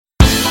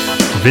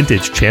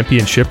Vintage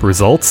Championship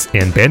results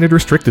and Banded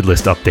Restricted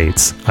List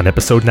updates on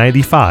episode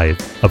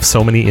 95 of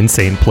So Many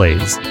Insane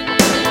Plays.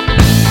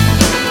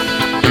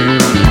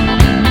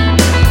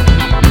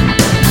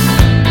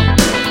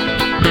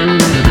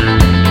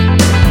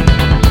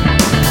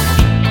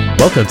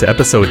 Welcome to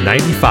episode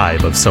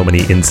 95 of So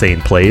Many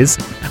Insane Plays,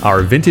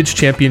 our Vintage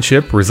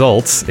Championship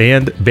results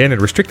and Banded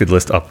Restricted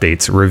List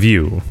updates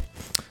review.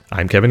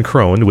 I'm Kevin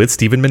Crone with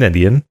Stephen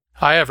Menendian.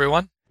 Hi,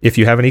 everyone. If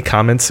you have any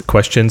comments,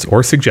 questions,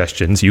 or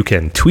suggestions, you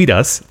can tweet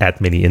us at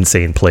Many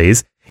Insane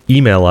Plays,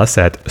 email us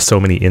at So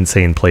Many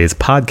Insane Plays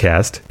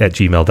podcast at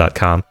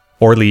gmail.com,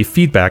 or leave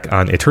feedback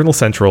on Eternal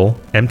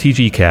Central,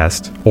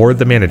 MTGcast, or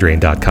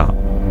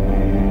themanadrain.com.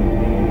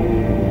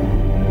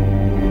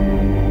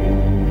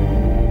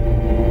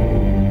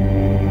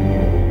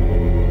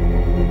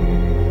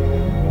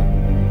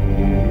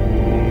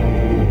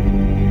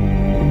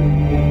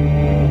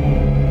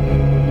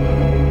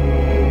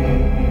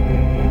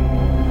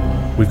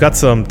 We've got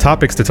some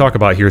topics to talk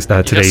about here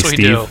today, yes, we Steve,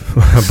 do.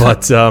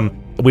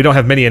 but we don't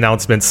have many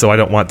announcements, so I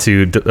don't want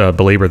to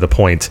belabor the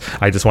point.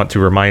 I just want to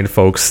remind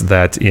folks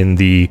that in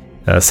the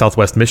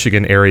Southwest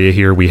Michigan area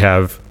here, we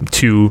have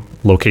two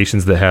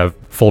locations that have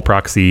full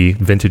proxy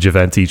vintage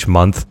events each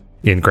month.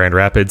 In Grand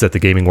Rapids at the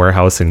Gaming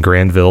Warehouse in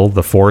Granville,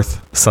 the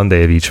fourth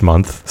Sunday of each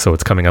month, so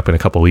it's coming up in a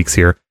couple weeks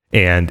here.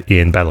 And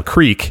in Battle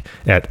Creek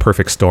at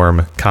Perfect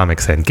Storm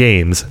Comics and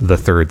Games, the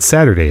third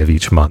Saturday of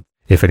each month.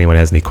 If anyone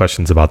has any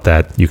questions about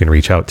that, you can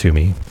reach out to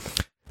me.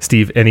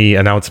 Steve, any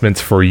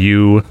announcements for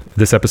you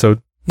this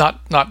episode?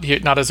 Not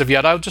as of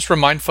yet. I'll just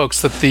remind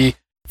folks that the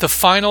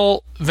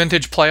final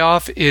Vintage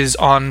Playoff is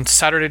on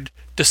Saturday,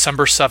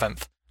 December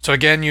 7th. So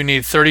again, you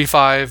need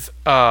 35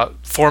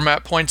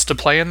 format points to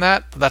play in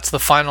that. That's the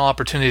final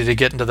opportunity to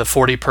get into the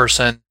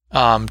 40-person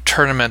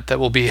tournament that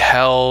will be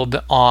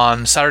held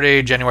on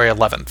Saturday, January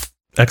 11th.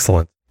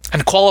 Excellent.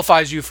 And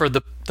qualifies you for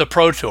the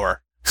Pro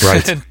Tour.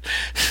 Right.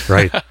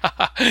 Right.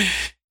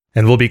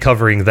 And we'll be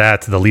covering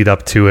that, the lead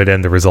up to it,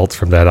 and the results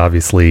from that,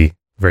 obviously,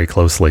 very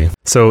closely.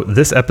 So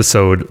this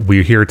episode,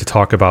 we're here to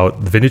talk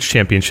about the Vintage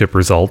Championship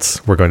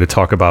results. We're going to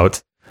talk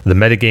about the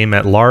metagame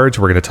at large.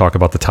 We're going to talk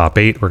about the top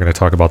 8. We're going to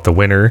talk about the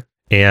winner.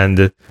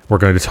 And we're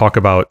going to talk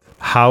about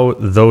how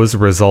those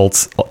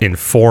results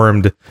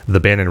informed the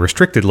Banned and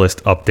Restricted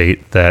List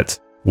update that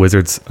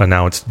Wizards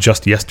announced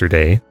just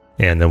yesterday.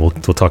 And then we'll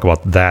talk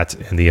about that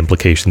and the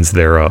implications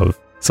thereof.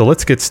 So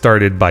let's get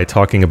started by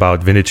talking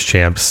about Vintage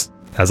Champs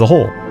as a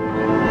whole.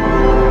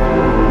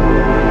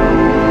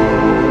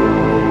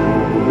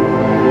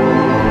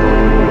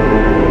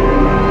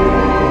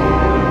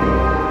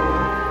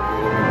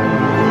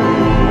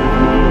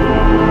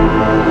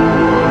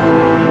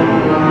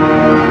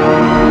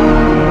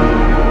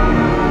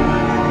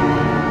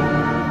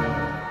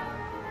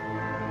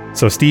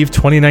 So Steve,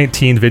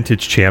 2019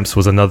 Vintage Champs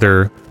was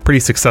another pretty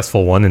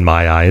successful one in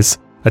my eyes.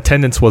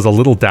 Attendance was a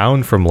little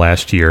down from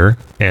last year,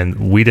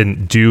 and we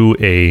didn't do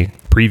a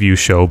preview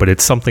show, but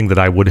it's something that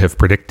I would have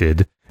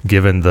predicted,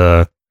 given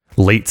the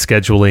late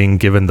scheduling,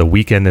 given the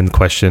weekend in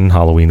question,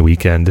 Halloween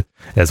weekend,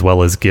 as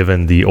well as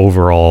given the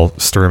overall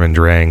Sturm and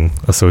Drang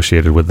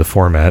associated with the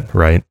format,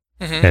 right?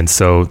 Mm-hmm. And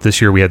so this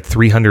year we had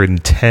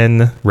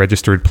 310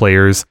 registered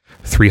players,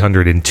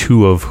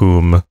 302 of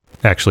whom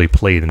actually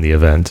played in the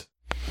event.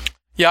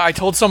 Yeah, I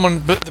told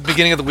someone at the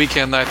beginning of the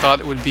weekend that I thought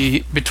it would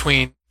be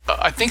between...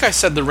 I think I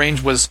said the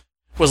range was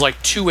like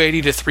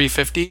 280 to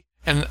 350,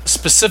 and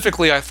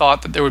specifically I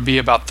thought that there would be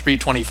about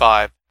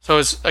 325. So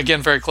it's,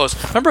 again, very close.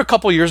 Remember a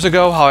couple years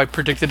ago how I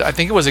predicted, I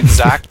think it was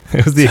exact?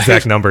 It was the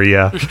exact number,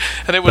 yeah.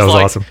 And it was, that was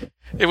awesome.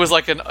 It was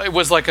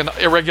like an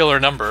irregular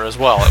number as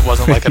well. It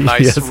wasn't like a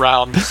nice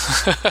round.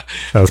 That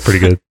was pretty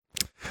good.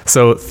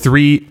 So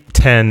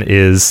 310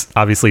 is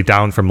obviously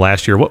down from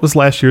last year. What was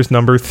last year's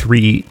number?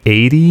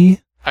 380?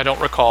 I don't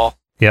recall.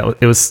 Yeah,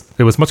 it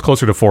was much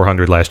closer to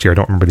 400 last year. I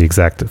don't remember the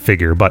exact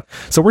figure, but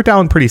so we're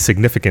down pretty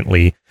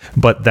significantly,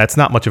 but that's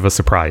not much of a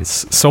surprise.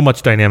 So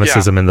much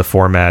dynamicism in the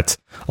format,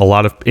 a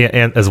lot of,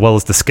 and as well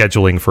as the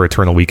scheduling for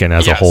Eternal Weekend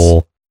as a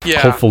whole. Yeah.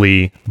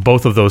 Hopefully,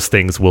 both of those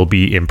things will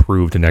be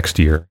improved next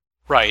year.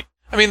 Right.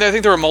 I mean, I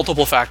think there are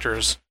multiple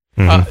factors.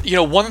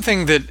 Mm-hmm. One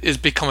thing that is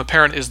become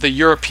apparent is the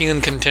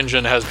European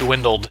contingent has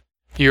dwindled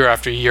year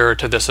after year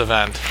to this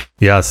event.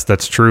 Yes,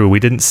 that's true. We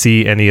didn't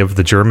see any of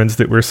the Germans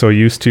that we're so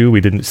used to.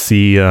 We didn't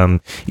see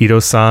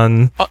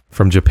Ito-san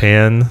from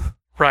Japan.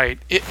 Right.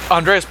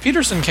 Andreas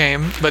Peterson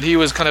came, but he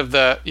was kind of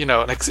the,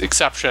 an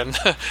exception.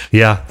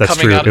 Yeah, that's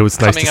true. It was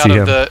nice to see him. Coming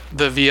out of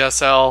the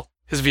VSL,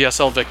 his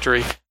VSL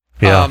victory.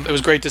 Yeah. It was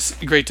great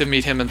to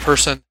meet him in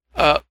person.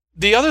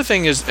 The other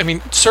thing is, I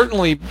mean,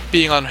 certainly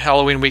being on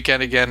Halloween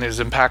weekend again is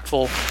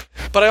impactful,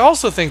 but I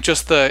also think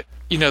just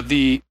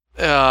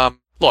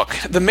look,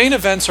 the main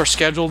events are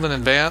scheduled in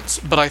advance,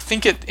 but I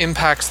think it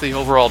impacts the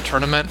overall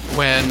tournament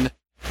when,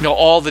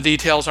 all the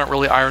details aren't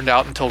really ironed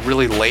out until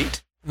really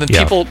late. Then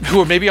people who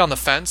are maybe on the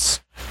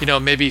fence,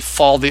 maybe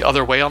fall the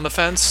other way on the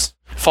fence,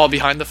 fall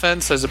behind the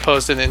fence as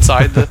opposed to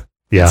inside the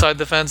inside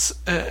the fence.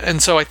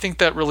 And so I think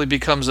that really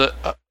becomes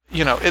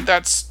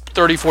that's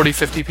 30, 40,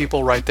 50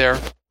 people right there,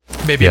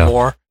 maybe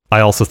more. I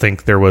also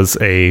think there was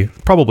a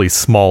probably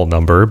small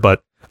number,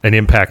 but an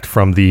impact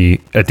from the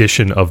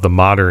addition of the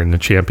Modern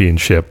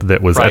Championship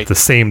that was at the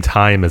same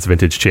time as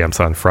Vintage Champs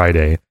on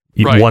Friday.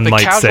 Right. One the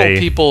might casual say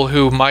people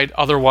who might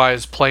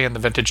otherwise play in the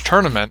Vintage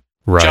tournament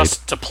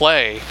just to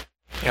play,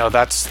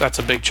 that's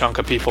a big chunk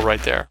of people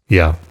right there.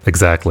 Yeah,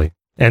 exactly.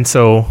 And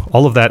so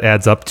all of that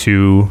adds up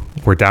to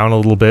we're down a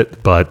little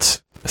bit,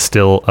 but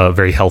still a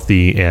very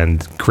healthy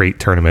and great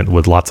tournament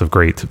with lots of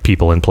great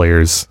people and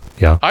players.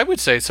 Yeah, I would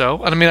say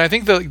so. And I mean, I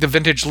think the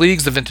Vintage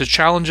Leagues, the Vintage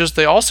Challenges,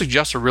 they all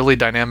suggest a really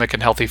dynamic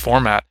and healthy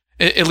format,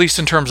 at least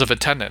in terms of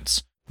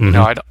attendance. When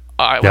I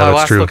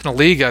last looked in the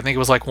league, I think it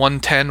was like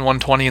 110,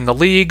 120 in the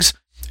leagues.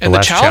 And the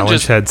last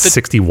challenge had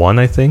 61,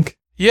 I think.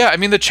 Yeah, I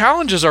mean, the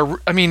challenges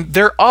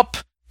they're up,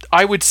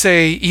 I would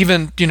say,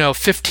 even,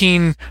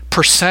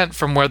 15%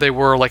 from where they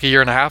were like a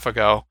year and a half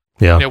ago.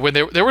 Yeah. When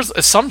there was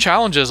some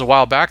challenges a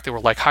while back, they were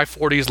like high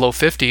 40s, low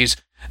 50s.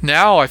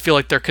 Now I feel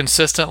like they're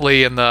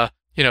consistently in the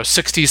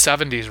 60s,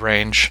 70s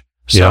range.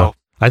 So yeah.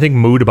 I think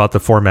mood about the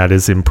format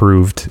is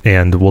improved,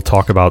 and we'll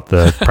talk about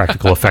the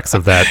practical effects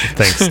of that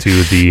thanks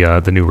to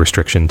the new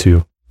restriction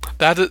too.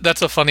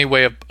 That's a funny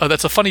way of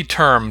that's a funny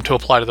term to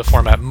apply to the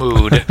format,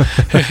 mood.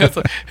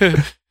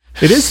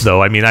 It is,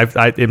 though. I mean,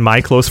 I in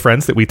my close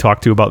friends that we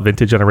talk to about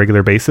Vintage on a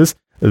regular basis,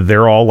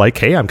 they're all like,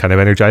 "Hey, I'm kind of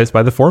energized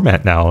by the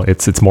format now.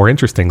 It's more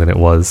interesting than it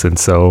was." And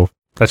so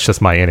that's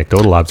just my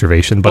anecdotal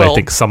observation, but I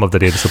think some of the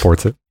data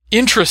supports it.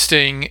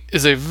 Interesting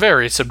is a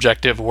very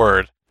subjective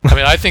word. I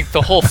mean, I think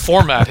the whole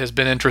format has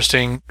been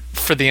interesting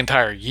for the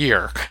entire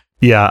year.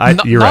 Yeah,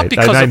 you're right. Not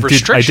because of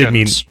restrictions. I did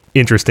mean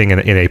interesting in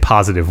a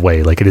positive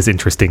way. Like, it is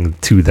interesting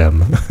to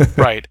them.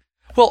 Right.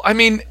 Well, I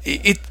mean,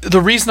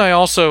 the reason I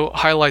also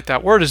highlight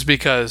that word is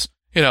because,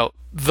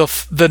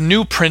 the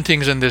new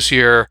printings in this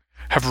year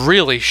have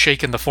really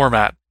shaken the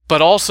format.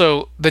 But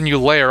also, then you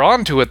layer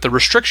onto it the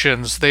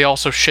restrictions, they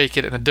also shake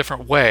it in a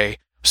different way.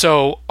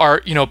 So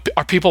are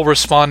people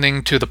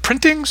responding to the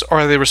printings, or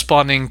are they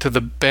responding to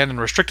the banned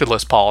and restricted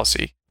list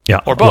policy?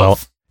 Yeah. Or both? Well,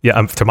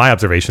 yeah, to my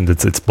observation,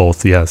 it's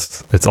both,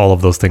 yes. It's all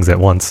of those things at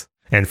once.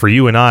 And for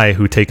you and I,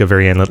 who take a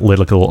very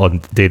analytical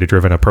and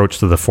data-driven approach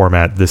to the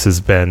format, this has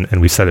been,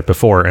 and we've said it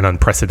before, an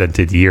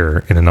unprecedented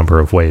year in a number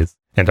of ways.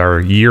 And our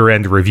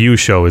year-end review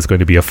show is going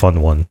to be a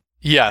fun one.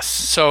 Yes,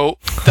 so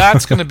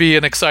that's going to be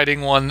an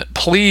exciting one.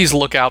 Please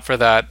look out for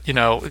that.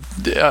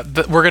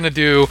 We're going to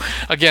do,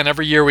 again,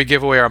 every year we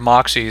give away our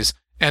Moxies.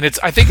 And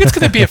I think it's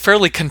going to be a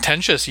fairly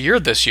contentious year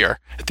this year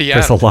at the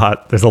end. There's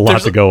a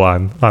lot to go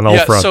on all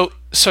fronts.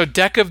 So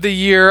deck of the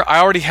year, I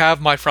already have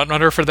my front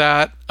runner for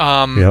that.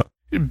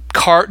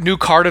 New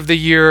card of the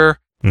year,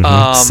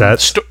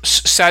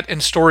 set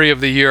and story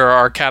of the year are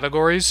our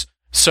categories.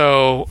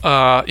 So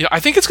I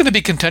think it's going to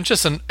be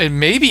contentious in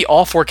maybe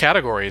all four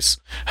categories.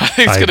 I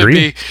think it's going to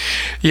be,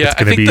 it's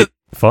going to be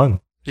fun.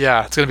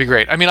 Yeah, it's going to be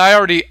great. I mean,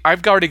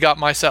 I've already got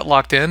my set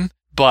locked in,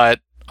 but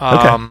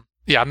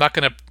yeah, I'm not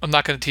going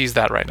to tease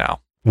that right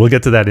now. We'll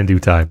get to that in due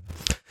time.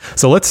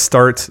 So let's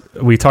start.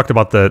 We talked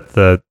about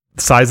the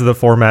size of the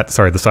format,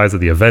 the size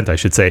of the event, I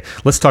should say.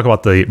 Let's talk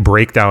about the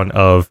breakdown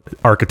of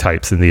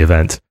archetypes in the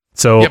event.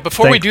 So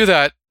before we do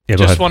that,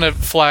 just want to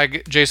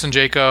flag Jason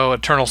Jaco,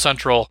 Eternal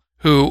Central,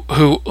 who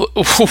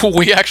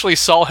we actually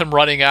saw him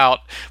running out.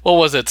 What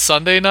was it,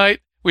 Sunday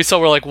night?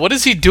 We're like, what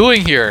is he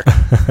doing here?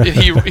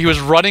 he was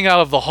running out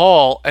of the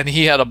hall, and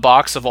he had a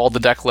box of all the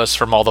deck lists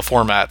from all the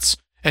formats.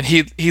 And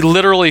he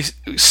literally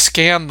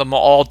scanned them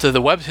all to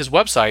his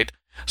website,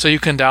 so you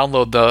can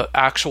download the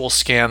actual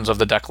scans of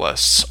the deck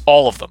lists,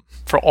 all of them,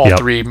 for all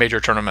three major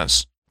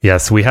tournaments.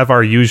 Yes, we have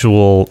our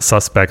usual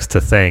suspects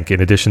to thank,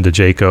 in addition to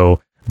Jaco,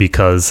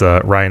 because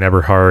Ryan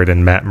Eberhard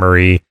and Matt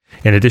Murray,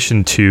 in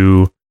addition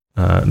to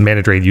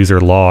Manadrain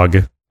user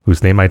Log,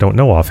 whose name I don't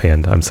know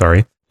offhand, I'm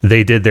sorry,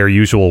 they did their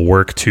usual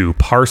work to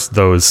parse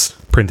those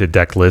printed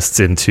deck lists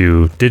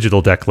into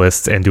digital deck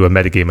lists and do a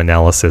metagame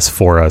analysis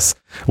for us,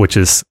 which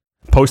is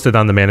posted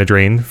on the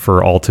Manadrain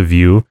for all to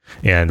view,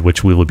 and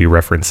which we will be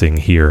referencing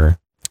here.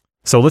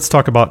 So let's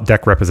talk about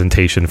deck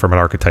representation from an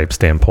archetype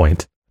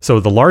standpoint. So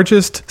the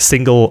largest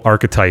single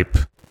archetype,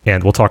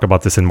 and we'll talk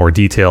about this in more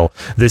detail,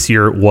 this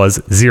year was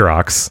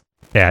Xerox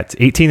at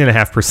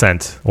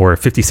 18.5%, or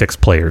 56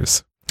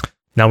 players.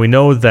 Now we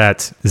know that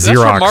Xerox... That's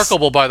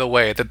remarkable, by the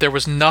way, that there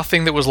was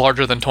nothing that was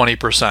larger than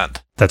 20%.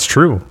 That's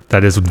true.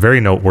 That is very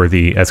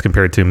noteworthy as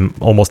compared to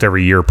almost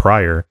every year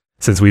prior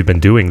since we've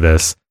been doing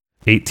this.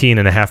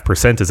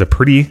 18.5% is a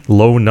pretty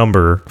low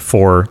number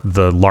for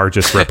the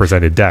largest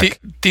represented deck.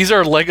 These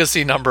are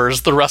legacy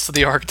numbers, the rest of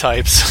the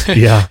archetypes.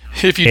 Yeah.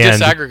 If you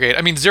disaggregate.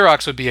 I mean,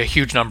 Xerox would be a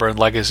huge number in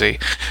legacy,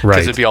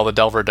 because it'd be all the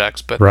Delver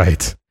decks. But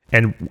right.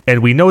 And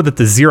we know that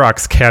the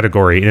Xerox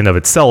category in and of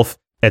itself,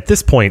 at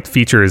this point,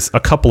 features a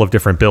couple of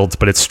different builds,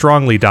 but it's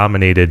strongly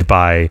dominated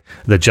by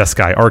the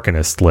Jeskai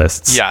Arcanist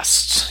lists.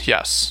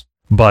 Yes.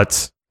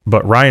 But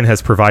Ryan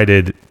has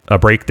provided a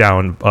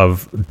breakdown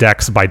of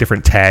decks by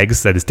different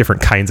tags, that is,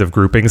 different kinds of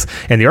groupings,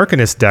 and the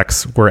Arcanist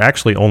decks were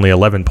actually only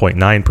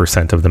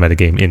 11.9% of the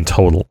metagame in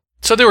total.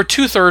 So they were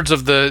 2/3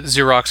 of the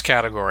Xerox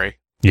category.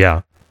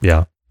 Yeah.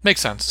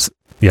 Makes sense.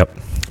 Yep.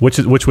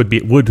 Which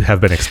would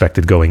have been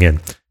expected going in.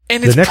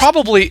 And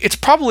it's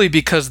probably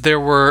because there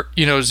were,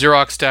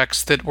 Xerox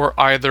decks that were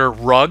either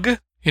Rug,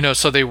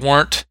 so they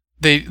weren't,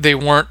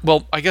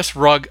 well, I guess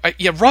Rug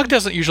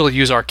doesn't usually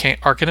use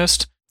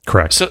Arcanist.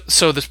 Correct.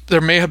 So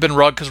there may have been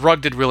Rug, because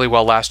Rug did really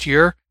well last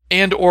year,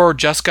 and or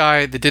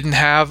Jeskai that didn't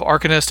have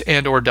Arcanist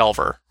and or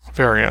Delver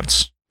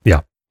variants.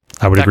 Yeah,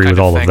 I would agree with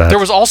all of that. There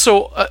was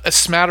also a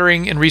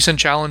smattering in recent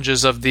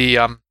challenges of the,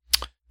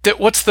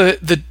 what's the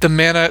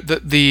mana,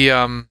 the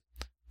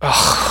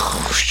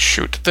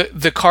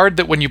card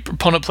that when your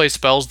opponent plays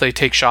spells, they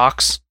take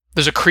shocks.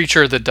 There's a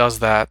creature that does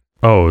that.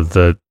 Oh,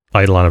 the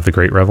Eidolon of the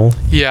Great Revel?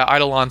 Yeah,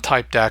 Eidolon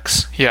type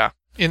decks. Yeah,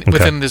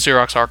 within the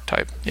Xerox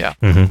archetype. Yeah.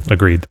 Mm-hmm.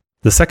 Agreed.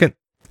 The second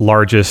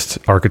largest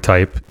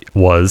archetype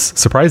was,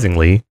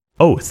 surprisingly,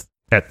 Oath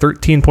at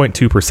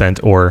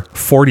 13.2% or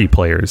 40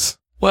 players.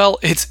 Well,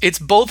 it's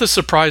both a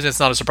surprise and it's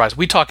not a surprise.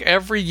 We talk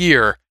every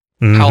year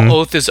how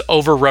Oath is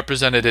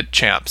overrepresented at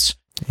champs.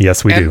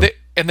 Yes, we do.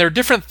 And there are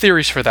different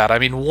theories for that. I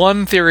mean,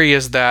 one theory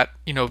is that,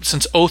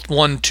 since Oath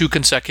won 2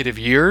 consecutive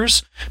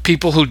years,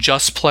 people who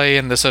just play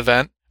in this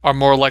event are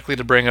more likely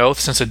to bring Oath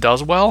since it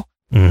does well.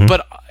 Mm-hmm.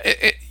 But,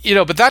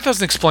 but that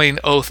doesn't explain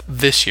Oath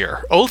this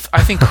year. Oath,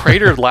 I think,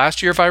 cratered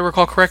last year, if I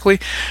recall correctly.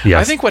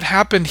 Yes. I think what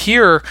happened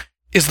here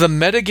is the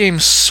metagame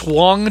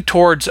swung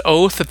towards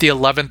Oath at the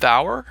 11th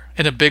hour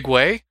in a big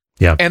way.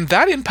 Yeah. And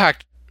that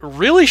impact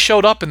really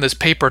showed up in this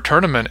paper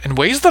tournament in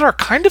ways that are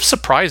kind of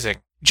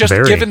surprising. Just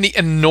given the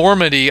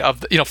enormity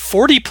of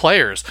 40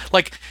 players.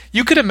 Like,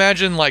 you could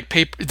imagine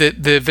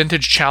the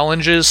vintage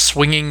challenges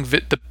swinging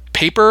the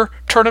paper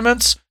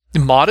tournaments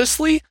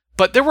modestly,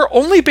 but there were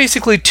only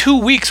basically 2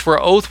 weeks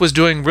where Oath was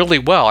doing really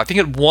well. I think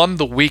it won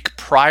the week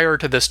prior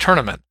to this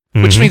tournament,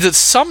 which means that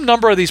some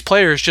number of these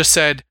players just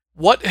said,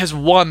 what has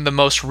won the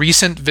most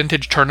recent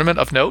vintage tournament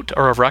of note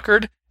or of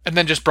record, and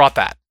then just brought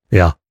that.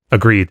 Yeah,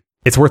 agreed.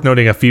 It's worth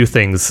noting a few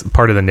things.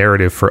 Part of the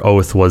narrative for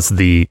Oath was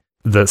the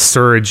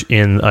surge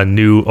in a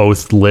new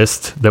Oath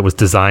list that was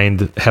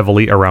designed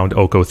heavily around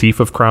Oko Thief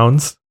of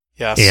Crowns.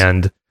 Yes.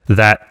 And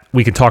that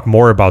we can talk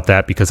more about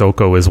that because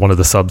Oko is one of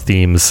the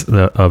sub-themes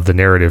of the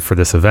narrative for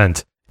this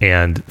event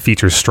and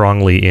features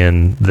strongly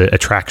in the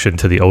attraction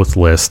to the Oath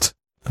list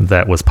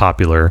that was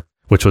popular,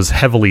 which was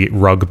heavily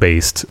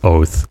rug-based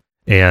Oath,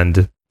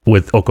 and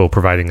with Oko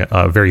providing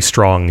a very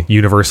strong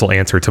universal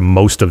answer to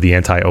most of the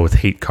anti-Oath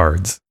hate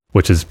cards,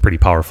 which is pretty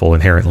powerful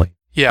inherently.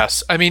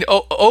 Yes. I mean,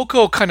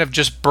 Oko kind of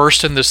just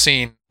burst in the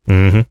scene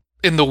in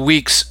the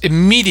weeks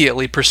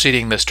immediately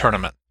preceding this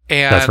tournament.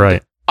 And that's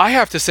right. I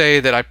have to say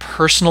that I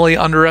personally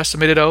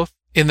underestimated Oath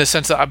in the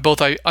sense that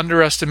I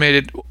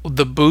underestimated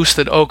the boost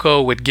that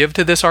Oko would give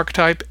to this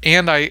archetype,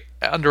 and I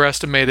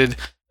underestimated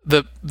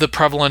the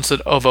prevalence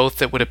of Oath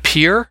that would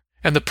appear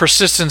and the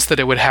persistence that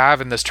it would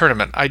have in this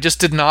tournament. I just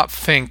did not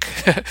think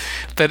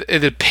that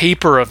at a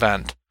paper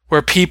event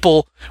where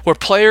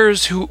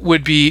players who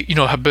would be,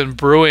 have been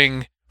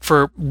brewing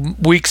for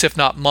weeks, if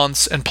not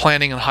months, and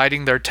planning on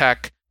hiding their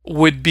tech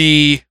would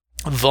be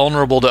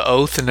vulnerable to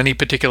Oath in any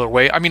particular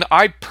way. I mean,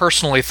 I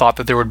personally thought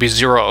that there would be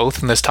 0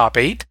 Oath in this top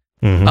 8,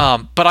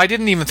 but I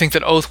didn't even think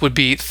that Oath would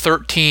be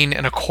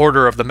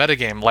 13.25% of the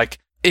metagame. Like,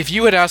 if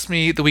you had asked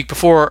me the week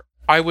before,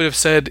 I would have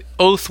said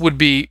Oath would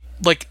be,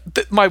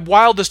 my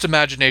wildest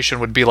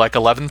imagination would be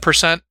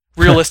 11%.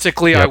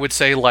 Realistically, yep. I would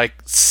say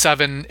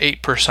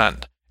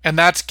 7-8%. And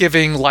that's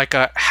giving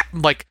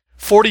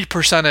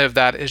 40% of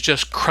that is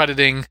just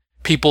crediting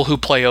people who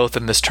play Oath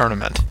in this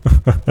tournament.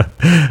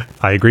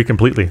 I agree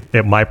completely.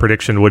 My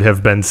prediction would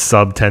have been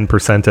sub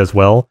 10% as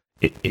well,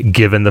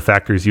 given the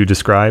factors you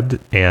described,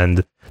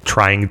 and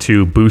trying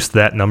to boost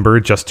that number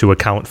just to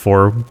account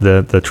for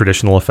the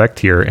traditional effect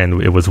here,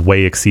 and it was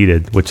way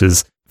exceeded, which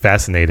is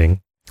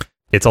fascinating.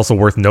 It's also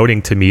worth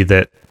noting to me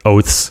that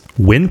Oath's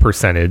win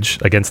percentage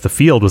against the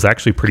field was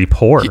actually pretty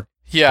poor.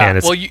 Yeah, and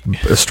it's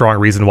a strong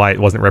reason why it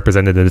wasn't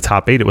represented in the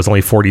top 8. It was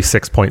only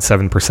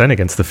 46.7%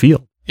 against the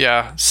field.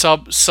 Yeah,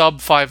 sub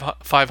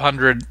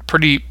 500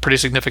 pretty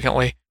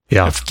significantly.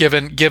 Yeah,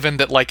 given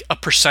that a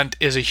percent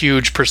is a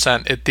huge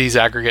percent at these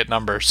aggregate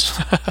numbers.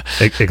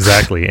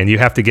 Exactly, and you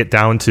have to get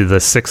down to the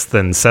 6th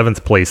and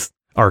 7th place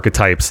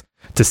archetypes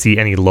to see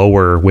any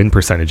lower win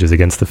percentages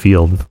against the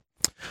field.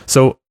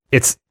 So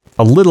it's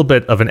a little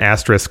bit of an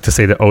asterisk to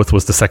say that Oath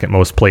was the second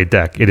most played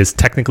deck. It is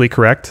technically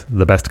correct,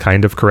 the best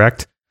kind of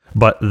correct.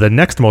 But the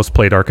next most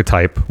played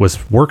archetype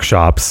was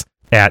Workshops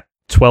at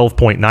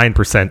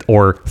 12.9%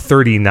 or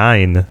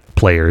 39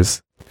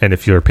 players. And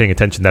if you're paying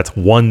attention, that's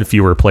one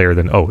fewer player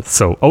than Oath.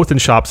 So Oath and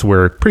Shops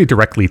were pretty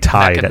directly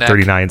tied at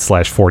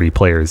 39/40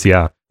 players.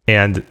 Yeah.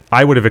 And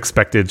I would have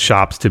expected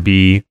Shops to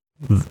be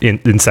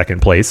in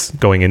second place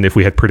going in. If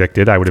we had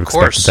predicted, I would have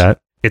expected that.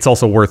 It's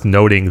also worth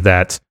noting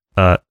that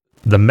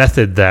the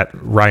method that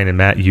Ryan and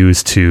Matt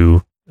use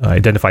to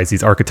identify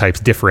these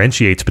archetypes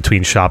differentiates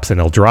between Shops and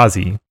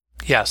Eldrazi.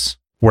 Yes.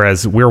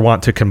 Whereas we're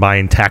wont to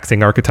combine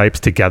taxing archetypes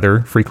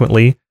together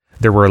frequently.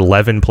 There were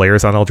 11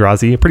 players on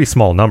Eldrazi, a pretty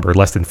small number,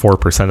 less than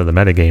 4% of the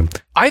metagame.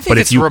 I think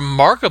it's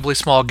remarkably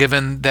small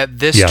given that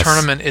this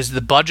tournament is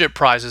the budget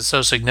prize is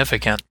so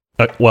significant.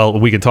 Well,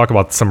 we can talk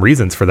about some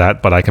reasons for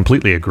that, but I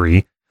completely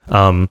agree.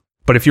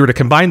 But if you were to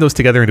combine those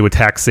together into a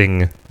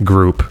taxing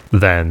group,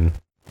 then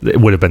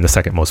it would have been the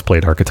second most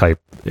played archetype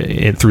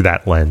through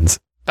that lens.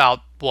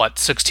 About, what,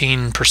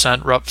 16%,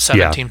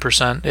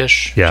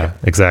 17%-ish? Yeah,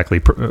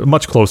 exactly.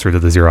 Much closer to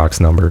the Xerox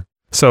number.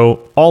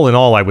 So all in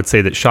all, I would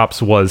say that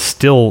Shops was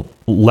still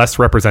less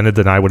represented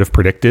than I would have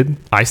predicted.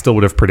 I still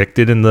would have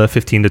predicted in the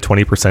 15 to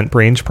 20%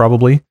 range,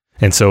 probably.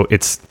 And so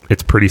it's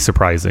pretty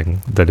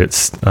surprising that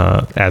it's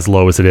as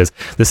low as it is.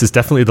 This is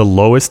definitely the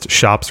lowest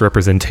Shops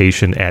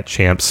representation at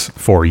Champs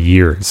for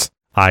years.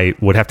 I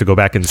would have to go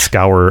back and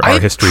scour our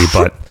history,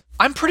 but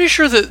I'm pretty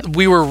sure that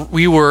we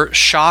were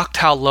shocked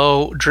how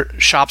low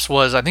Shops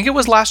was. I think it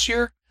was last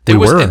year. But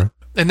it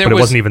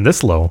wasn't even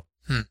this low.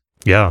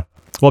 Yeah.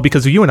 Well,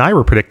 because you and I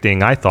were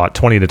predicting, I thought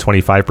 20 to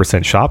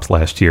 25% Shops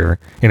last year,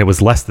 and it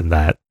was less than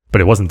that, but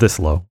it wasn't this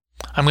low.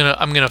 I'm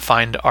gonna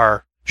find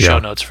our show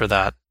notes for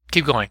that.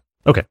 Keep going.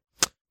 Okay.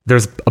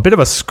 There's a bit of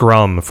a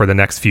scrum for the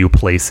next few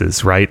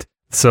places, right?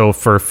 So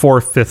for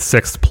 4th, 5th,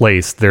 6th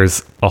place,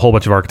 there's a whole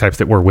bunch of archetypes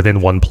that were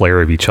within one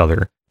player of each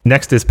other.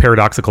 Next is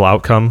Paradoxical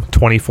Outcome,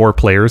 24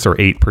 players or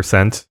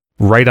 8%.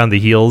 Right on the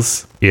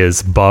heels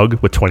is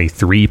Bug with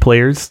 23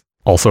 players,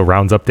 also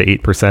rounds up to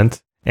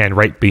 8%. And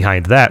right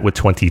behind that with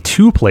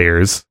 22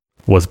 players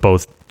was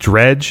both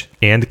Dredge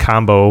and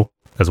Combo,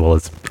 as well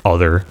as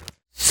Other.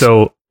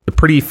 So a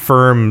pretty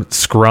firm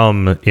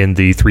scrum in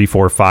the 3,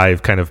 4,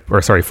 5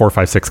 4,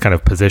 5, 6 kind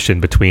of position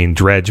between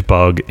Dredge,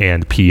 Bug,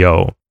 and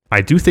PO. I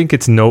do think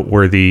it's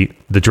noteworthy.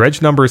 The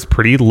Dredge number is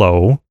pretty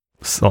low,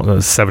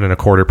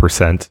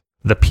 7.25%.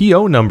 The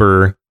PO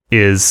number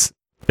is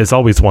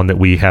always one that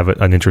we have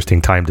an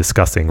interesting time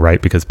discussing, right?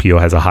 Because PO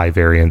has a high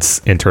variance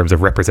in terms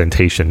of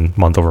representation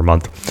month over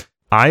month.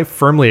 I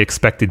firmly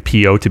expected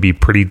PO to be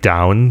pretty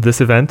down this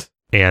event,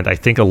 and I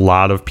think a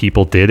lot of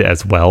people did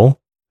as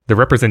well. The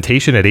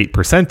representation at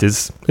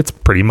 8% it's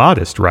pretty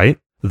modest, right?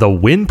 The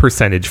win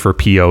percentage for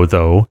PO,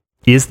 though,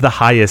 is the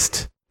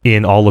highest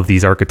in all of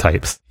these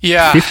archetypes.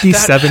 Yeah.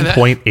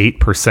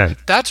 57.8%.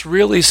 That's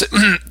really,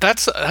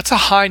 that's a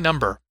high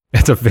number.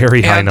 It's a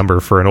very high number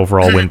for an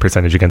overall win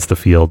percentage against the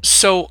field.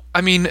 So,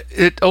 I mean,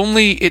 at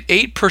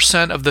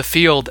 8% of the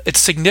field, it's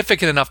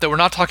significant enough that we're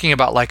not talking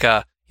about like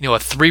a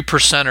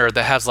 3%er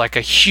that has like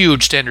a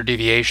huge standard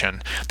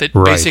deviation that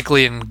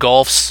basically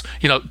engulfs,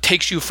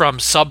 takes you from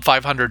sub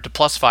 500 to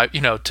plus 5, to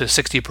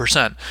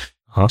 60%.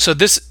 Huh? So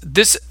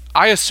this,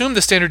 I assume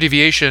the standard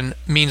deviation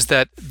means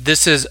that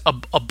this is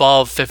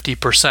above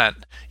 50%,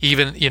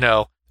 even,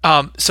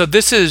 so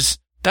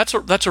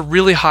that's a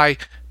really high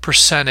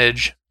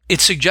percentage.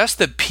 It suggests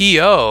that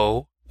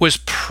PO was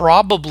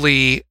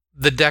probably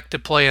the deck to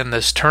play in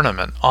this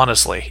tournament,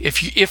 honestly,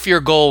 if your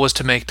goal was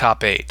to make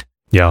top 8.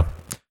 Yeah.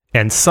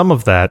 And some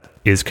of that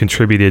is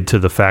contributed to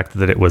the fact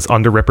that it was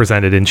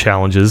underrepresented in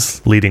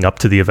challenges leading up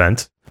to the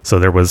event. So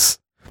there was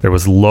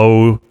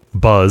low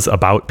buzz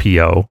about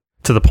PO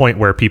to the point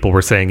where people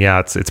were saying, yeah,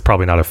 it's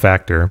probably not a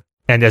factor.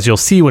 And as you'll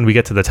see when we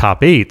get to the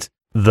top 8,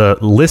 the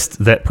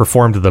list that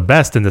performed the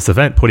best in this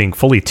event, putting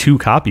fully 2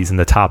 copies in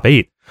the top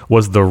 8,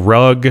 was the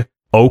Rug,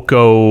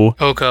 Oko,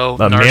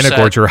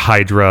 Managorger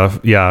Hydra,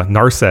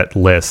 Narset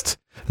list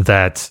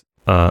that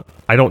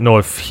I don't know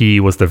if he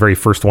was the very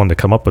first one to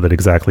come up with it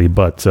exactly,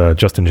 but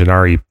Justin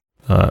Gennari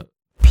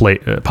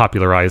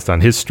popularized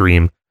on his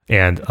stream,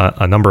 and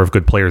a number of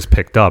good players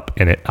picked up,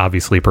 and it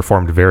obviously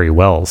performed very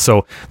well.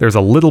 So there's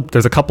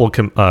a couple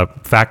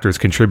factors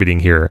contributing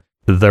here.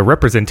 The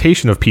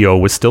representation of PO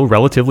was still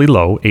relatively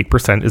low.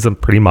 8% is a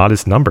pretty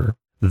modest number.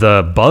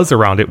 The buzz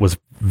around it was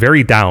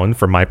very down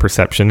from my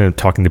perception and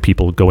talking to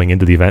people going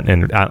into the event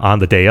and on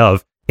the day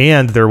of.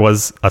 And there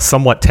was a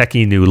somewhat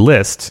techie new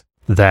list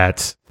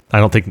that I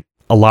don't think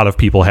a lot of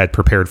people had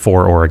prepared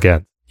for or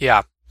against.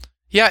 Yeah.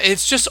 Yeah,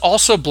 it's just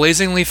also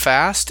blazingly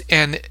fast,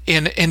 and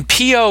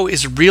PO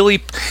is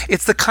really,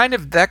 it's the kind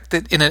of deck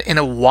that in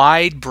a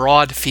wide,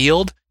 broad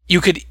field,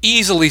 you could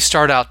easily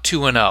start out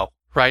 2-0,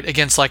 right?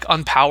 Against like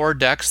unpowered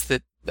decks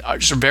that are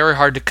just very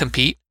hard to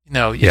compete.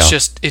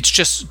 It's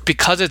just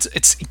because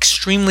it's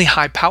extremely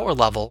high power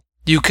level,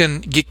 you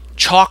can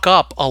chalk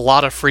up a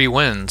lot of free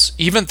wins,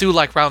 even through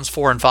like rounds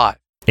 4 and 5.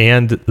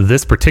 And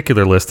this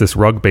particular list, this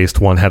rug-based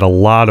one, had a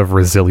lot of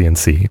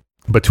resiliency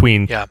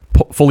between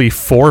fully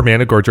 4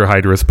 Managorger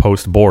Hydras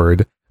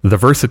post-board, the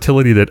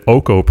versatility that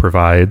Oko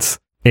provides,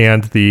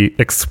 and the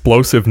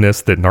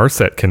explosiveness that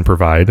Narset can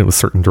provide with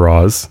certain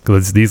draws.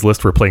 Because these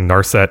lists were playing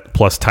Narset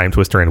plus Time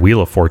Twister and Wheel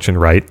of Fortune,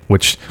 right?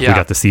 Which we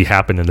got to see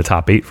happen in the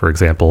top 8, for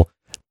example.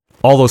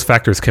 All those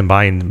factors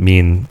combined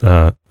mean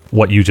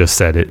what you just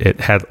said. It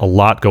had a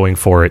lot going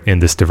for it in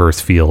this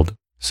diverse field.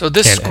 So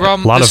this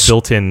scrum... A lot of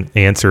built-in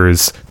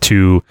answers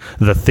to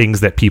the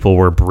things that people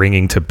were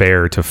bringing to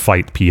bear to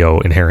fight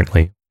PO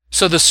inherently.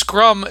 So the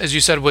scrum, as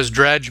you said, was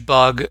Dredge,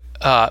 Bug,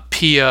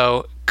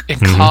 PO,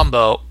 and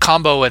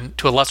Combo, and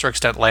to a lesser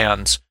extent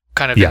Lands,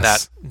 kind of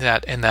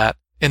in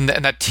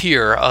that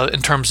tier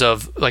in terms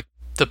of like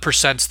the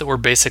percents that were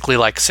basically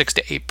like 6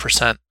 to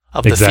 8%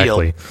 of the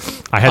field.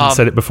 I hadn't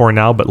said it before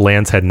now, but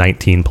Lands had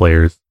 19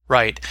 players.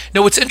 Right.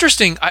 No, it's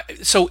interesting.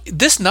 So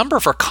this number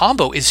for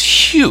combo is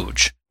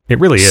huge. It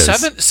really is.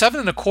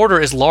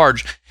 7.25 is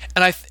large,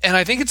 and I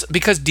think it's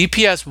because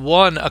DPS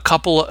won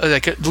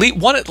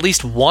at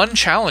least one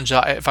challenge,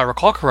 if I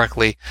recall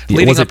correctly.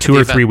 Was it 2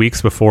 or 3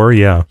 weeks before?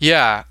 Yeah.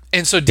 Yeah,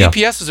 and so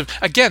DPS is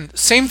again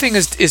same thing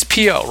as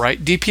PO, right?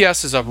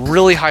 DPS is a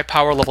really high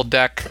power level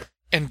deck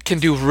and can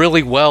do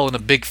really well in a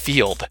big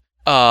field.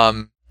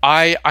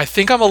 I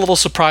think I'm a little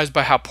surprised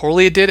by how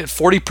poorly it did at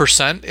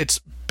 40%. It's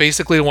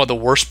basically one of the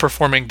worst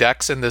performing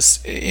decks in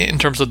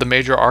terms of the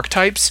major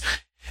archetypes.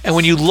 And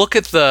when you look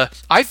at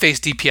I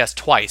faced DPS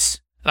twice,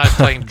 and I was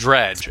playing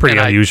Dredge. It's pretty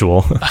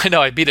unusual. I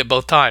know, I beat it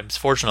both times,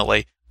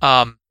 fortunately.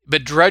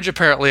 But Dredge,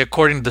 apparently,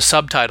 according to the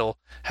subtitle,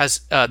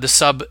 has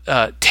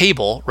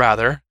table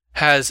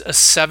has a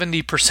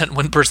 70%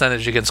 win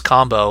percentage against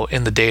combo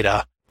in the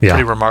data. Yeah.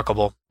 Pretty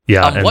remarkable.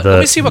 Yeah.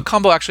 Let me see what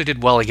combo actually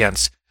did well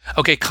against.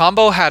 Okay,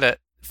 combo had a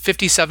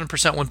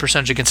 57% win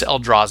percentage against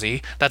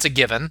Eldrazi. That's a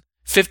given.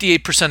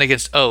 58%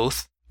 against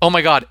Oath. Oh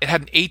my god, it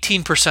had an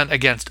 18%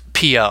 against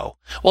PO.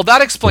 Well,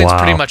 that explains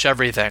pretty much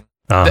everything.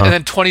 And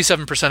then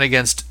 27%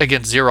 against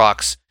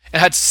Xerox. It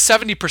had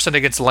 70%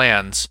 against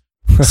lands.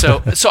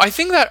 So I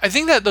think that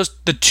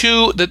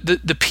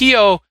the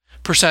PO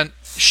percent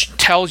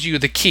tells you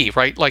the key,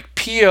 right? Like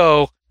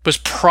PO was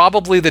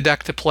probably the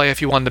deck to play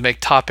if you wanted to make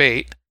top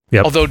 8.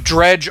 Yep. Although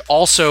Dredge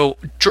also,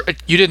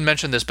 you didn't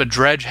mention this, but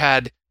Dredge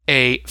had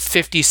a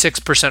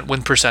 56%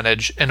 win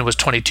percentage and it was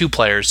 22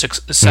 players,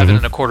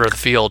 7.25 of the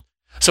field.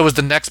 So it was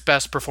the next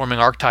best performing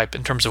archetype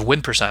in terms of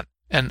win percent.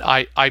 And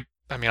I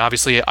mean,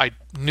 obviously, I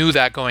knew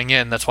that going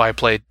in. That's why I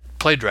played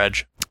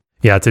Dredge.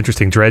 Yeah, it's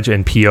interesting. Dredge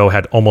and PO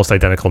had almost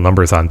identical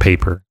numbers on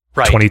paper.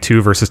 Right.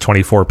 22 versus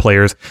 24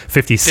 players,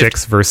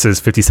 56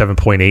 versus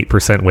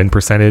 57.8% win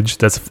percentage.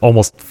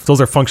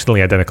 Those are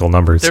functionally identical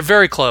numbers. They're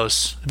very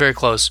close. Very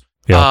close.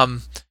 Yeah.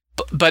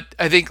 But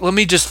I think I'm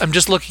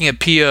just looking at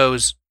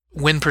PO's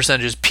win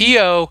percentages.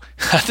 PO,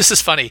 this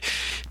is funny.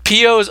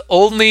 PO's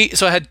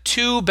so it had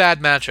 2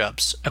 bad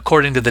matchups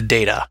according to the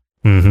data.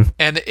 Mm-hmm.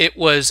 And it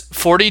was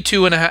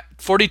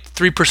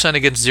 43%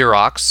 against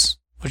Xerox,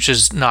 which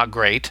is not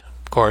great,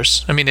 of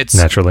course. I mean, it's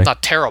naturally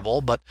not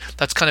terrible, but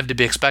that's kind of to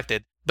be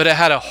expected. But it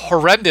had a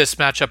horrendous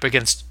matchup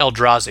against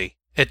Eldrazi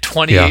at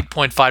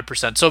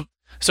 28.5%.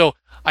 So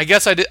I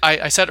guess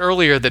I said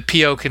earlier that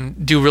PO can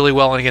do really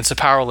well against a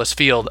powerless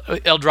field.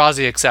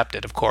 Eldrazi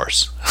accepted, of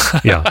course.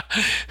 Yeah.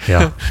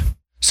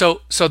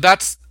 So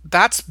that's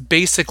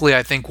basically,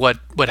 I think, what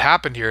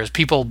happened here is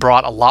people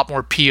brought a lot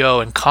more PO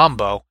and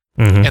combo,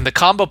 and the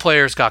combo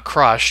players got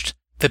crushed.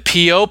 The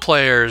PO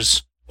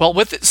players, well,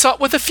 with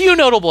a few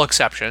notable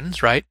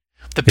exceptions, right?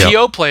 The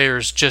PO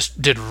players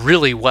just did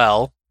really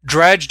well.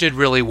 Dredge did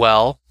really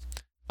well.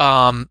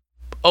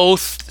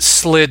 Oath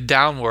slid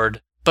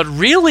downward. But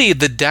really,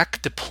 the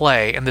deck to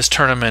play in this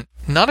tournament,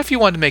 not if you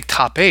wanted to make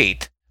top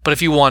 8, but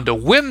if you wanted to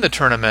win the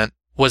tournament,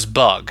 was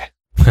Bug.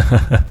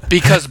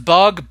 Because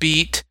Bug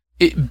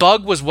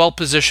was well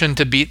positioned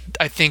to beat,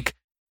 I think,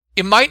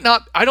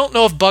 I don't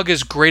know if Bug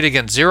is great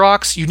against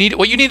Xerox.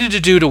 What you needed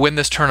to do to win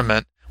this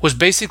tournament was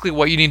basically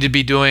what you need to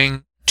be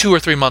doing 2 or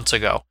 3 months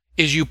ago,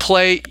 is you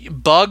play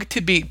Bug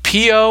to beat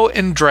PO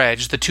and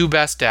Dredge, the 2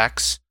 best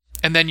decks,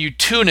 and then you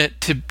tune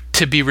it to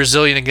be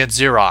resilient against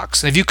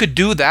Xerox. And if you could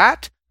do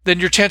that, then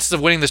your chances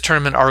of winning this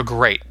tournament are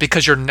great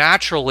because you're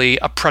naturally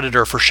a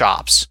predator for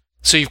shops.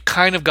 So you've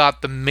kind of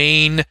got the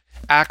main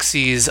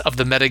axes of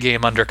the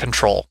metagame under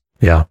control.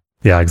 Yeah,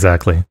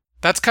 exactly.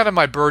 That's kind of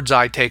my bird's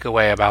eye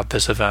takeaway about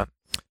this event.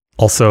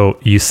 Also,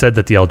 you said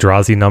that the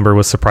Eldrazi number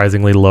was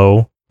surprisingly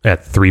low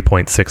at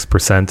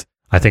 3.6%.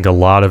 I think a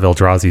lot of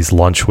Eldrazi's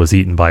lunch was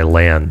eaten by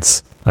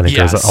lands. I think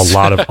there's a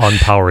lot of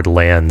unpowered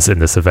lands in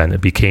this event.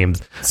 It became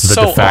the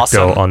de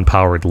facto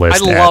unpowered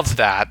list. I love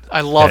that.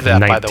 I love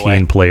that, by the way.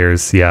 19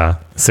 players,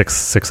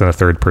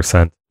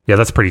 6.33%. Yeah,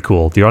 that's pretty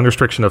cool. The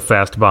unrestriction of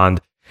Fast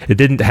Bond, it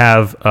didn't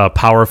have a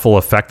powerful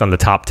effect on the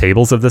top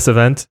tables of this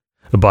event,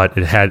 but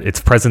its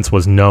presence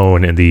was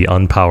known in the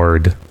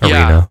unpowered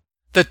arena.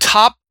 The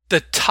top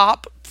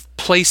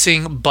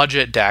placing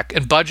budget deck,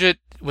 and budget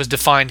was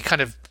defined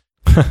kind of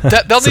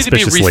they'll need to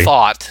be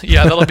rethought.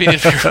 Yeah, that'll be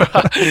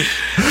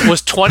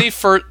was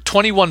 21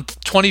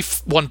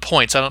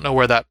 points. I don't know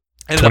where that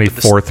ended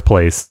 24th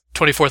place.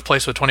 24th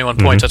place with 21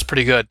 points. That's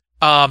pretty good.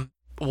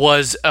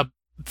 Was a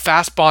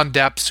Fast Bond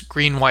Depths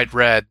green, white,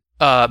 red.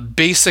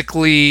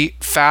 Basically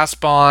Fast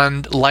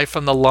Bond, Life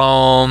from the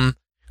Loam,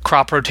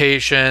 Crop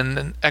Rotation,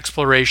 and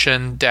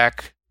Exploration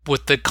deck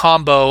with the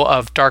combo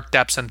of Dark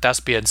Depths and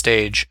Thespian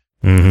Stage.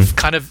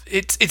 Kind of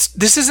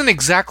this isn't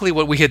exactly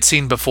what we had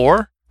seen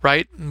before.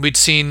 Right? We'd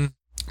seen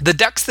the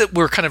decks that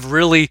were kind of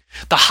really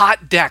the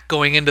hot deck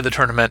going into the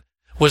tournament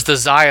was the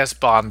Zayas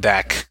Bond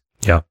deck.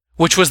 Yeah.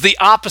 Which was the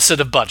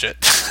opposite of budget.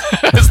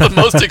 It's the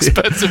most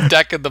expensive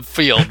deck in the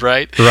field,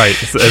 right? Right.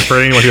 So, for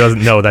anyone who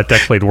doesn't know, that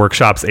deck played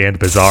Workshops and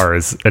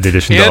Bazaars in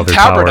addition to other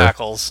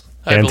Tabernacles.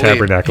 Power. And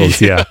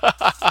Tabernacles, yeah.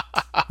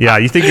 Yeah,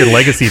 you think your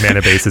legacy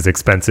mana base is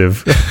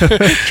expensive.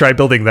 Try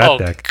building that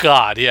deck. Oh,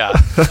 God, yeah.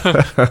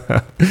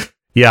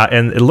 Yeah,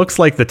 and it looks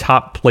like the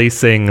top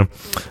placing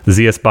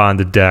Zeus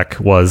Bond deck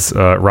was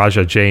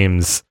Raja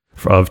James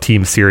of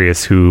Team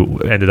Sirius, who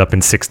ended up in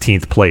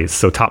 16th place.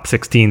 So top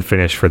 16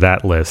 finish for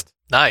that list.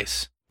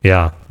 Nice.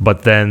 Yeah,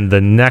 but then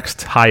the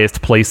next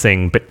highest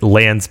placing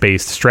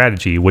lands-based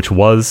strategy, which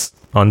was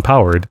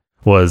unpowered,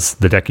 was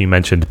the deck you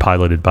mentioned,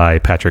 piloted by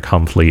Patrick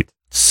Humfleet.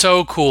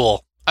 So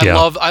cool.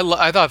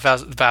 I thought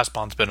Fast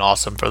Bond's been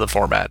awesome for the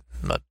format,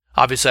 but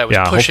obviously I was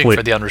pushing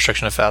for the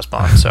unrestriction of Fast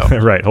Bond, so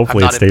right,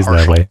 hopefully it stays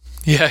that way.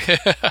 Yeah.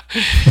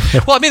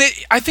 Well, I mean,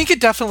 I think it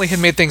definitely had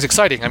made things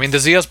exciting. I mean, the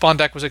Zeus Bond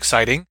deck was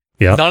exciting.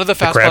 Yeah. None of the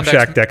Fast Crab Bond decks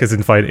Shack deck is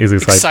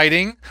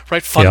exciting,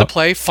 right? Fun to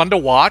play, fun to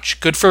watch,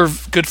 good for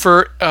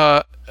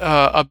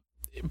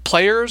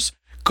players,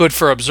 good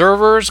for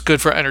observers,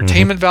 good for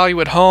entertainment value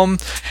at home,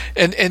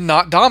 and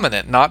not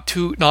dominant, not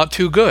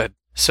too good.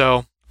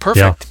 So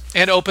perfect.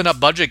 And open up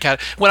budget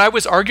when I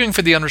was arguing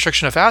for the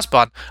unrestriction of Fast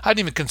Bond, I hadn't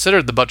even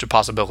considered the budget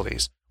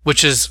possibilities,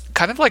 which is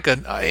kind of like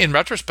in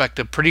retrospect,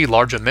 a pretty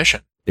large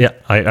omission. Yeah,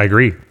 I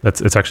agree.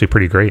 It's actually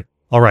pretty great.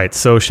 All right,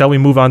 so shall we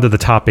move on to the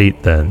top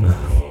 8 then?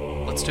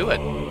 Let's do it.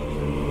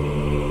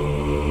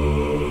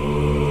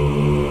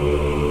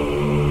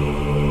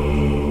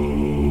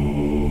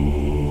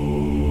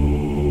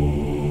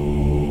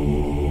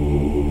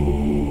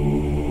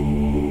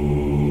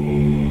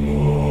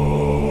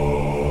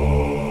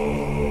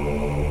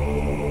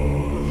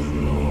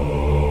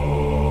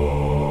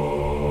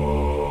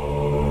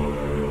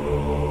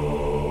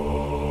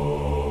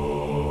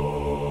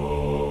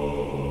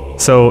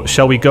 So,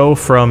 shall we go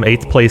from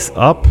 8th place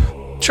up?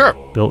 Sure.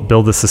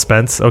 Build the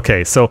suspense.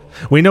 Okay, so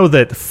we know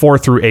that 4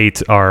 through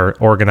 8 are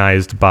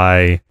organized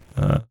by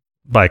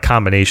a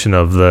combination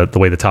of the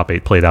way the top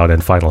 8 played out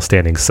in final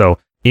standings. So,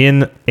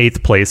 in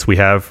 8th place, we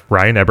have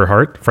Ryan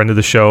Eberhardt, friend of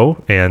the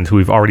show, and who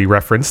we've already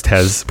referenced,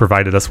 has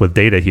provided us with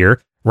data here.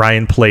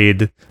 Ryan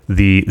played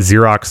the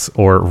Xerox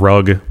or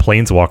Rug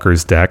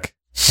Planeswalkers deck,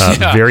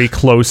 very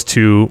close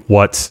to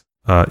what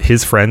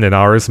his friend and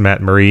ours,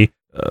 Matt Murray,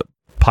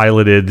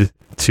 piloted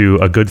to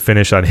a good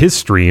finish on his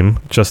stream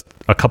just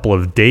a couple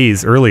of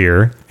days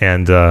earlier,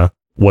 and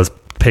was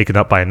taken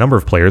up by a number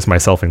of players,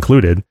 myself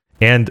included,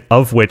 and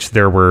of which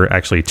there were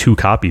actually 2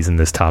 copies in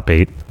this top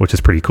 8, which is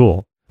pretty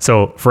cool.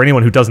 So for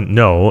anyone who doesn't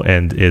know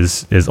and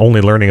is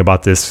only learning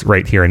about this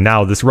right here and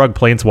now, this Rug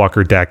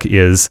Planeswalker deck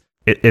it's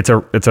a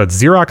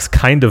Xerox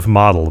kind of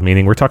model,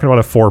 meaning we're talking about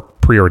a 4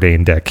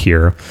 preordained deck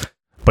here,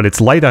 but it's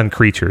light on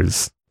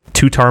creatures.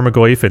 2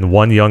 Tarmogoyf and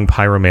 1 Young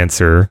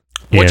Pyromancer.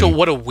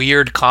 What a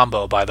weird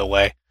combo, by the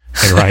way.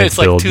 It's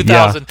like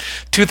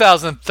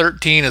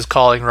 2013 is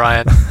calling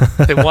Ryan.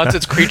 It wants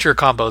its creature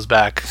combos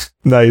back.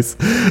 Nice.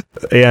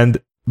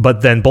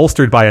 But then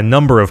bolstered by a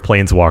number of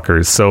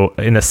planeswalkers. So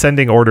in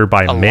ascending order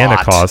by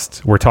mana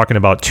cost, we're talking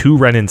about 2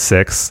 Renin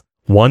 6,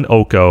 1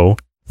 Oko,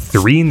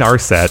 3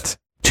 Narset,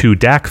 2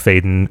 Dak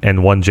Faden,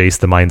 and 1 Jace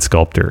the Mind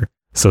Sculptor.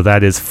 So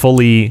that is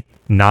fully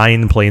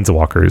 9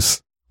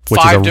 planeswalkers,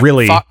 which is a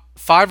really...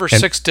 5 or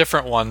 6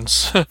 different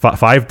ones.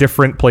 5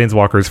 different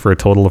planeswalkers for a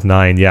total of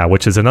 9,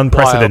 which is an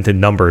unprecedented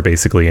number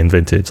basically in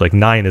Vintage. Like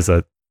 9 is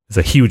a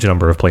huge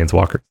number of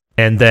planeswalkers.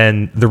 And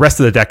then the rest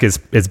of the deck is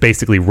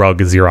basically Rug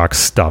Xerox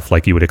stuff,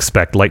 like you would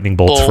expect. Lightning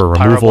bolts for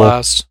removal.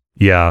 Pyroblast.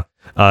 Yeah.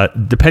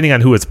 Depending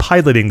on who is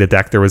piloting the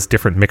deck, there was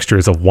different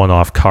mixtures of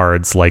one-off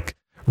cards. Like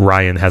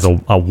Ryan has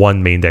a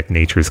 1 main deck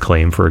Nature's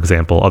Claim, for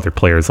example. Other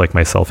players like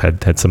myself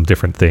had some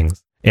different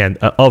things. And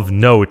of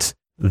note,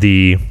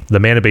 the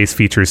mana base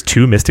features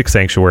 2 Mystic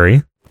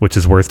Sanctuary, which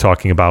is worth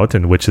talking about,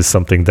 and which is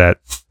something that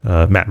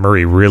Matt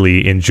Murray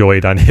really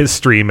enjoyed on his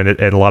stream, and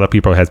a lot of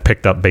people has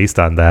picked up based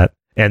on that.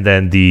 And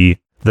then the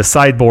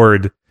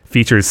sideboard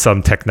features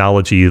some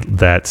technology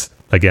that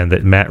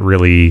Matt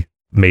really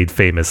made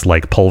famous,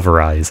 like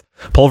Pulverize.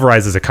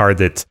 Pulverize is a card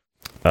that,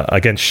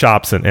 against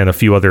shops and a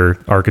few other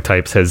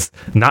archetypes, has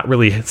not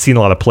really seen a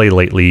lot of play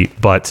lately,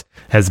 but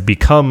has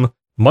become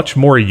much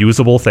more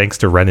usable thanks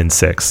to Renin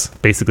 6.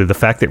 Basically, the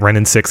fact that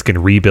Renin 6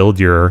 can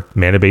rebuild your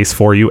mana base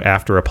for you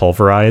after a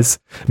Pulverize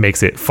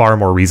makes it far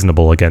more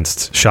reasonable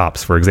against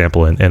shops, for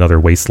example, and other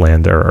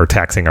wasteland or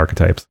taxing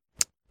archetypes.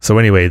 So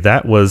anyway,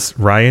 that was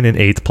Ryan in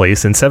 8th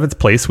place. In 7th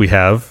place, we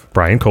have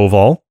Brian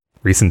Koval,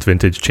 recent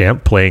Vintage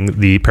champ, playing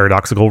the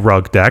Paradoxical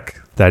Rug deck.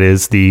 That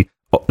is the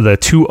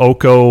 2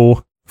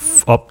 Oko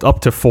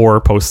up to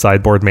 4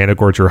 post-sideboard Mana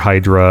Gorger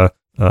Hydra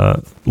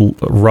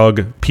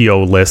Rug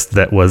PO list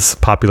that was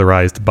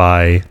popularized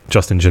by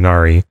Justin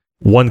Gennari.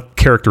 One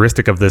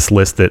characteristic of this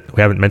list that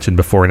we haven't mentioned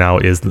before now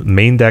is the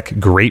main deck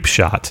Grape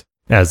Shot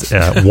as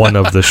one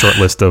of the short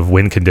list of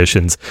win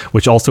conditions,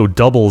 which also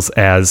doubles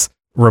as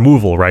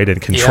removal, right, and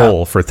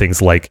control for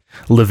things like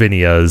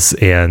Lavinias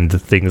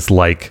and things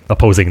like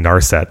opposing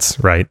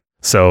Narsets, right?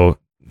 So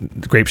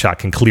Grape Shot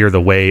can clear the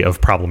way of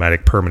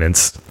problematic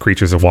permanents,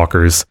 creatures of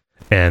walkers,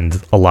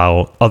 and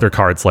allow other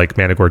cards like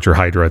Mana Gorger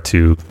Hydra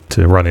to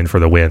run in for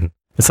the win.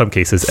 In some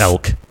cases,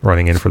 Elk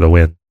running in for the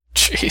win.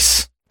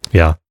 Jeez.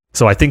 Yeah.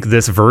 So I think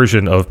this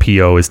version of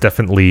PO is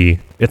definitely,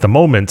 at the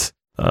moment,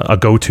 a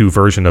go-to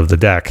version of the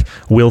deck.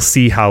 We'll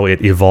see how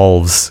it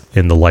evolves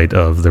in the light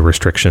of the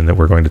restriction that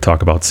we're going to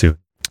talk about soon.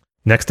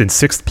 Next, in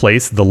 6th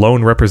place, the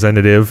lone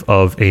representative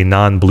of a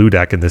non-blue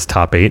deck in this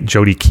top 8,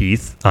 Jody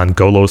Keith on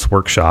Golos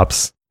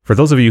Workshops. For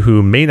those of you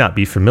who may not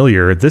be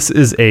familiar, this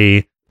is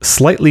a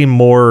slightly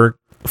more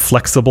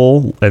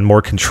flexible and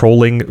more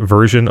controlling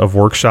version of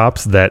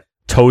Workshops that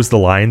toes the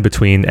line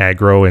between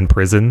aggro and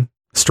prison.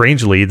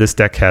 Strangely, this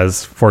deck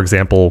has, for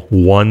example,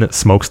 1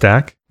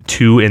 Smokestack,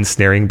 2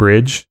 Ensnaring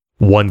Bridge,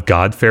 1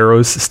 God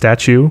Pharaoh's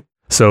statue.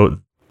 So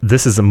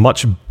this is a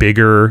much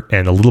bigger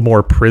and a little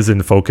more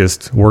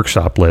prison-focused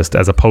workshop list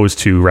as opposed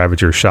to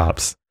Ravager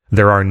shops.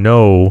 There are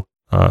no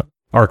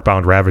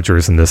Arcbound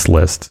Ravagers in this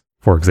list,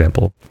 for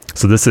example.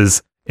 So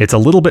it's a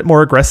little bit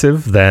more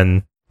aggressive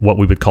than what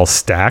we would call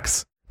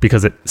stacks,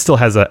 because it still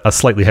has a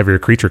slightly heavier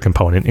creature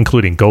component,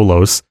 including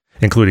Golos,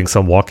 including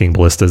some Walking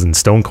Ballistas and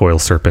Stonecoil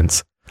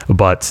Serpents.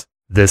 But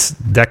this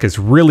deck is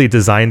really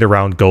designed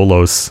around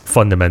Golos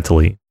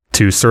fundamentally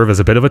to serve as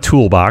a bit of a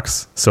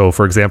toolbox. So,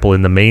 for example,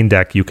 in the main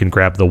deck, you can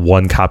grab the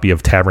 1 copy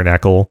of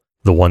Tabernacle,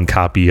 the 1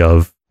 copy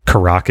of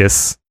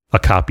Karakas, a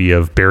copy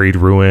of Buried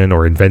Ruin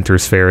or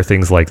Inventor's Fair,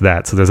 things like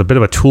that. So there's a bit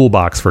of a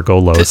toolbox for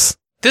Golos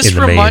in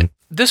the main.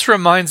 This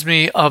reminds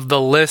me of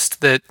the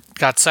list that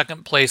got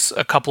 2nd place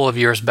a couple of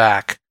years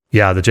back.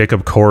 Yeah, the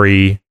Jacob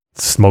Corey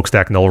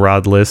Smokestack Null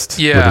Rod list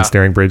with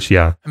Ensnaring Bridge.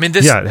 Yeah. I mean,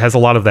 it has a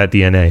lot of that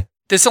DNA.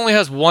 This only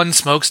has 1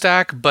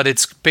 Smokestack, but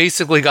it's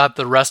basically got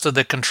the rest of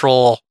the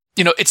control.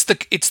 You know, it's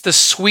the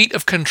suite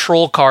of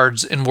control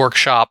cards in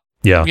Workshop.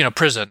 Yeah. You know,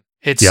 prison.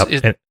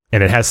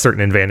 And it has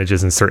certain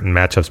advantages in certain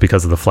matchups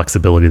because of the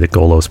flexibility that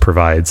Golos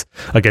provides.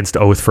 Against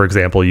Oath, for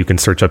example, you can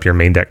search up your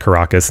main deck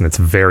Karakas, and it's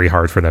very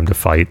hard for them to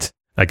fight.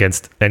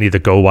 Against any of the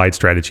go-wide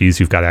strategies,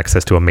 you've got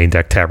access to a main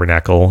deck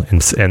Tabernacle.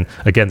 And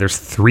again, there's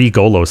 3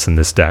 Golos in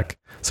this deck.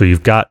 So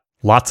you've got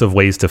lots of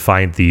ways to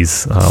find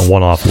these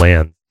one-off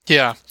lands.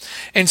 Yeah.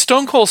 And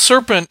Stonecoil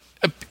Serpent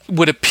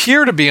would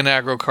appear to be an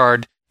aggro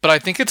card, but I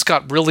think it's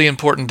got really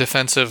important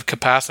defensive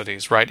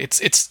capacities, right?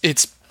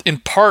 It's in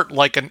part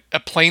like a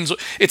planes.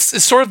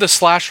 It's sort of the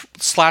slash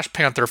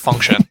Panther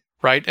function,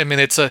 right? I mean,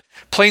 it's a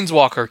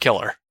planeswalker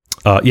killer.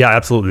 Yeah,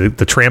 absolutely.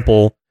 The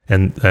trample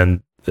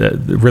and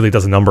really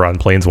does a number on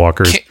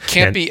planeswalkers.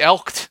 Can't be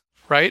elked,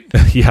 right?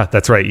 Yeah,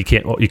 that's right. You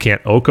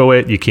can't Oko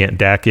it. You can't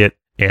Dack it.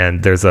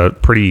 And there's a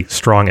pretty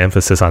strong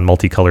emphasis on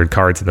multicolored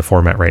cards in the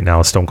format right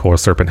now. Stonecoil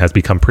Serpent has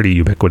become pretty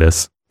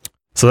ubiquitous.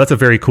 So that's a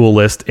very cool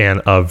list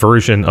and a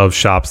version of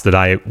shops that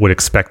I would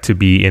expect to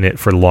be in it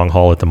for the long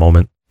haul at the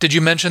moment. Did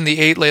you mention the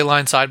 8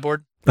 Leyline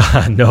sideboard?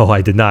 No,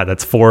 I did not.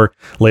 That's 4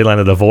 Leyline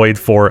of the Void,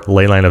 4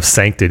 Leyline of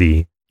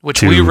Sanctity.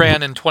 Which we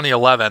ran in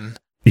 2011.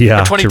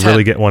 Yeah, to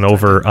really get one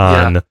over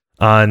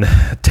on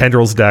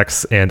Tendrils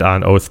decks and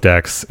on Oath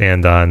decks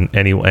and on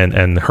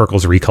and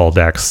Hurkyl's Recall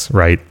decks,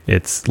 right?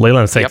 It's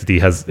Leyline of Sanctity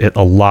has hit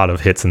a lot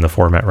of hits in the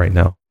format right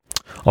now.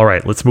 All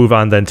right, let's move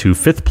on then to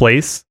 5th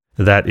place.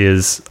 That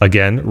is,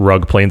 again,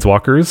 Rug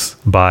Planeswalkers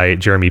by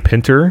Jeremy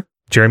Pinter.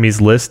 Jeremy's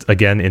list,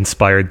 again,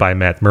 inspired by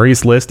Matt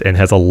Murray's list and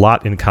has a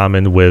lot in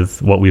common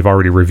with what we've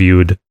already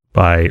reviewed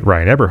by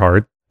Ryan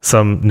Eberhard.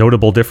 Some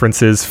notable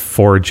differences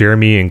for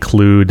Jeremy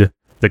include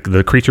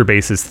the creature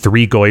base is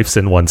 3 Goyfs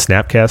and 1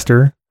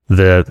 Snapcaster.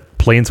 The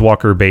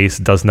Planeswalker base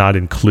does not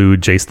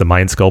include Jace the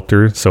Mind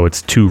Sculptor, so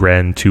it's 2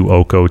 Ren, 2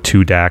 Oko,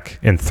 2 Dack,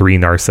 and 3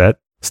 Narset.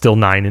 Still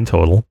 9 in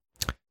total.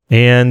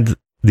 And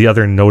the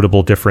other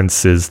notable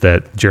difference is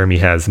that Jeremy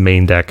has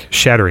main deck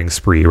Shattering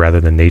Spree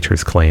rather than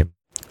Nature's Claim.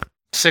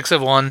 6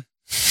 of 1.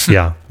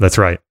 Yeah, that's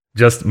right.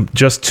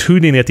 Just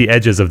tuning at the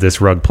edges of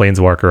this Rug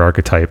Planeswalker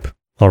archetype.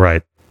 All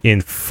right. In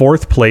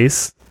 4th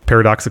place,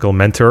 Paradoxical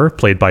Mentor,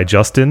 played by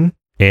Justin.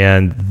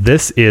 And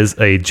this is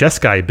a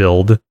Jeskai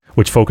build,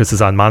 which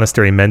focuses on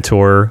Monastery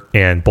Mentor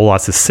and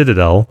Bolas'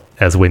 Citadel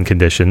as win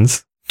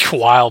conditions.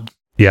 Wild.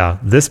 Yeah,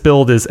 this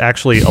build is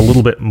actually a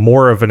little bit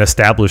more of an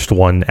established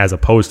one as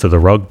opposed to the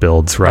Rug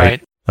builds,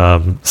 right?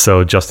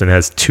 So Justin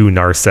has 2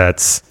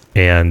 Narsets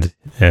and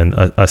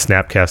a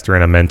Snapcaster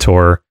and a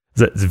Mentor.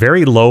 It's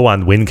very low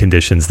on win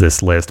conditions,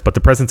 this list, but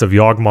the presence of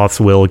Yawgmoth's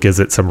Will gives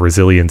it some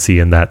resiliency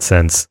in that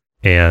sense.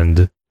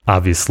 And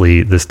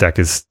obviously, this deck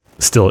is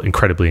still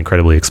incredibly,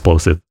 incredibly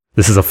explosive.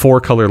 This is a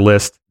 4-color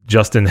list.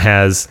 Justin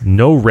has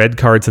no red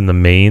cards in the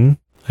main,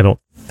 I don't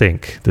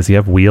think. Does he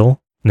have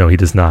Wheel? No, he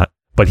does not.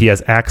 But he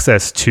has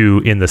access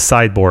to, in the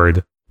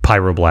sideboard,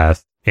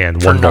 Pyroblast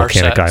and 1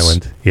 Volcanic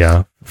Island.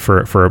 Yeah,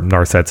 for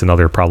Narsets and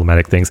other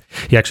problematic things.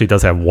 He actually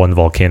does have 1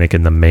 Volcanic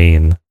in the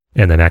main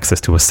and then access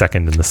to a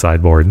 2nd in the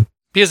sideboard.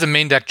 He has a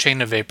main deck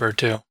Chain of Vapor,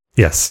 too.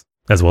 Yes,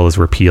 as well as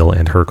Repeal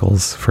and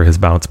Hurkyl's for his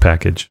bounce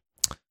package.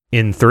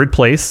 In 3rd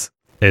place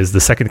is the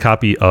 2nd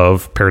copy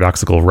of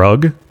Paradoxical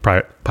Rug,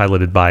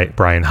 piloted by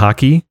Brian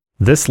Hockey.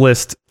 This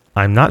list,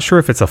 I'm not sure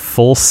if it's a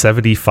full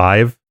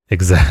 75,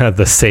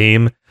 the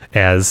same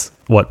as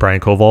what Brian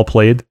Koval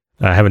played.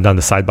 I haven't done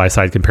the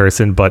side-by-side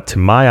comparison, but to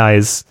my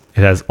eyes,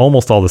 it has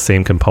almost all the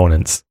same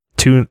components.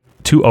 2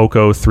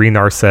 Oko, 3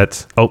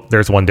 Narset. Oh,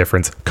 there's one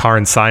difference.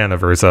 Karn Scion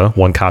of Urza,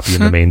 1 copy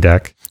in the main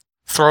deck.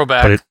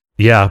 Throwback. But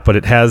Yeah, but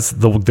it has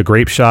the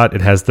Grape Shot.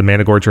 It has the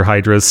Managorger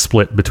Hydras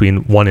split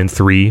between 1 and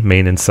 3,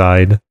 main and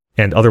side.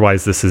 And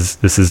otherwise, this is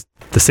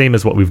the same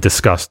as what we've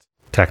discussed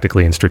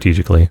tactically and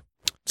strategically.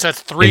 So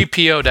that's 3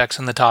 PO decks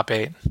in the top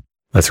 8.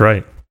 That's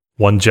right.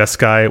 1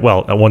 Jeskai,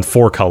 well, 1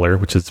 4-color,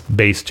 which is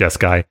base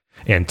Jeskai,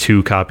 and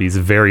 2 copies,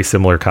 very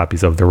similar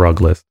copies of the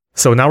Rug list.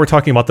 So now we're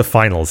talking about the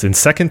finals. In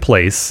second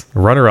place,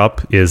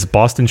 runner-up is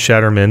Boston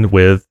Shatterman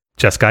with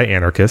Jeskai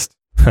Anarchist.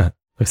 Let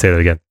me say that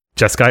again.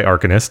 Jeskai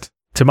Arcanist.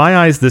 To my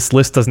eyes, this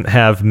list doesn't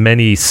have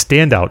many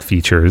standout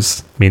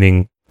features,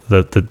 meaning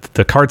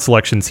the card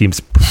selection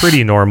seems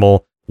pretty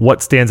normal.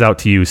 What stands out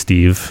to you,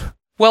 Steve?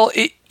 Well,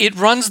 it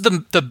runs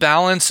the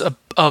balance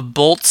of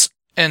bolts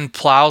and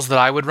plows that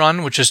I would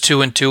run, which is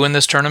 2 and 2 in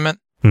this tournament.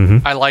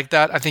 Mm-hmm. I like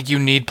that. I think you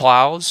need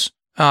plows.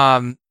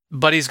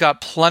 But he's got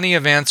plenty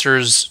of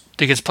answers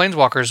against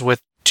Planeswalkers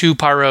with 2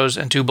 Pyros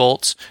and 2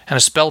 bolts and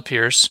a Spell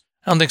Pierce.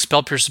 I don't think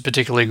Spell Pierce is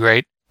particularly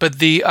great. But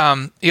he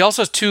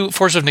also has 2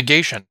 Force of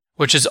Negation,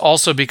 which has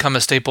also become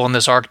a staple in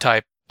this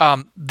archetype.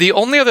 The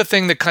only other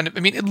thing that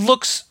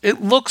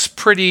it looks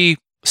pretty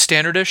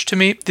standardish to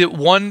me. The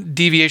one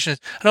deviation,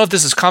 I don't know if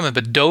this is common,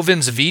 but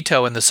Dovin's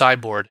Veto in the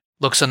sideboard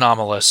looks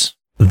anomalous.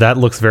 That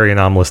looks very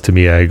anomalous to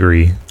me, I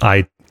agree.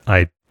 I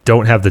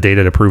don't have the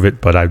data to prove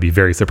it, but I'd be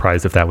very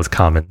surprised if that was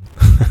common.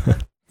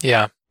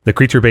 Yeah. The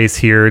creature base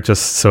here,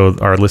 just so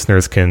our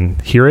listeners can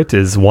hear it,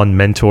 is 1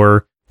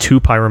 Mentor,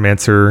 2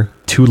 Pyromancer,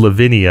 2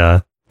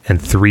 Lavinia,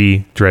 and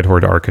 3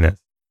 Dreadhorde Arcanist,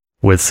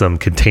 with some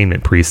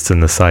Containment Priests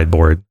in the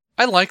sideboard.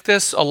 I like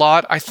this a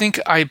lot. I think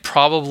I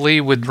probably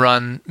would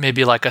run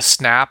maybe like a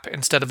Snap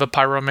instead of a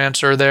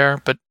Pyromancer there,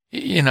 but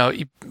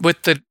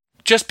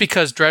just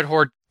because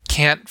Dreadhorde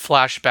can't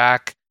flash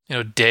back,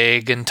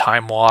 Dig and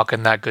Time Walk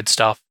and that good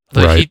stuff.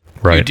 Right.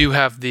 You do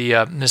have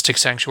the Mystic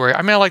Sanctuary.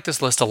 I like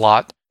this list a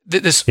lot.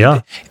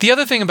 The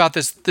other thing about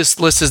this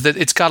list is that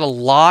it's got a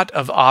lot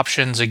of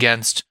options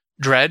against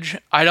Dredge.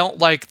 I don't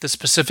like the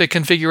specific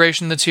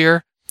configuration that's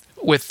here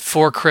with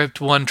 4 Crypt,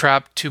 1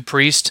 Trap, 2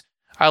 Priest.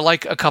 I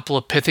like a couple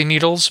of Pithing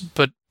Needles,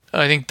 but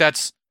I think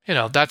that's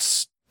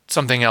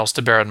something else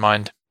to bear in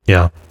mind.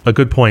 Yeah, a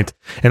good point.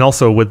 And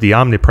also with the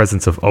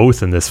omnipresence of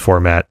Oath in this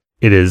format,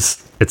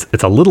 it's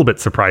a little bit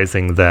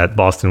surprising that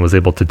Boston was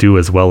able to do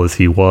as well as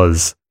he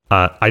was.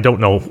 I don't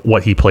know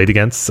what he played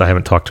against. I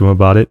haven't talked to him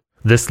about it.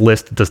 This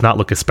list does not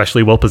look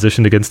especially well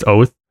positioned against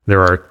Oath.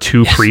 There are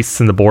 2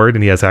 priests in the board,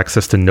 and he has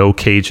access to no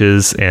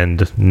cages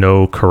and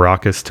no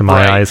Karakas to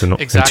my eyes, and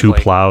 2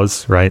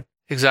 plows, right?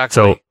 Exactly.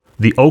 So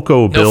the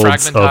Oko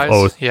builds of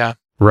Oath, yeah,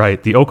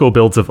 right? The Oko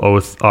builds of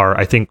Oath are,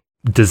 I think,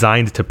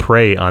 designed to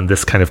prey on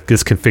this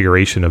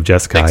configuration of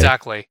Jeskai.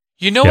 Exactly.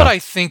 What I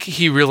think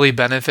he really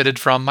benefited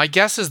from? My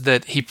guess is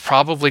that he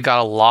probably got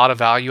a lot of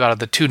value out of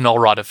the 2 Null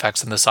Rod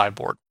effects in the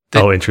sideboard.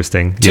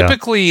 Interesting.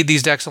 Typically,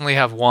 these decks only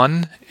have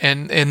 1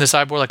 in the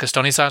sideboard, like a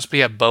Stony Silence, but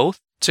he had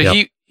both. So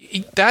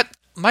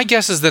my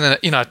guess is that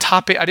in a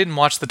top 8, I didn't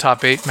watch the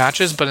top 8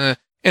 matches, but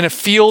in a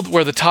field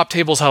where the top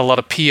tables had a lot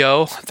of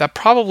PO, that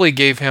probably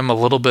gave him a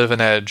little bit of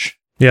an edge.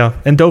 Yeah,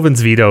 and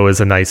Dovin's Veto is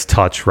a nice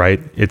touch, right?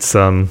 It's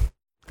a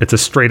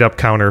straight up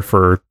counter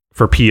for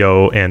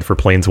PO and for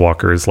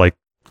Planeswalkers like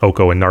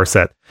Oko and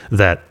Narset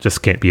that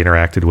just can't be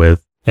interacted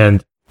with.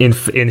 And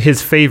in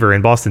his favor,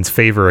 in Boston's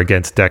favor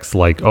against decks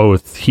like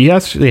Oath, he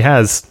actually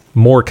has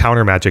more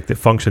counter magic that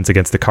functions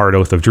against the card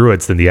Oath of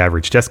Druids than the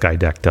average Jeskai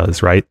deck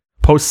does, right?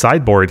 Post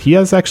sideboard, he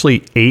has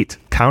actually 8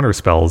 counter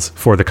spells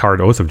for the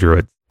card Oath of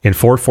Druids. In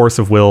 4 Force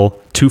of Will,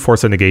 2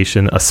 Force of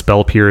Negation, a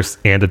Spell Pierce,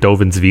 and a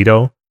Dovin's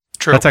Veto.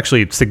 True. That's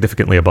actually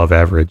significantly above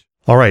average.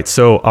 All right,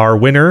 so our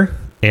winner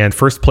and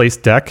first place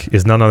deck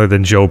is none other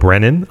than Joe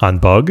Brennan on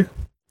Bug.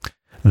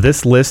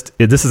 This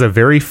is a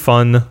very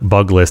fun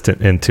Bug list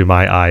into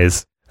my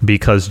eyes,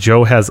 because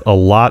Joe has a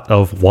lot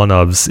of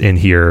 1-ofs in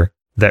here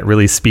that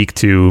really speak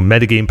to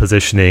metagame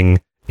positioning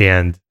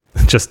and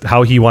just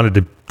how he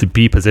wanted to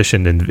be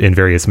positioned in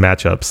various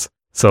matchups.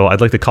 So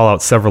I'd like to call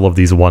out several of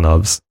these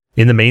 1-ofs.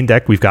 In the main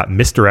deck, we've got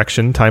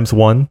Misdirection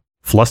 ×1,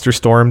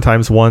 Flusterstorm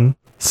 ×1,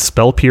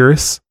 Spell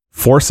Pierce,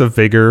 Force of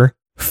Vigor,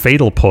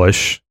 Fatal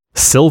Push,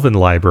 Sylvan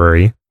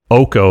Library,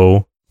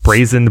 Oko,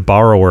 Brazen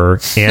Borrower,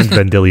 and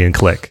Vendilion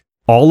Click.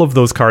 All of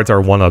those cards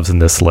are 1-ofs in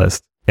this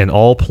list, and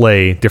all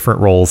play different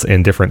roles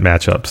in different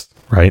matchups,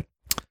 right?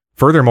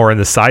 Furthermore, in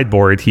the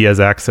sideboard, he has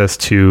access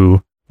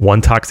to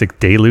 1 Toxic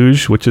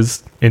Deluge, which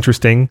is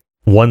interesting,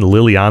 1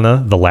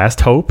 Liliana, The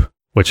Last Hope,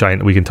 which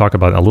we can talk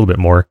about a little bit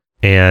more,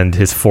 and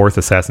his 4th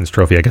Assassin's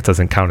Trophy, I guess,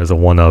 doesn't count as a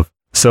 1-of.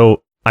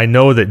 So I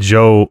know that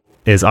Joe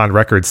is on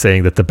record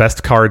saying that the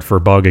best card for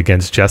Bug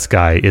against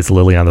Jeskai is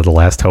Liliana, The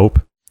Last Hope.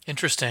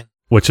 Interesting.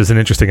 Which is an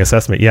interesting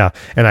assessment, yeah.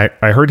 And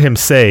I heard him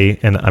say,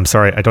 and I'm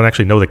sorry, I don't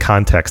actually know the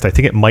context. I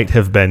think it might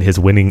have been his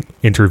winning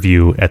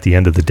interview at the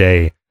end of the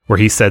day, where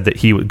he said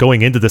that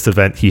going into this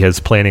event, he is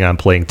planning on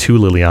playing 2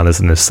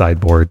 Lilianas in his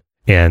sideboard,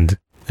 and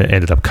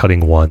ended up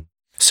cutting 1.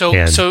 So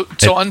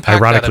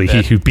unpack ironically, that a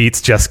bit. he who beats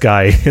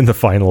Jeskai in the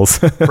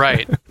finals.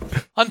 Right.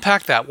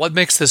 Unpack that. What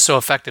makes this so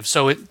effective?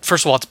 So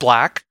first of all, it's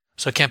black.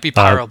 so it can't be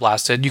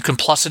pyroblasted. You can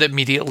plus it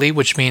immediately,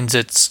 which means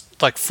it's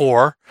like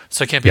 4,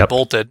 so it can't be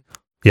bolted.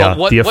 Yeah,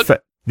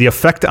 the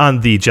effect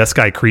on the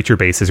Jeskai creature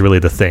base is really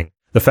the thing.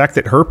 The fact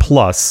that her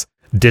plus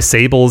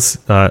disables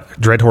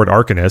Dreadhorde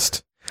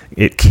Arcanist,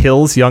 it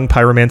kills Young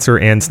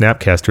Pyromancer and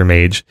Snapcaster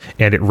Mage,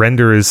 and it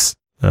renders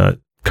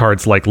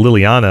cards like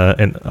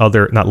Lavinia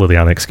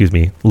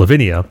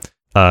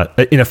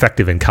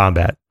ineffective in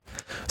combat.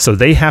 So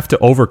they have to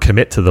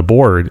overcommit to the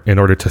board in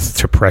order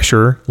to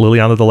pressure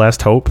Liliana the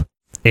Last Hope,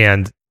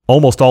 and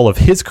almost all of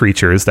his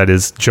creatures, that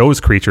is Joe's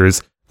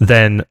creatures,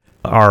 then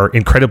are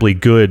incredibly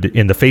good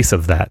in the face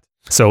of that.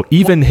 So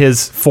even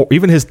his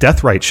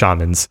Deathrite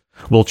Shamans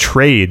will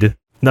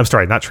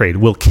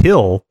will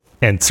kill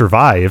and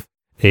survive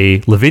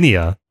a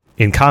Lavinia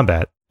in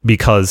combat,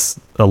 because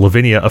a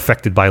Lavinia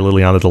affected by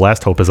Liliana the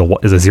Last Hope is a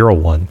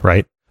 0/1,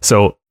 right?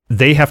 So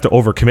they have to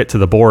overcommit to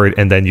the board,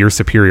 and then your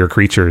superior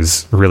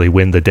creatures really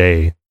win the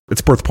day.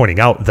 It's worth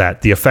pointing out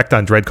that the effect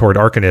on Dreadhorde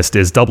Arcanist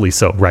is doubly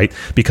so, right?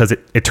 Because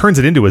it turns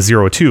it into a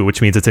 0/2,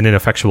 which means it's an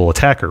ineffectual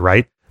attacker,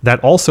 right? That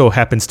also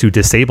happens to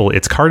disable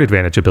its card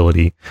advantage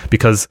ability,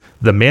 because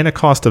the mana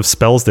cost of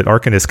spells that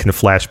Arcanist can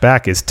flash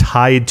back is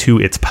tied to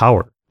its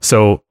power.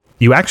 So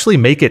you actually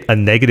make it a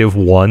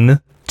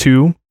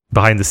 -1/2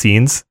 behind the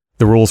scenes.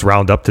 The rules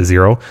round up to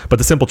 0, but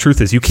the simple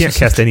truth is you can't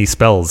cast any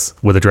spells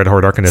with a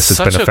Dreadhorde Arcanist that's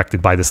been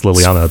affected by this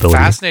Liliana ability.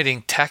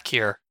 Fascinating tech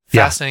here.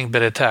 Fascinating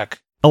bit of tech.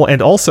 Oh,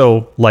 and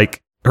also,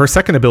 like, her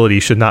second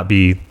ability should not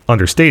be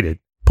understated.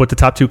 Put the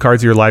top 2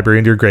 cards of your library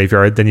into your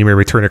graveyard, then you may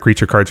return a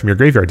creature card from your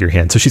graveyard to your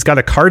hand. So she's got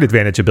a card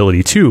advantage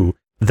ability too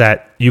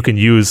that you can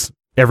use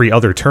every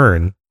other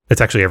turn.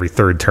 It's actually every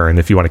third turn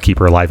if you want to keep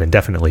her alive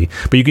indefinitely,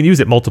 but you can use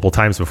it multiple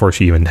times before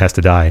she even has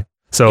to die.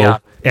 So,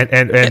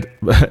 and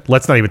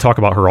let's not even talk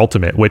about her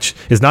ultimate, which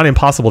is not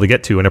impossible to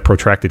get to in a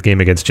protracted game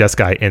against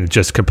Jeskai, and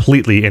just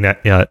completely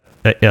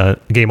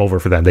game over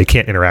for them. They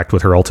can't interact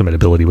with her ultimate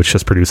ability, which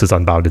just produces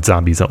unbounded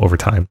zombies over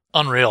time.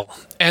 Unreal.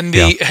 And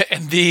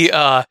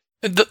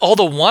all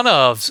the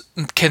one-ofs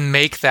can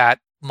make that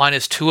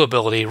 -2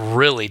 ability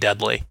really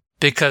deadly,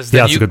 because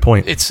then that's a good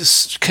point.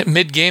 It's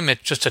mid-game,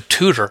 it's just a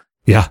tutor.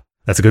 Yeah,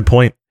 that's a good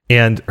point.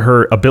 And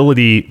her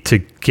ability to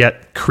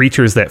get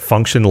creatures that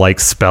function like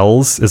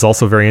spells is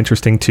also very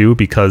interesting too,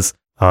 because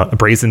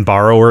Brazen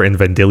Borrower and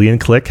Vendilion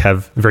Click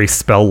have very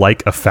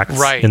spell-like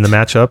effects in the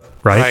matchup,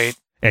 right?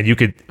 And you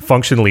could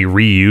functionally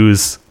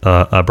reuse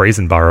a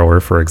Brazen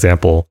Borrower, for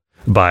example,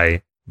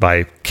 by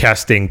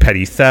casting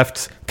Petty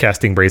Theft,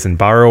 casting Brazen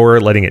Borrower,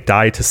 letting it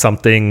die to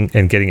something,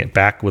 and getting it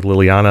back with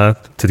Liliana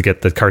to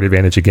get the card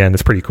advantage again.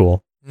 It's pretty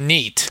cool.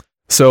 Neat.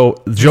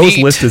 So Joe's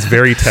list is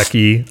very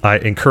techy. I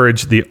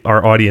encourage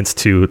our audience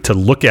to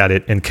look at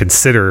it and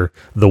consider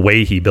the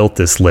way he built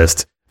this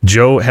list.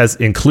 Joe has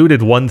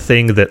included one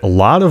thing that a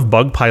lot of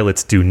bug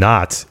pilots do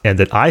not, and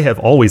that I have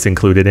always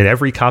included in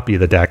every copy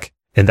of the deck,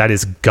 and that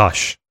is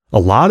Gush. A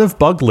lot of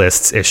bug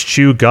lists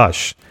eschew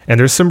Gush, and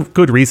there's some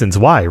good reasons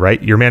why,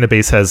 right? Your mana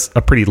base has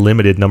a pretty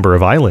limited number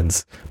of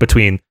islands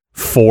between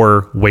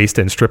 4 waste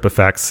and strip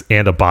effects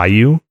and a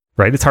Bayou,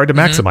 right? It's hard to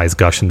maximize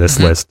Gush in this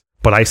list.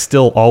 But I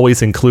still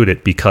always include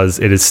it because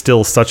it is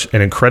still such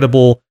an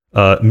incredible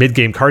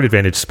mid-game card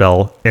advantage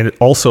spell, and it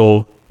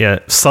also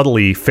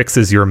subtly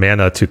fixes your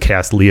mana to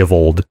cast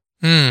Leovold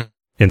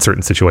in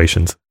certain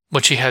situations.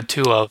 Which he had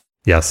 2 of.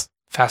 Yes.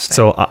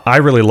 Fascinating. So I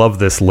really love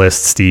this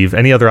list, Steve.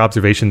 Any other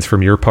observations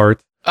from your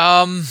part?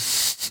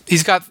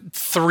 He's got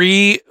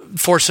 3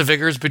 Force of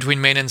Vigors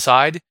between main and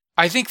side.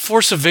 I think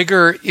Force of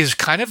Vigor is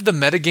kind of the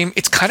metagame.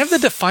 It's kind of the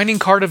defining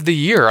card of the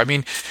year. I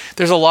mean,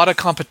 there's a lot of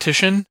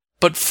competition.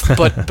 But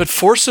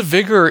Force of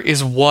Vigor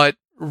is what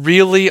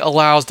really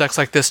allows decks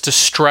like this to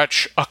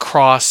stretch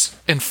across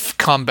in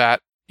combat.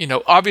 You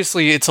know,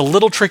 obviously it's a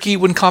little tricky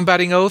when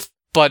combating Oath,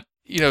 but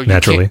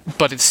naturally,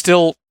 but it's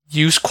still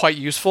quite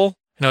useful.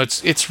 You know,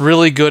 it's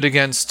really good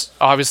against,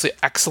 obviously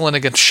excellent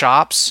against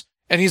Shops,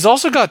 and he's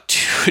also got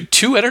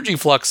two Energy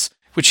Flux,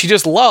 which he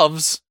just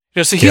loves.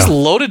 So he's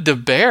loaded to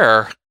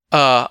bear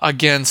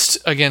against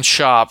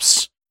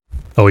Shops.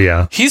 Oh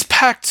yeah, he's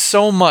packed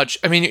so much.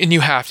 I mean, and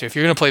you have to, if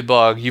you're gonna play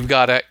Bug, you've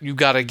got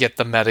to get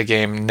the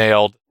metagame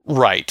nailed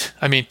right.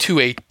 I mean, to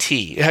a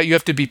T. You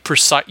have to be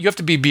precise. You have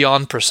to be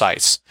beyond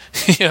precise.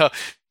 You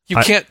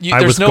can't.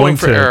 There's no room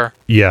for error.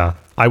 Yeah,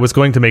 I was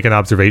going to make an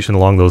observation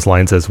along those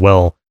lines as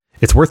well.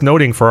 It's worth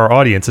noting for our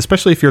audience,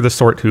 especially if you're the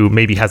sort who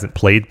maybe hasn't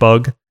played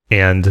Bug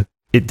and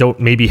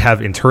don't maybe have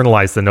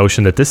internalized the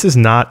notion that this is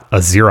not a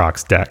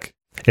Xerox deck.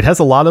 It has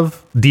a lot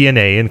of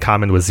DNA in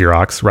common with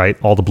Xerox, right?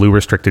 All the blue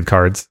restricted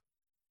cards.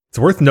 It's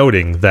worth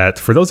noting that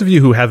for those of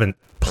you who haven't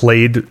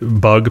played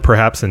Bug,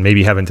 perhaps, and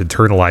maybe haven't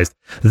internalized,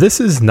 this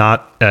is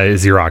not a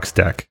Xerox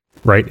deck,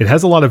 right? It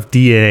has a lot of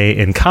DNA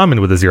in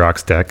common with a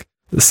Xerox deck.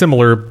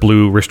 Similar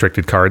blue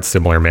restricted cards,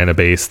 similar mana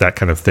base, that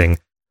kind of thing.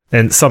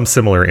 And some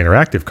similar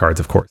interactive cards,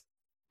 of course.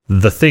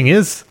 The thing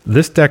is,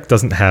 this deck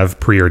doesn't have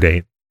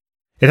Preordain.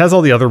 It has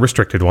all the other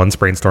restricted ones,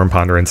 Brainstorm,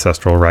 Ponder,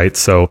 Ancestral, right?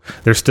 So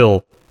there's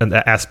still an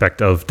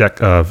aspect of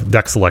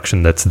deck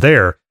selection that's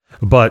there.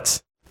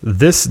 But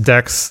this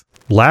deck's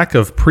lack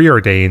of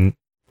Preordain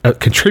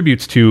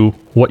contributes to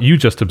what you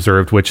just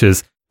observed, which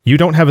is you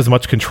don't have as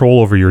much control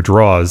over your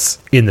draws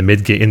in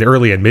the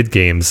early and mid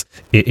games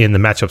in the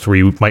matchups where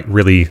you might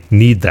really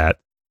need that.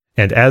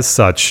 And as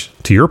such,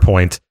 to your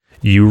point,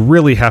 you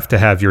really have to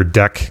have your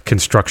deck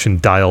construction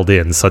dialed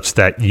in such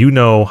that you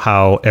know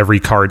how every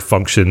card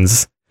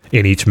functions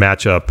in each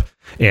matchup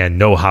and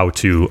know how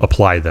to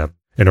apply them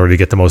in order to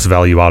get the most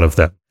value out of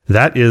them.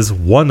 That is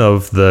one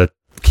of the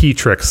key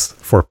tricks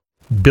for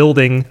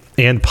building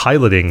and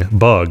piloting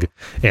Bug,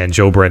 and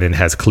Joe Brennan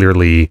has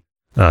clearly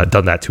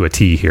done that to a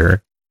T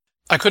here.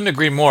 I couldn't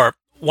agree more.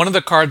 One of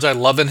the cards I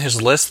love in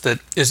his list that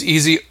is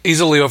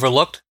easily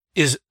overlooked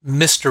is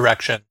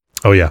Misdirection.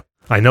 Oh, yeah.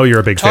 I know you're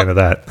a big fan of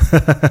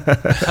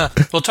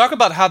that. We'll talk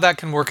about how that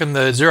can work in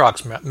the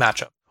Xerox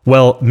matchup.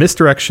 Well,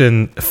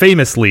 Misdirection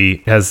famously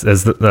has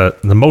the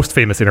most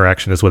famous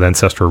interaction is with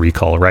Ancestral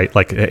Recall, right?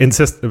 Like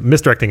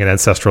misdirecting an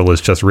Ancestral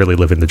is just really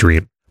living the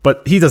dream.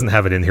 But he doesn't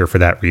have it in here for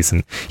that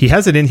reason. He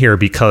has it in here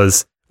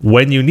because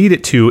when you need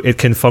it to, it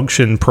can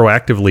function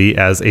proactively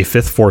as a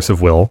fifth force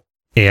of will.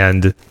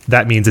 And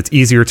that means it's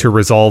easier to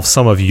resolve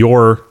some of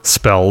your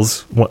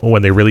spells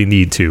when they really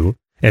need to.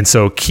 And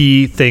so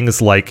key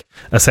things like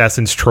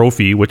Assassin's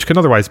Trophy, which can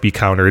otherwise be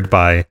countered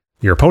by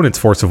your opponent's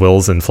Force of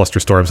Wills and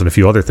Flusterstorms and a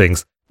few other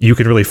things, you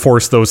can really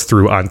force those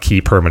through on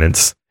key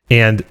permanents.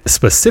 And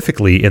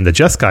specifically in the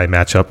Jeskai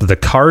matchup, the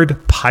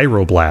card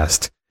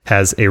Pyroblast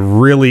has a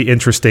really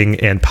interesting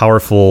and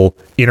powerful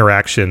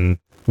interaction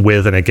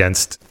with and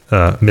against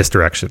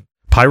Misdirection.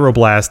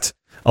 Pyroblast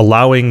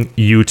allowing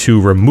you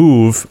to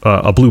remove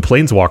a blue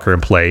Planeswalker in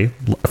play,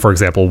 for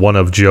example, one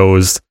of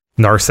Joe's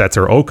Narsets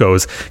or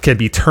Okos, can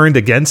be turned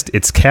against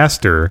its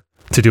caster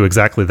to do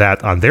exactly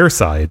that on their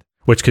side,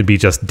 which could be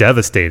just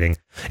devastating.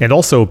 And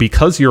also,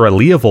 because you're a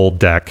Leovold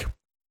deck,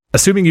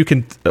 assuming you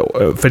can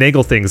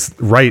finagle things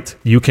right,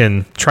 you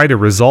can try to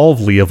resolve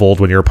Leovold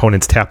when your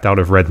opponent's tapped out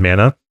of red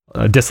mana,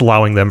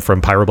 disallowing them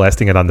from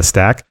Pyroblasting it on the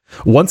stack.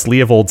 Once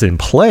Leovold's in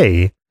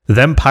play,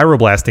 them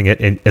Pyroblasting it,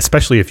 and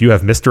especially if you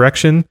have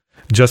Misdirection,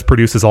 just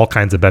produces all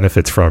kinds of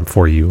benefits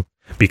for you.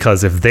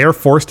 Because if they're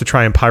forced to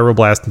try and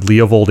Pyroblast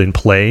Leovold in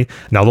play,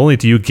 not only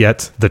do you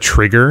get the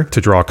trigger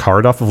to draw a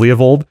card off of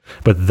Leovold,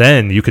 but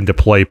then you can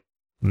deploy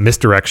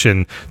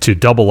Misdirection to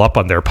double up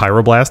on their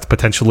Pyroblast,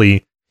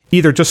 potentially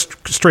either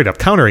just straight up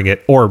countering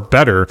it, or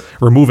better,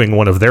 removing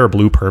one of their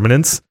blue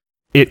permanents.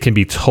 It can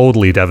be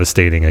totally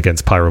devastating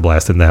against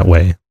Pyroblast in that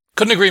way.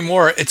 Couldn't agree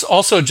more. It's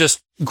also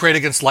just great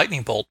against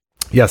Lightning Bolt.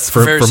 Yes,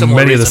 for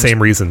many of the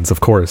same reasons,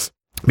 of course.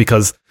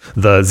 Because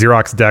the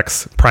Xerox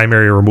deck's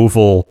primary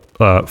removal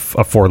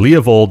for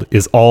Leovold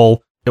is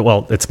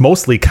it's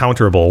mostly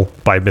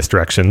counterable by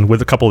Misdirection,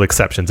 with a couple of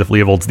exceptions. If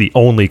Leovold's the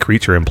only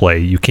creature in play,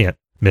 you can't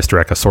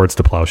misdirect a Swords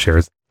to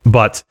Plowshares.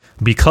 But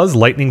because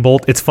Lightning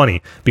Bolt, it's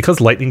funny,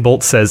 because Lightning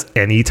Bolt says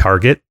any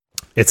target,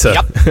 it's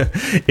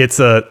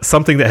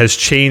something that has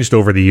changed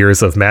over the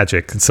years of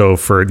Magic. So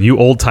for you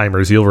old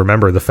timers, you'll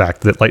remember the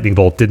fact that Lightning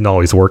Bolt didn't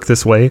always work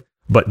this way.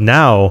 But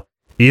now,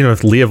 even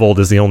if Leovold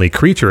is the only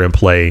creature in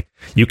play,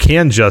 you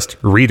can just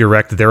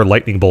redirect their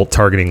Lightning Bolt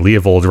targeting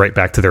Leovold right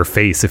back to their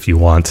face if you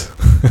want.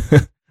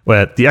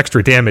 But the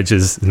extra damage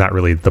is not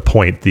really the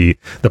point. The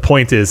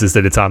point is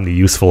that it's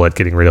omni-useful at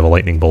getting rid of a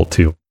Lightning Bolt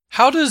too.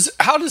 How does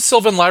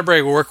Sylvan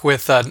Library work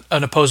with an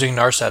opposing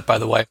Narset, by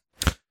the way?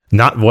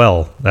 Not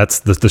well. That's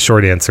the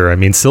short answer. I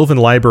mean, Sylvan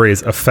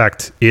Library's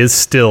effect is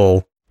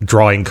still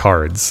drawing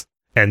cards.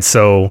 And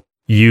so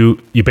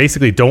you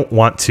basically don't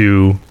want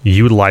to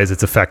utilize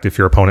its effect if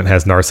your opponent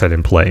has Narset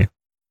in play.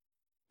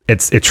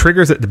 It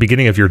triggers at the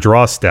beginning of your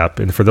draw step,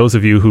 and for those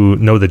of you who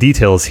know the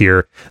details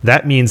here,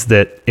 that means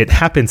that it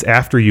happens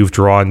after you've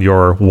drawn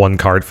your one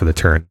card for the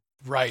turn.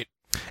 Right.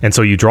 And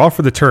so you draw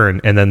for the turn,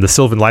 and then the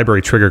Sylvan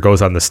Library trigger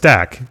goes on the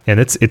stack, and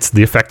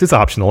the effect is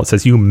optional. It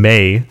says you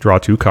may draw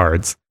 2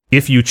 cards.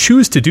 If you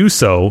choose to do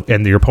so,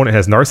 and your opponent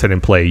has Narset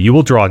in play, you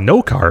will draw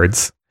no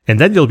cards,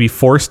 and then you'll be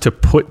forced to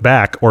put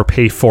back or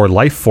pay 4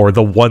 life for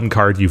the one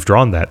card you've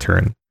drawn that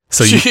turn.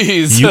 So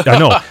I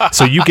know.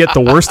 So you get the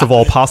worst of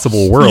all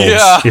possible worlds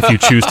if you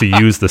choose to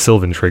use the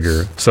Sylvan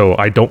trigger. So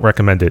I don't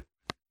recommend it.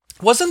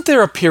 Wasn't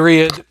there a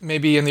period,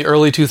 maybe in the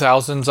early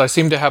 2000s, I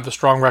seem to have a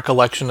strong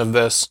recollection of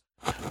this,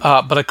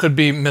 but I could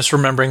be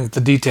misremembering the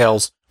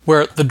details,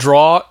 where the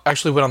draw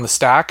actually went on the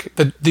stack?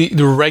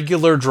 The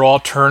regular draw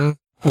turn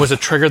was a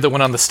trigger that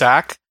went on the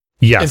stack?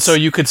 Yes. And so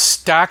you could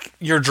stack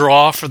your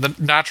draw for the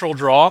natural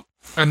draw,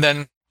 and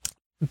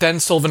then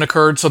Sylvan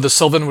occurred, so the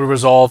Sylvan would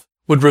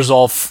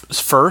resolve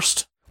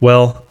first?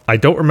 Well, I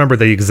don't remember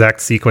the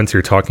exact sequence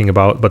you're talking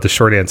about, but the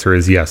short answer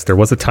is yes. There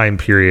was a time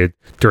period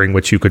during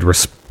which you could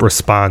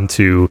respond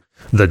to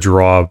the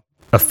draw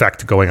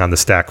effect going on the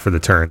stack for the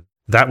turn.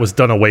 That was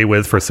done away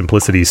with for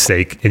simplicity's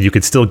sake, and you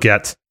could still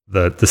get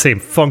the same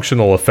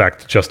functional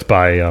effect just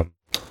by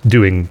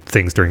doing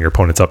things during your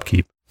opponent's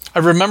upkeep. I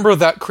remember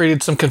that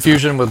created some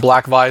confusion with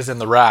Black Vise in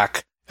the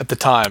rack at the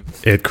time.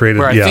 It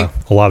created,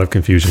 a lot of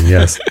confusion,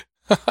 yes.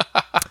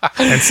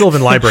 And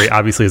Sylvan Library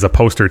obviously is a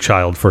poster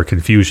child for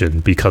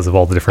confusion because of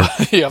all the different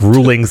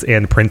rulings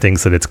and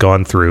printings that it's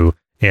gone through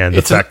And the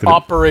it's fact an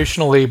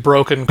operationally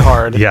broken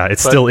card. Yeah, it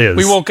still is.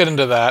 We won't get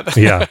into that.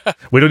 Yeah,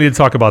 we don't need to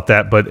talk about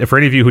that. But for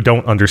any of you who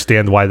don't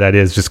understand why that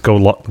is, just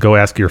go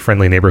ask your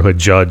friendly neighborhood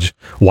judge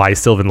why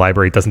Sylvan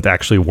Library doesn't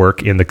actually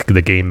work in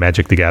the game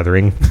Magic the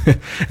Gathering,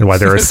 and why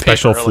there are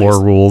special floor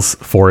rules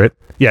for it.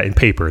 Yeah, in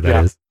paper,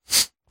 that is.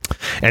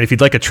 And if you'd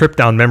like a trip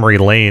down memory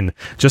lane,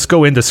 just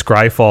go into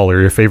Scryfall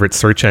or your favorite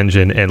search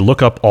engine and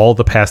look up all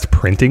the past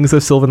printings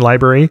of Sylvan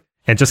Library.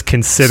 And just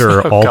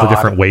consider all the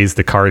different ways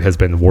the card has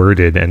been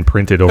worded and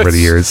printed over the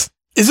years.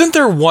 Isn't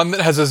there one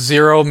that has a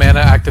 0 mana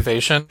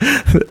activation?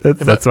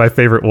 That's my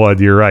favorite one.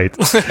 You're right.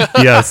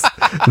 Yes.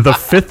 The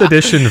 5th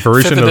edition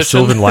version of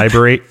Sylvan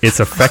Library,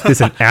 its effect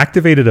is an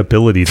activated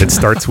ability that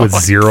starts with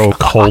 0:.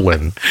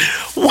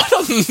 What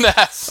a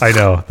mess. I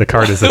know. The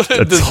card is a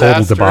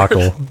total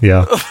debacle.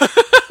 Yeah.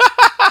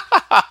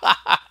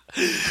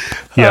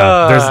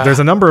 Yeah, there's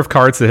a number of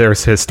cards that are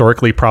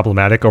historically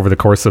problematic over the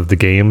course of the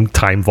game,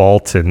 Time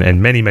Vault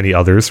and many, many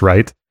others,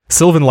 right?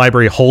 Sylvan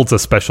Library holds a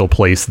special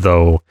place,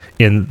 though,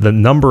 in the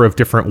number of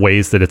different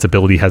ways that its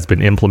ability has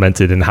been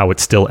implemented and how it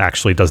still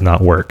actually does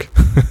not work.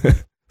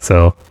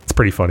 So it's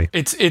pretty funny.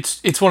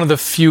 It's one of the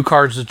few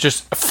cards that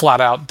just flat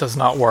out does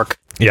not work.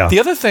 Yeah. The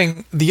other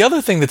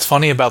thing that's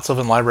funny about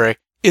Sylvan Library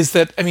is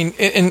that, I mean,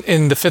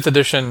 in the 5th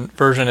edition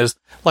version is,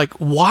 like,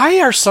 why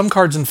are some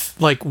cards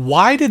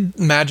why did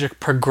Magic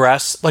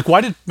progress? Like, why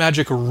did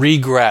Magic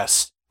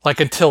regress, like,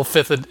 until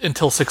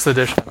 6th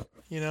edition,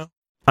 you know?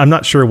 I'm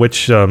not sure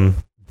which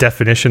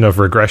definition of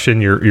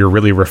regression you're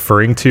really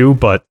referring to,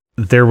 but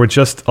there were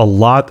just a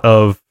lot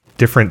of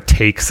different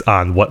takes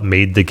on what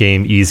made the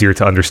game easier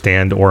to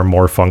understand or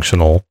more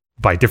functional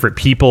by different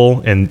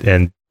people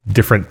and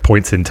different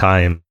points in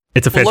time.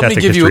 It's a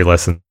fantastic history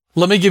lesson.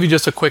 Let me give you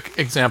just a quick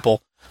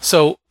example.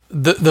 So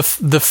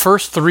the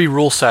first 3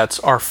 rule sets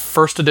are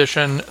 1st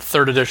edition,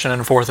 3rd edition,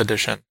 and 4th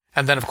edition,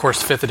 and then of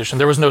course 5th edition.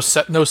 There was no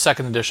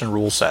 2nd edition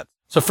rule set.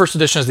 So 1st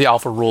edition is the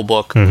alpha rule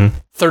book.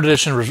 3rd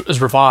edition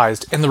is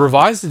revised, and the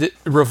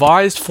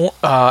revised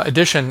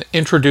edition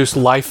introduced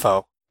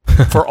LIFO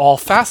for all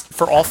fast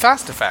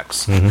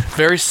effects.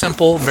 Very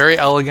simple, very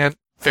elegant,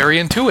 very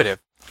intuitive.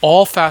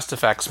 All fast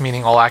effects,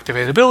 meaning all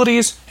activated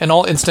abilities and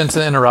all instants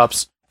and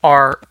interrupts,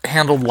 are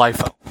handled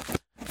LIFO.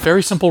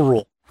 Very simple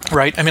rule,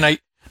 right? I mean, I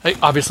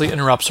obviously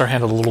interrupts are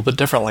handled a little bit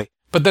differently.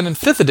 But then in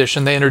 5th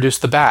edition, they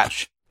introduced the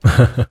batch.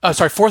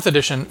 4th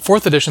edition.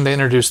 4th edition, they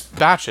introduced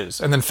batches.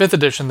 And then 5th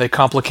edition, they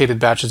complicated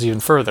batches even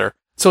further.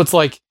 So it's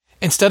like,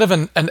 instead of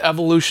an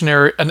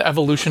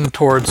evolution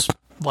towards,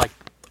 like,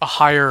 a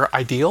higher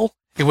ideal,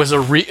 it was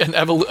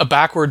a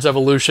backwards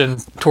evolution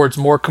towards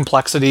more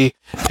complexity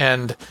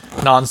and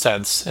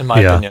nonsense, in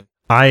my opinion.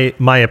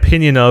 My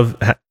opinion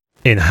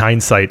in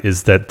hindsight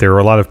is that there were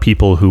a lot of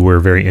people who were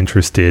very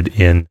interested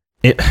in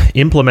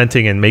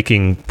implementing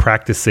and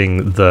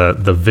practicing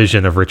the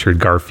vision of Richard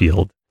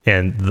Garfield.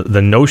 And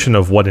the notion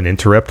of what an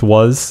interrupt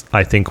was,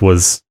 I think,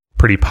 was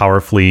pretty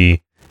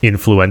powerfully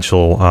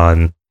influential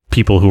on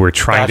people who were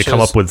trying to come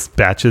up with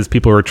batches.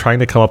 People who were trying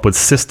to come up with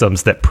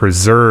systems that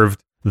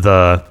preserved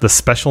the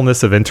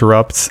specialness of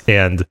interrupts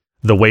and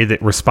the way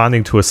that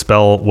responding to a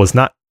spell was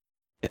not,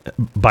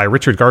 by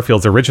Richard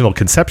Garfield's original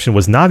conception,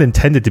 was not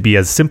intended to be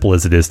as simple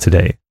as it is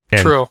today.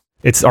 And True.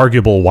 It's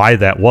arguable why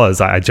that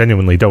was. I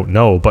genuinely don't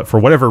know. But for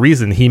whatever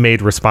reason, he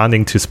made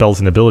responding to spells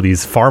and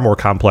abilities far more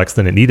complex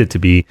than it needed to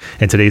be.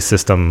 And today's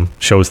system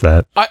shows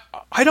that.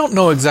 I don't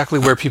know exactly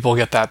where people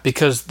get that,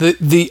 because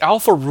the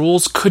alpha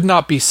rules could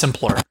not be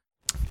simpler.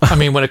 I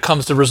mean, when it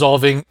comes to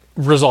resolving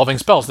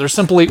spells, there's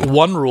simply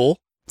one rule.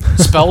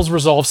 Spells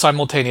resolve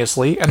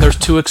simultaneously, and there's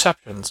 2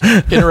 exceptions.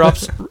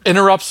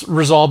 Interrupts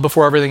resolve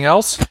before everything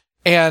else.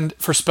 And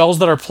for spells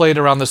that are played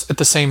around this at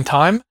the same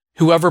time,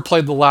 whoever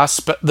played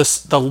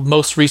the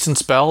most recent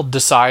spell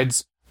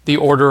decides the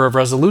order of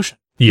resolution.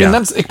 Yeah.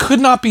 And it could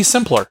not be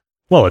simpler.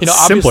 Well,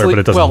 it's simpler, but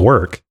it doesn't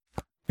work.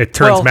 It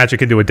turns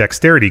Magic into a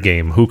dexterity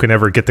game. Who can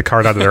ever get the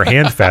card out of their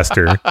hand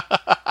faster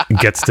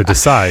gets to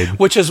decide.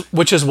 Which is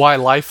why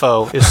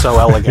LIFO is so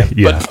elegant.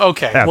 Yeah, but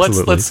okay,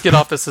 let's get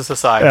off this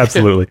aside.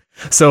 Absolutely.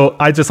 So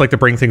I'd just like to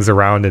bring things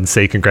around and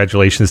say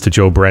congratulations to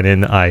Joe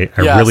Brennan. I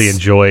really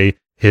enjoy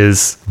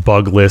his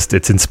bug list.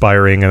 It's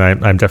inspiring,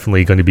 and I'm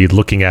definitely going to be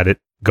looking at it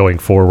going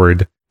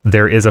forward.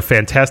 There is a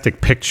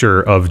fantastic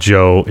picture of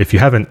Joe. If you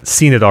haven't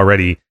seen it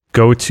already,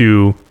 go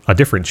to a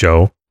different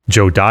Joe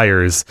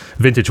Dyer's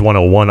Vintage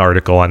 101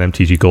 article on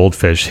MTG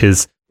Goldfish.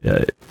 His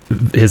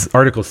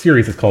article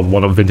series is called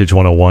Vintage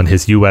 101.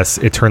 His U.S.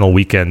 Eternal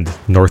Weekend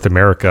North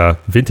America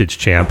Vintage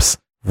Champs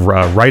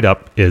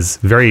write-up is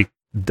very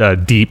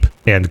deep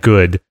and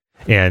good.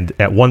 And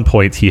at one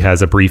point, he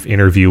has a brief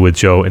interview with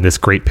Joe and this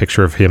great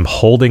picture of him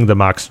holding the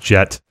Mox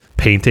Jet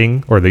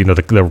painting, or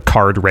the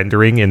card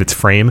rendering in its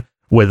frame,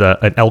 with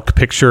an elk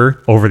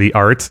picture over the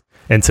art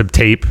and some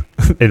tape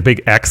and a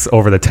big X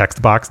over the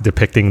text box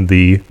depicting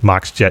the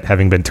Mox Jet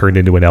having been turned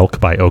into an elk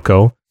by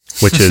Oko,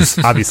 which is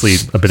obviously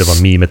a bit of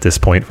a meme at this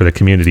point for the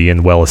community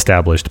and well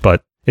established,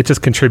 but it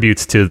just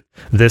contributes to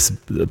this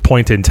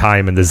point in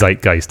time and the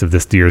zeitgeist of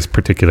this year's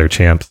particular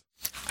champs.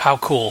 How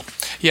cool.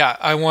 Yeah,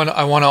 I want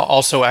to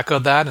also echo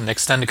that and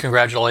extend a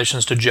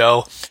congratulations to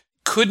Joe.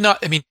 Could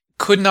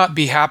not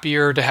be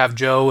happier to have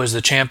Joe as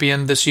the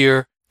champion this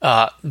year.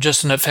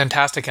 Just a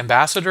fantastic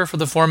ambassador for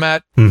the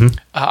format. Mm-hmm.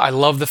 I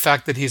love the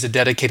fact that he's a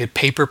dedicated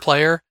paper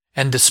player,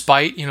 and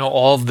despite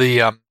all of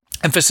the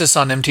emphasis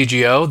on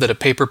MTGO, that a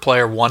paper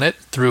player won it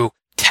through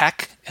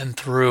tech and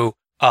through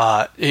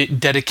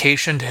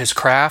dedication to his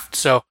craft.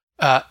 So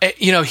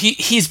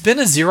he's been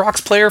a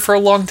Xerox player for a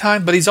long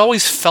time, but he's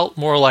always felt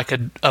more like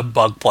a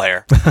bug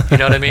player. You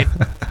know what I mean?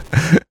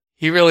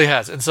 He really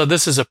has. And so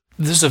this is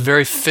a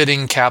very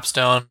fitting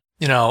capstone,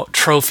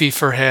 trophy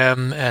for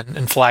him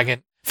and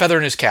feather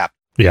in his cap.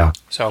 Yeah.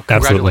 So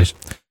congratulations.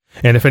 Absolutely.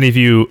 And if any of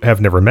you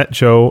have never met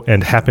Joe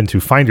and happen to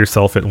find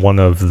yourself at one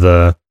of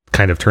the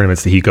kind of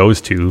tournaments that he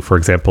goes to, for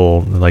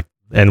example, like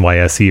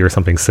NYSE or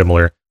something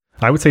similar,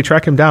 I would say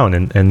track him down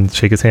and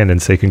shake his hand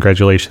and say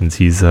congratulations.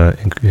 He's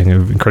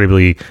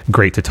incredibly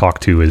great to talk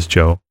to, is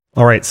Joe.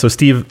 All right, so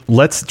Steve,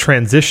 let's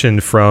transition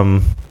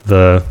from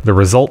the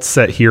results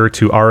set here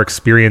to our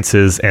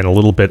experiences and a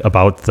little bit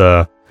about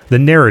the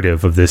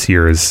narrative of this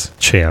year's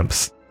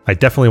champs. I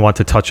definitely want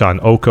to touch on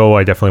Oko.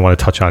 I definitely want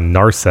to touch on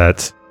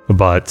Narset,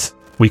 but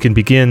we can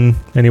begin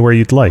anywhere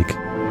you'd like.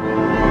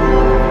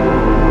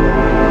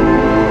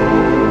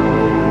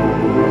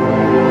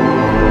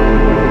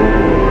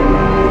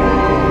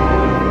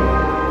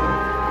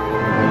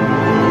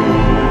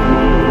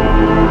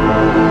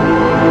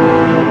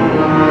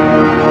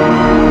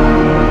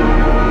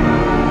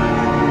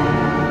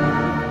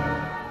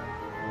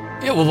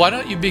 Well, why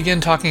don't you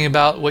begin talking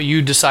about what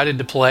you decided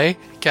to play,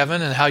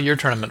 Kevin, and how your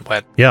tournament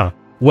went? Yeah.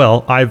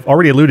 Well, I've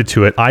already alluded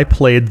to it. I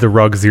played the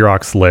Rug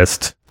Xerox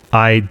list.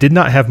 I did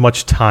not have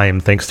much time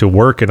thanks to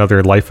work and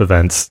other life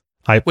events.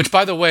 Which,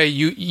 by the way,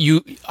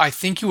 I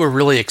think you were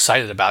really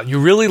excited about. You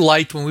really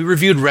liked when we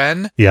reviewed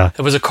Ren. Yeah.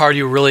 It was a card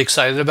you were really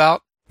excited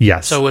about.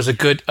 Yes. So it was a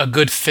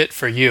good fit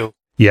for you.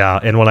 Yeah,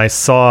 and when I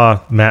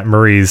saw Matt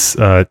Murray's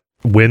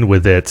win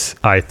with it,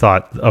 I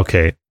thought,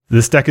 okay,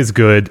 this deck is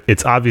good.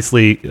 It's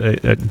obviously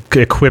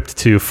equipped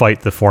to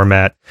fight the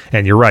format.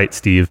 And you're right,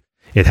 Steve.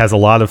 It has a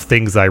lot of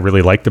things I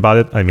really liked about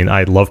it. I mean,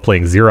 I love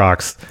playing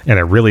Xerox, and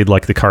I really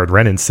like the card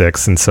Wrenn and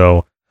 6, and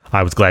so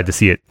I was glad to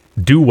see it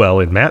do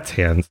well in Matt's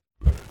hands,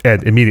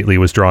 and immediately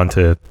was drawn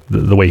to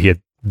the way he had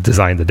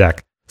designed the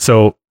deck.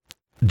 So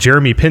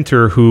Jeremy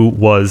Pinter, who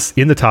was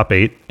in the top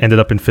 8, ended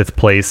up in 5th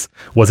place,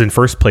 was in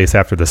 1st place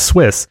after the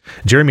Swiss.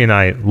 Jeremy and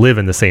I live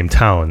in the same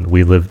town.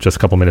 We live just a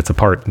couple minutes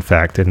apart, in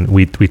fact, and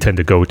we tend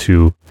to go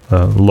to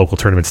local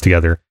tournaments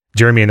together.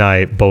 Jeremy and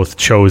I both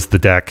chose the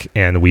deck,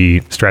 and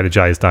we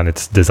strategized on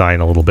its design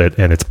a little bit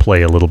and its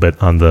play a little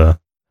bit on the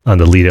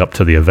lead up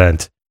to the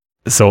event.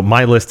 So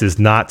my list is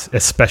not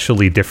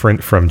especially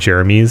different from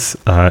Jeremy's.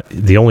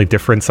 The only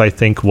difference, I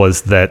think,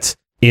 was that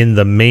in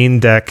the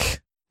main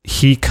deck,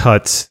 he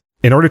cut,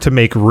 in order to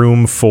make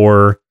room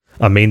for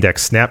a main deck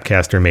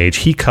Snapcaster Mage,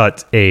 he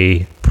cut a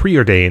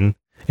Preordain,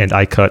 and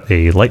I cut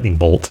a Lightning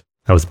Bolt.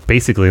 That was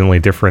basically the only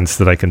difference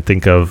that I can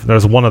think of. There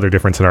was one other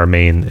difference in our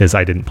main, is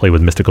I didn't play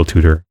with Mystical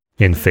Tutor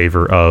in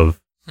favor of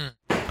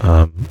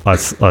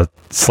a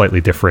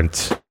slightly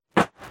different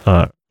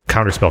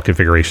counterspell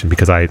configuration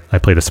because I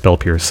played a Spell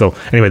Pierce. So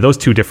anyway, those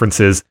two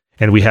differences,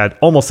 and we had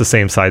almost the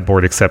same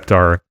sideboard except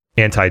our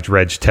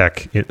anti-dredge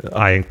tech.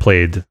 I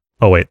played,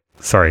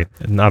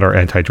 not our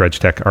anti-dredge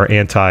tech, our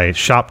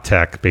anti-shop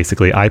tech.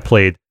 Basically, I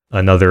played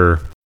another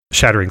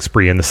Shattering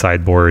Spree in the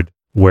sideboard,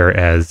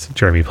 whereas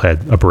Jeremy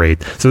had a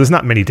Braid. So there's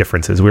not many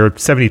differences. We were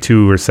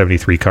 72 or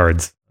 73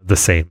 cards the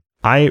same.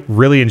 I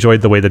really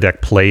enjoyed the way the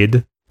deck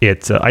played. I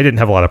didn't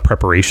have a lot of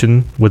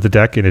preparation with the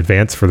deck in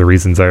advance for the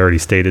reasons I already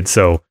stated,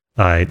 so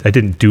I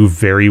didn't do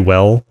very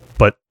well.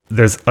 But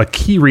there's a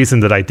key reason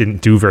that I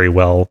didn't do very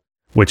well,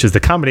 which is the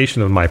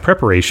combination of my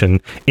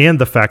preparation and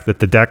the fact that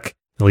the deck,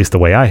 at least the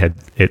way I had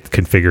it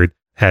configured,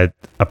 had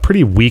a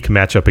pretty weak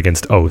matchup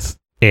against Oath.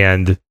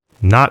 And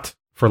not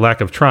for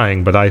lack of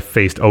trying, but I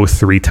faced Oath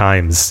 3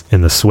 times in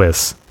the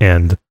Swiss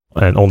and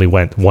only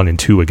went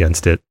 1-2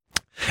 against it.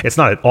 It's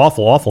not an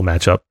awful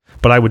matchup,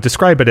 but I would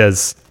describe it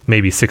as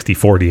maybe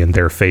 60-40 in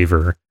their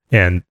favor.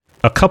 And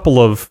a couple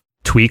of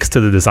tweaks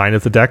to the design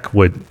of the deck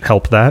would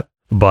help that,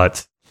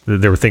 but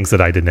there were things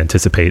that I didn't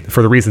anticipate.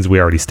 For the reasons we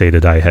already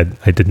stated, I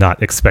did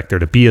not expect there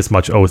to be as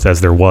much Oath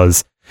as there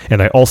was,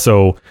 and I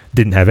also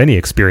didn't have any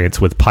experience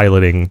with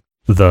piloting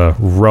the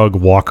Rug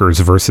Walkers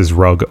versus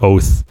Rug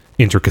Oath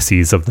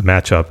intricacies of the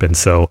matchup, and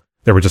so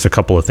there were just a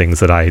couple of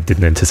things that I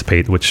didn't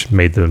anticipate, which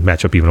made the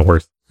matchup even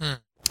worse.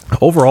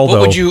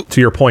 Overall,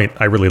 to your point,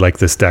 I really like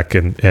this deck,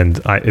 and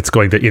it's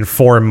going to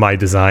inform my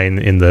design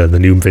in the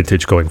new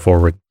vintage going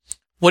forward.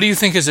 What do you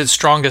think is its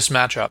strongest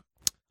matchup?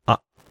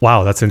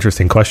 Wow, that's an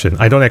interesting question.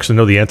 I don't actually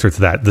know the answer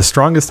to that. The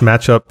strongest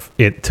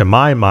matchup, to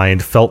my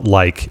mind, felt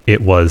like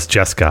it was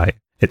Jeskai.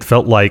 It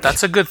felt like...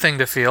 That's a good thing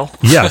to feel.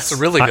 Yes. That's a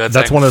really good thing.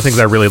 That's one of the things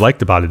I really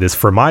liked about it, is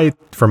for my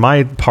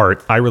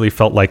part, I really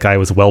felt like I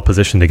was well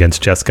positioned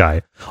against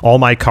Jeskai. All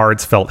my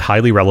cards felt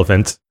highly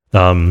relevant.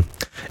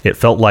 It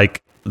felt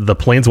like the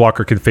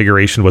Planeswalker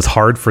configuration was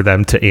hard for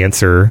them to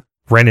answer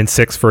Wrenn and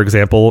 6, for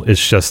example, is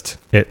just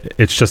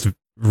it's just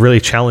really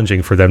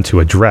challenging for them to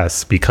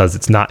address because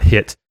it's not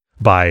hit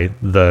by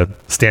the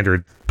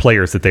standard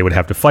players that they would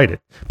have to fight it.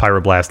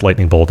 Pyroblast,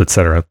 Lightning Bolt,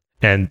 etc.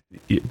 And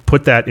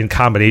put that in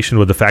combination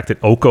with the fact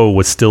that Oko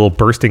was still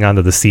bursting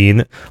onto the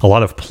scene. A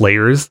lot of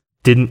players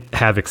didn't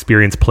have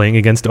experience playing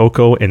against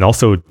Oko and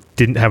also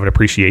didn't have an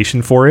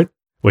appreciation for it,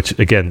 which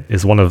again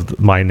is one of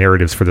my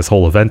narratives for this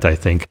whole event, I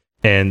think.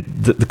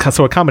 And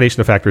so a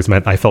combination of factors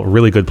meant I felt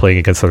really good playing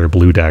against other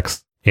blue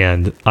decks.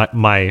 And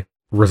my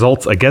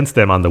results against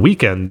them on the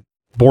weekend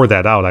bore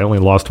that out. I only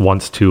lost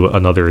once to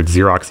another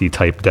Xeroxy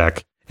type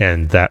deck,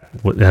 and that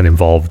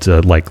involved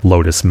like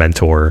Lotus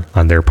Mentor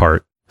on their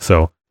part.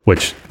 So,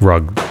 which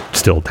Rug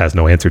still has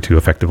no answer to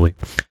effectively.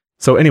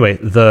 So anyway,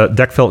 the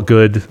deck felt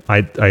good.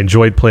 I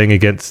enjoyed playing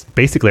against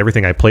basically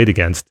everything I played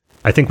against.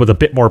 I think with a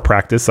bit more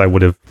practice, I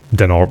would have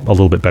done a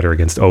little bit better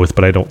against Oath,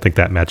 but I don't think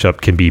that matchup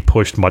can be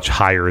pushed much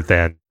higher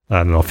than,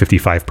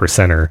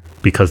 55%er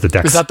because the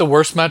deck... Is that the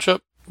worst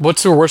matchup?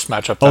 What's the worst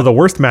matchup then? Oh, the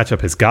worst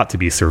matchup has got to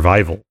be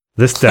Survival.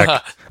 This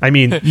deck, I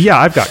mean, yeah,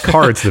 I've got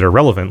cards that are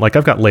relevant. Like,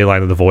 I've got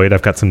Leyline of the Void,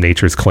 I've got some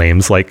Nature's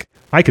Claims. Like,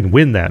 I can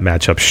win that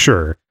matchup,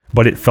 sure,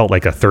 but it felt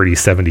like a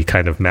 30-70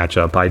 kind of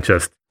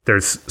matchup.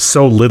 There's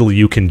so little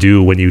you can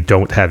do when you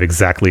don't have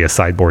exactly a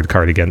sideboard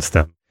card against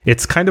them.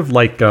 It's kind of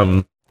like...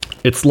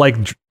 It's like,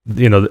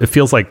 it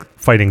feels like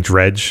fighting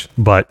Dredge,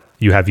 but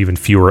you have even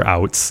fewer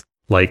outs.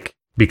 Like,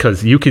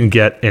 because you can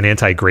get an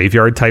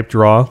anti-graveyard type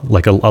draw,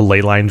 like a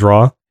Leyline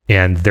draw,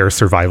 and their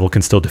Survival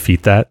can still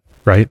defeat that,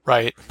 right?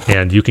 Right.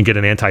 And you can get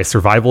an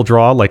anti-survival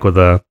draw, like with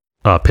a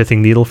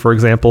Pithing Needle, for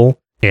example,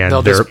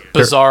 and their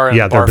Bizarre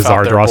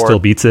draw still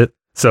beats it.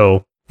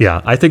 So,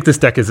 yeah, I think this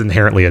deck is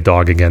inherently a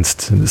dog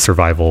against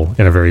Survival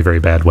in a very, very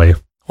bad way.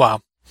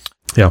 Wow.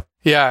 Yeah.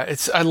 Yeah,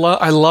 I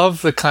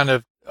love the kind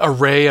of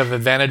array of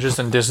advantages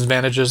and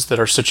disadvantages that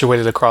are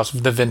situated across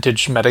the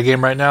vintage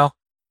metagame right now.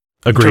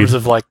 Agreed. In terms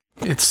of like,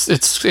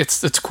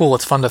 it's cool.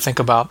 It's fun to think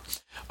about.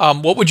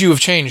 What would you have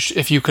changed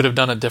if you could have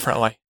done it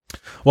differently?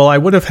 Well, I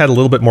would have had a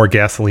little bit more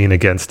gasoline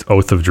against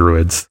Oath of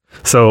Druids.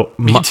 So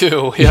me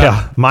too.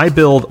 Yeah. My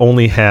build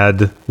only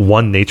had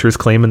one Nature's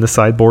Claim in the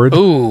sideboard.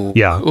 Ooh.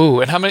 Yeah. Ooh.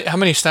 And how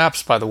many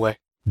snaps, by the way?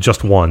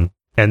 Just one.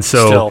 And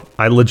so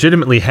I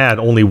legitimately had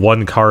only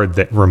one card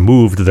that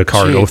removed the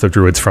card Oath of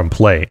Druids from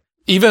play.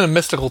 Even a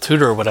Mystical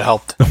Tutor would have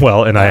helped.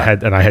 Well, and I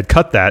had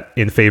cut that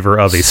in favor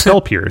of a Spell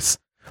Pierce,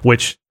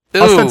 which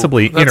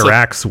ostensibly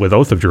interacts with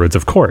Oath of Druids,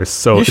 of course.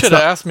 So you should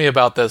have asked me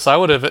about this. I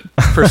would have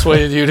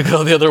persuaded you to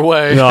go the other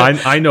way. No,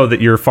 I know that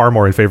you're far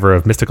more in favor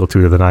of Mystical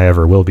Tutor than I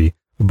ever will be,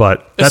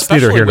 but that's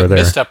especially neither here nor there.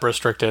 Misstep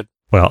restricted.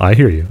 Well, I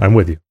hear you. I'm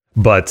with you.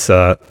 But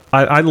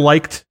I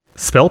liked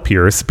Spell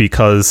Pierce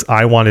because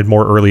I wanted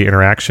more early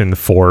interaction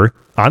for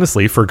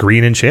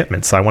green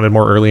enchantments. I wanted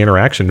more early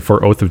interaction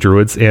for Oath of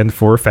Druids and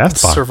for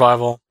Fastbond.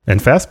 Survival. And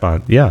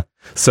Fastbond, yeah.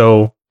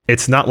 So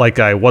it's not like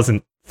I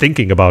wasn't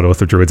thinking about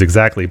Oath of Druids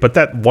exactly, but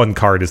that one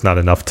card is not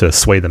enough to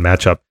sway the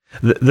matchup.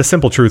 The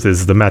simple truth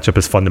is the matchup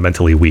is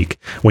fundamentally weak.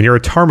 When you're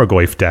a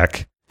Tarmogoyf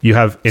deck, you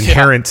have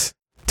inherent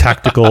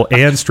tactical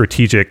and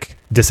strategic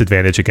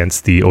disadvantage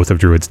against the Oath of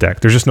Druids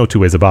deck. There's just no two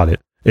ways about it.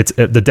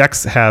 The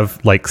decks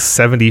have like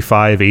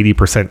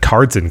 75-80%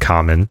 cards in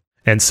common.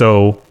 And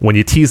so when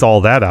you tease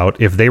all that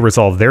out, if they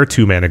resolve their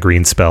 2-mana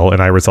green spell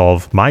and I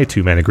resolve my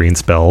 2-mana green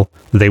spell,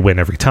 they win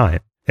every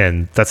time.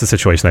 And that's the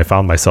situation I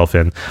found myself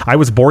in. I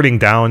was boarding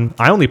down.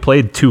 I only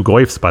played 2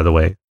 Goyfs, by the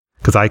way,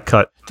 because I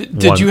cut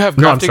Did you have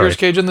Grafdigger's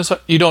Cage in this?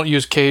 You don't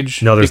use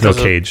Cage? No, there's no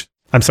Cage.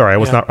 I'm sorry, I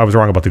was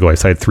wrong about the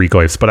Goyfs. I had 3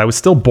 Goyfs, but I was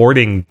still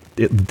boarding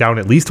down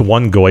at least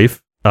 1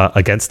 Goyf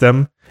against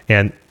them.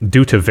 And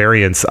due to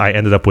variance, I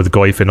ended up with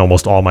Goyf in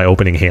almost all my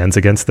opening hands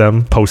against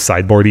them,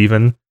 post-sideboard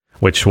even,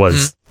 which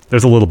was...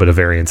 There's a little bit of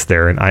variance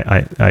there, and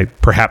I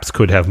perhaps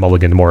could have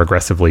mulliganed more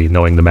aggressively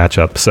knowing the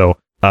matchup. So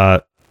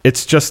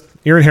it's just,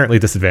 you're inherently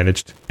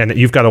disadvantaged, and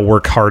you've got to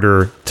work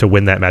harder to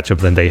win that matchup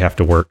than they have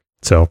to work.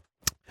 So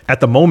at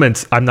the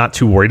moment, I'm not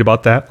too worried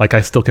about that. Like, I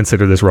still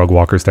consider this Rogue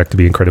Walker's deck to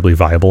be incredibly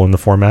viable in the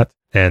format,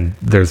 and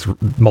there's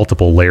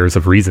multiple layers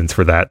of reasons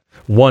for that.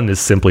 One is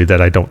simply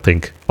that I don't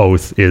think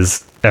Oath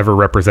is ever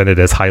represented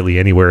as highly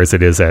anywhere as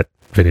it is at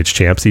Vintage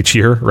Champs each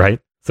year, right?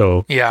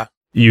 So yeah.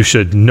 You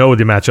should know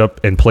the matchup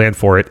and plan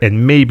for it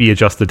and maybe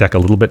adjust the deck a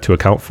little bit to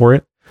account for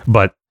it,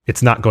 but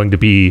it's not going to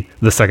be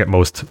the second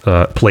most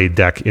played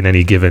deck in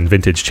any given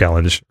Vintage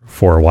challenge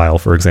for a while,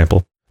 for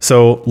example.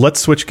 So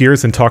let's switch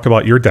gears and talk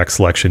about your deck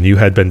selection. You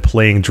had been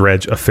playing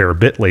Dredge a fair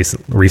bit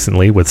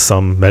recently with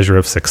some measure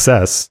of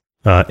success.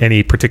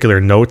 Any particular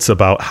notes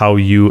about how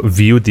you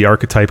viewed the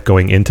archetype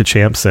going into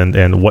Champs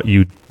and what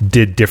you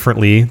did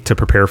differently to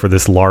prepare for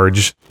this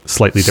large,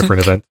 slightly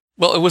different event?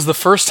 Well, it was the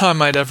first time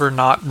I'd ever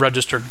not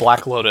registered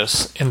Black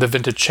Lotus in the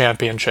Vintage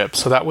Championship,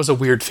 so that was a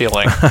weird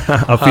feeling.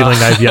 A feeling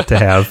I've yet to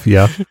have,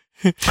 yeah.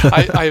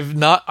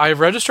 I've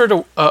registered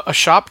a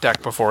shop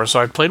deck before,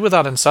 so I've played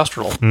without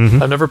Ancestral.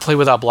 Mm-hmm. I've never played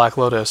without Black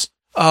Lotus.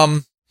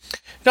 No,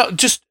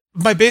 just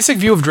my basic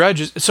view of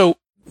Dredge is, so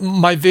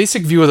my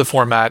basic view of the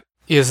format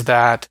is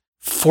that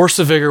Force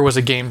of Vigor was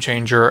a game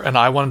changer, and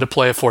I wanted to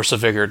play a Force of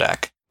Vigor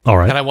deck. All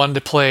right. And I wanted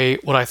to play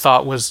what I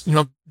thought was,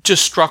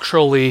 just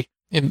structurally,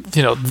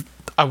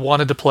 I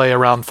wanted to play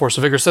around Force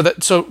of Vigor.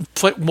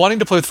 Wanting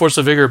to play with Force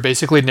of Vigor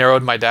basically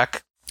narrowed my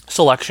deck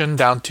selection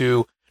down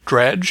to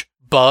Dredge,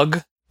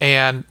 Bug,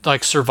 and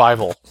like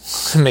Survival,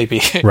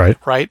 maybe. Right.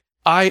 Right.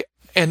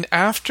 And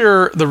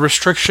after the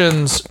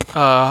restrictions,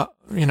 at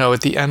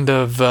the end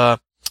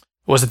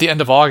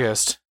of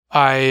August,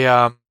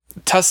 I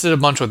tested a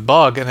bunch with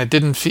Bug, and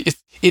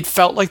it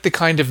felt like the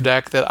kind of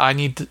deck that I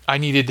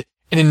needed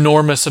an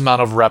enormous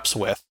amount of reps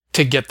with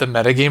to get the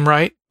metagame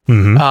right.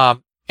 Mm-hmm.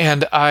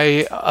 And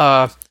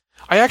I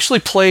actually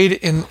played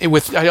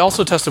I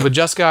also tested with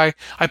Jeskai.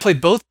 I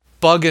played both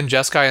Bug and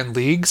Jeskai in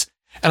leagues,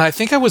 and I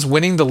think I was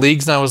winning the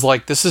leagues, and I was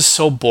like, this is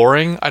so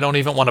boring. I don't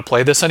even want to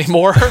play this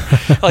anymore.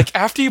 Like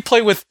after you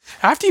play,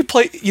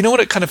 you know what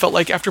it kind of felt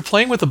like after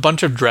playing with a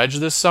bunch of Dredge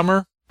this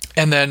summer,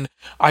 and then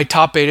I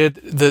top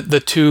 8'd the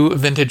 2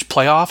 vintage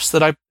playoffs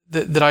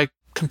that I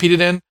competed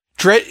in.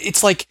 Dredge,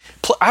 it's like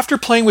after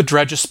playing with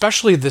Dredge,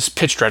 especially this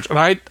pitch Dredge, and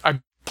I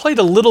played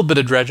a little bit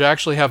of Dredge. I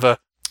actually have a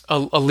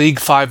League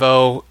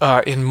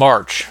 5-0 in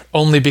March,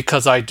 only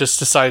because I just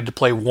decided to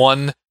play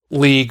one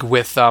league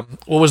with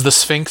what was the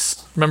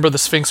Sphinx? Remember the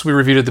Sphinx we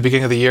reviewed at the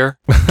beginning of the year,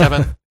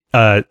 Kevin?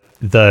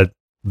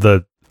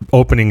 The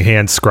opening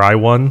hand scry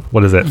one.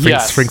 What is it?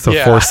 Yes, Sphinx of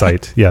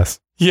Foresight. Yes.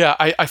 Yeah,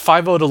 I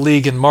 5-0'd a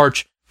league in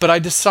March, but I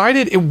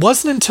decided it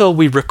wasn't until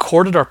we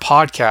recorded our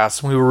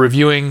podcast when we were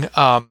reviewing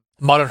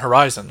Modern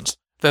Horizons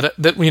that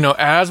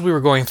as we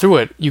were going through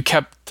it,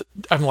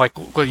 I'm like,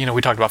 well,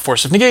 we talked about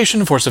Force of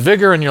Negation, Force of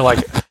Vigor, and you're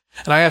like,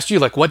 and I asked you,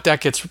 like, what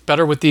deck gets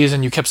better with these,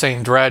 and you kept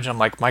saying Dredge. I'm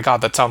like, my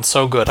God, that sounds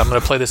so good. I'm going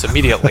to play this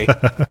immediately.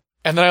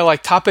 And then I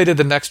top 8'd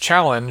the next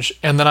challenge,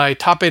 and then I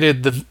top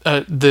 8'd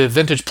the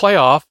vintage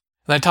playoff,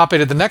 and I top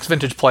 8'd the next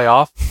vintage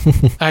playoff,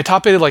 and I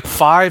top 8'd like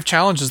 5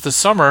 challenges this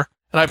summer,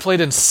 and I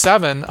played in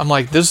 7. I'm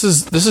like, this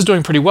is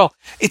doing pretty well.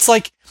 It's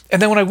like,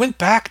 and then when I went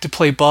back to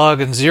play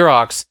Bug and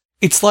Xerox,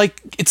 it's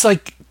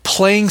like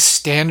playing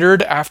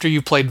Standard after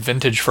you played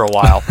Vintage for a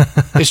while.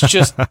 It's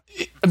just,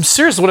 I'm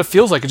serious, what it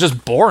feels like. It's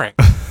just boring.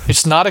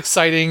 It's not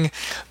exciting.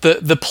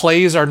 The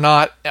plays are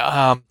not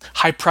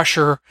high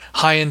pressure,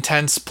 high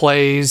intense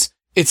plays.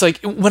 It's like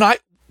when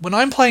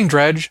I'm playing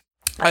Dredge,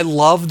 I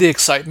love the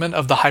excitement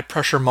of the high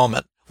pressure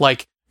moment.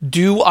 Like,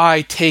 do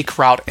I take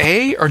route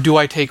A or do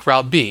I take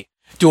route B?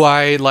 Do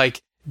I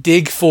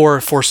dig for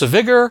Force of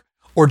Vigor,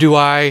 or do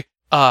I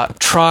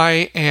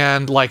try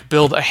and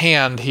build a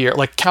hand here,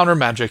 like counter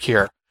magic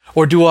here?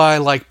 Or do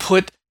I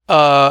put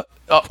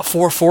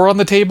 4/4 on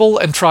the table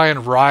and try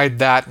and ride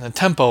that in a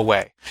tempo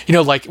way?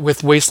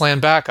 With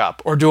Wasteland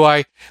backup. Or do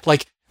I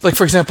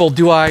for example,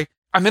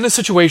 I'm in a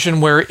situation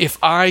where if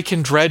I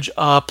can dredge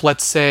up,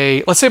 let's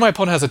say my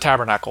opponent has a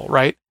Tabernacle,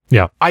 right?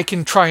 Yeah. I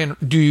can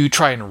do you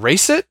try and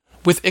race it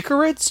with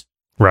Icarids?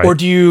 Right. Or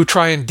do you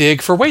try and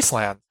dig for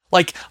Wasteland?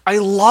 I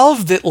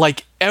love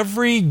that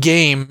every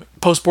game,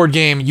 post-board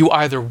game, you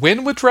either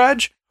win with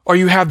Dredge or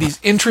you have these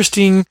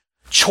interesting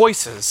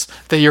choices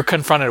that you're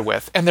confronted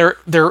with, and they're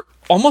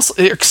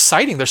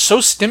exciting. They're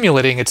so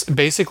stimulating. It's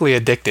basically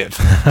addictive.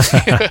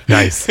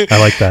 Nice. I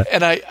like that.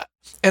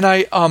 And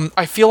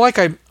I feel like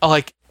I'm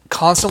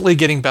constantly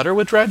getting better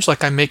with Dredge.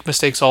 I make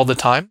mistakes all the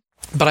time,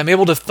 but I'm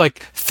able to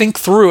think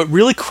through it.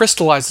 Really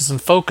crystallizes and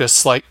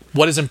focus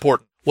what is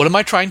important. What am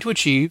I trying to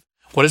achieve?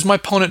 What is my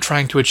opponent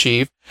trying to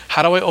achieve?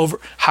 How do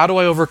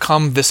I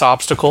overcome this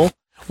obstacle?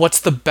 What's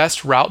the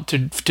best route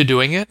to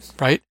doing it?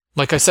 Right.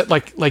 Like I said,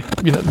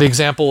 the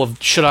example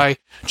of, should I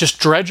just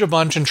dredge a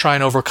bunch and try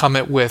and overcome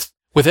it with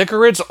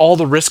Icarids, all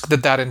the risk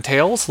that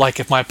entails?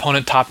 If my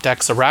opponent top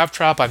decks a Rav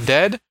Trap, I'm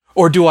dead.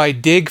 Or do I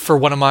dig for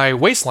one of my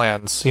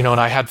Wastelands? And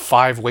I had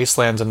 5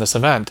 Wastelands in this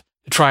event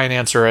to try and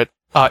answer it,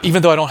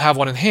 even though I don't have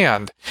one in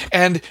hand.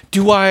 And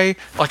do I,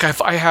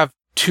 if I have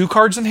 2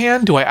 cards in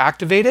hand, do I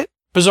activate it,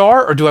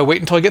 Bazaar, or do I wait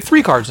until I get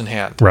 3 cards in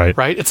hand? Right.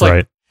 Right? It's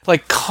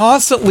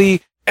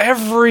constantly,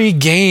 every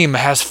game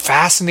has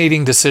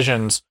fascinating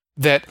decisions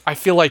that I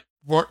feel like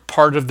weren't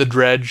part of the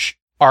Dredge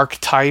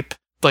archetype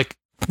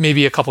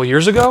maybe a couple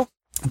years ago,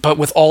 but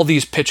with all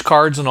these pitch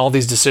cards and all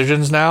these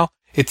decisions now,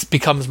 it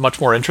becomes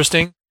much more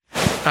interesting.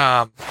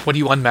 What do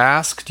you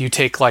unmask? Do you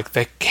take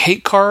the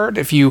hate card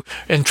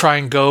and try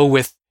and go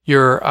with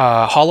your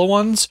hollow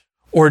ones,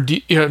 or do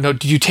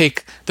you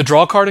take the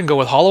draw card and go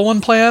with hollow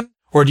one plan,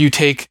 or do you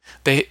take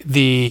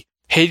the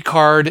hate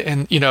card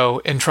and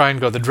try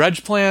and go the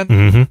Dredge plan?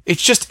 Mm-hmm.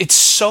 It's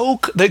so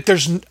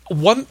there's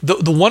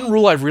the one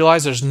rule I've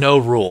realized, there's no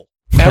rule.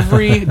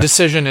 Every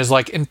decision is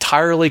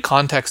entirely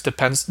context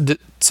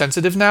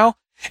sensitive now,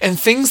 and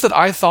things that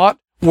I thought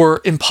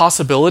were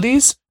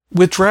impossibilities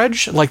with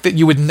Dredge, that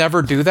you would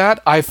never do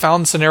that, I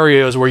found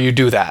scenarios where you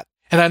do that.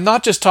 And I'm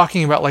not just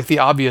talking about the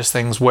obvious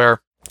things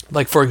where,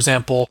 for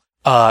example,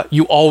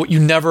 you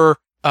never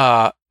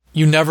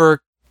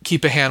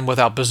keep a hand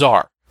without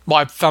Bazaar. Well,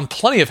 I've found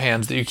plenty of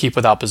hands that you keep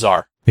without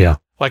Bazaar. Yeah.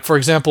 For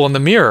example, in the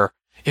Mirror,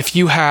 if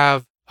you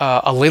have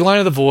a Leyline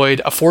of the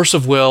Void, a Force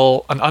of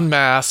Will, an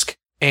Unmask,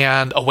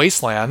 and a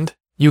Wasteland,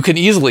 you can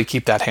easily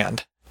keep that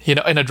hand.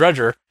 In a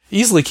Dredger,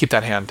 easily keep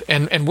that hand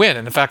and win.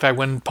 And in fact, I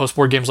win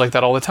post-board games like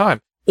that all the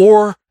time.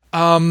 Or,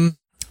 would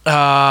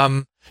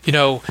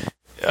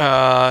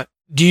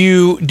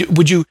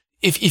you,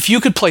 if you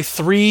could play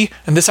 3,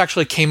 and this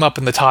actually came up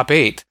in the top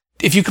 8,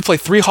 if you could play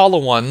 3 hollow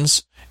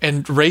ones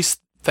and race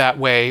that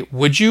way,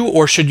 would you,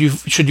 or should you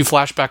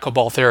flashback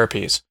Cabal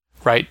Therapies,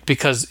 right?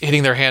 Because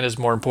hitting their hand is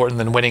more important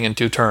than winning in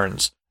 2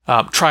 turns,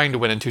 trying to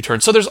win in 2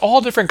 turns. So there's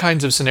all different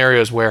kinds of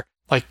scenarios where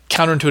like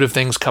counterintuitive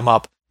things come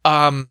up.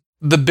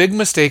 The big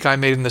mistake I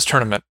made in this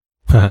tournament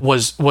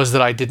was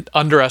that I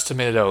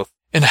underestimated Oath.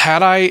 And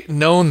had I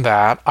known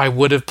that, I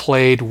would have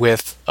played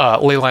with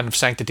Leyline of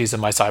Sanctities in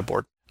my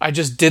sideboard. I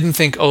just didn't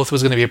think Oath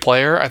was going to be a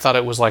player. I thought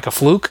it was like a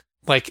fluke.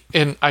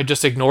 And I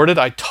just ignored it.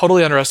 I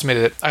totally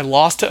underestimated it. I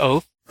lost to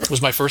Oath. It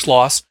was my first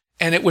loss.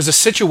 And it was a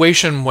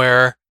situation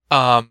where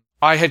I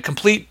had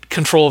complete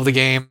control of the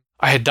game.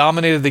 I had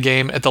dominated the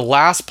game. At the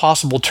last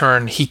possible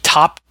turn, he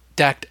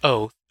top-decked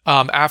Oath.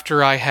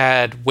 After I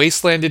had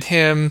wastelanded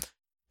him,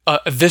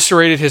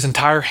 eviscerated his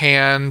entire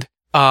hand,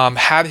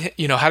 had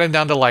him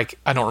down to like,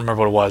 I don't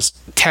remember what it was,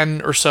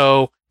 10 or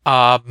so,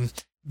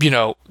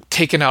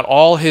 taken out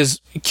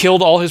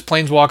killed all his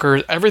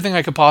planeswalkers, everything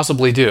I could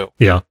possibly do.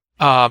 Yeah.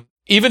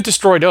 Even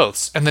destroyed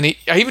Oaths. And then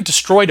I even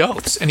destroyed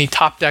Oaths, and he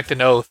top-decked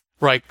an Oath,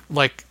 right?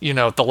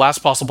 The last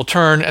possible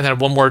turn, and then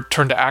one more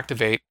turn to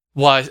activate.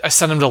 Well, I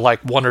sent him to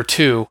like 1 or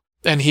 2,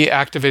 and he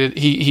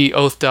he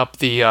Oathed up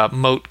the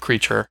moat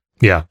creature.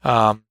 Yeah.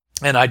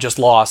 And I just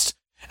lost.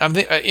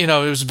 It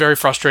was very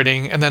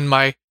frustrating. And then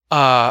my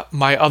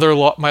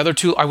other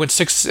 2, I went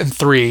 6 and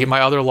 3.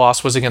 My other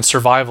loss was against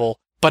Survival,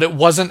 but it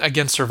wasn't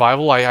against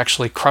Survival. I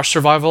actually crushed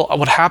Survival.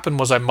 What happened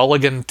was I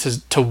mulliganed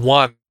to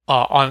 1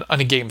 on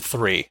a game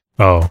 3.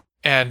 Oh.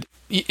 And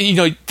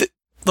you're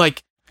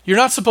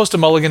not supposed to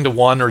mulligan to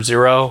 1 or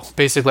 0.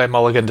 Basically, I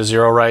mulliganed to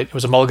 0, right? It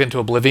was a mulligan to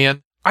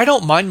Oblivion. I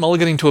don't mind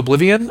mulliganing to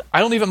Oblivion. I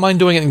don't even mind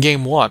doing it in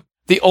game 1.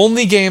 The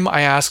only game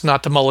I ask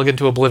not to mulligan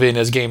to Oblivion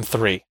is game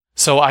 3.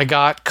 So I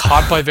got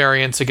caught by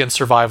variance against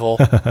Survival,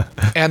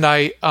 and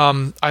I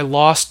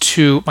lost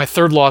to, my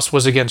third loss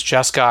was against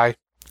Jeskai,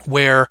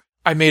 where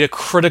I made a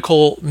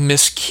critical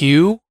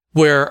miscue,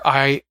 where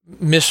I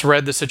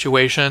misread the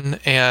situation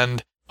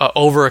and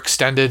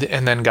overextended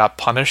and then got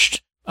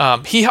punished. I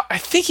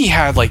think he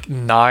had like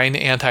 9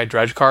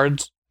 anti-dredge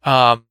cards,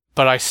 but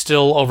I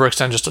still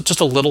overextended just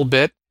a little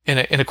bit in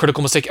a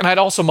critical mistake. And I'd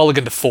also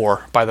mulliganed to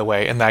 4, by the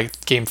way, in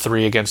that game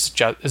 3 against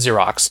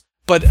Xerox.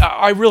 But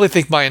I really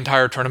think my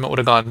entire tournament would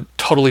have gone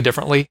totally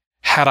differently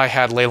had I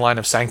had Leyline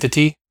of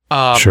Sanctity.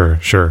 Sure.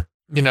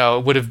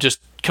 It would have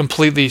just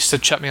completely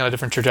set me on a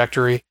different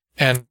trajectory.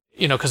 And,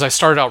 because I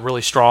started out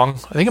really strong.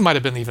 I think it might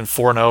have been even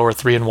 4-0 or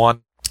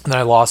 3-1. And then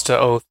I lost to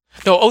Oath.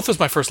 No, Oath was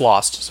my first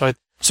loss.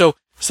 So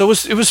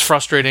it was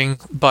frustrating.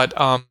 But,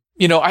 I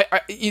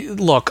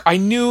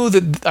knew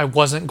that I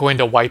wasn't going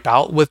to wipe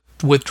out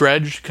with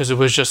Dredge because it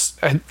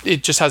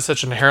just has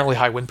such an inherently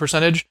high win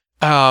percentage.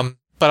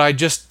 But I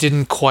just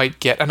didn't quite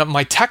get, and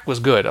my tech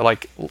was good.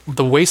 Like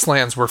the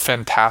Wastelands were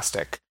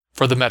fantastic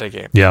for the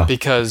metagame. Yeah.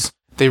 Because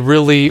they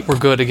really were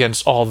good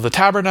against all the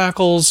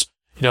Tabernacles.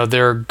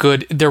 They're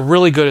good. They're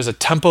really good as a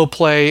tempo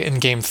play in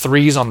game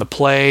 3s on the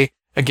play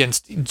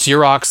against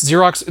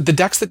Xerox, the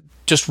decks that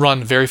just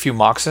run very few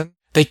Moxen,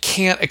 they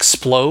can't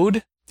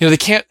explode. If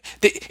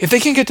they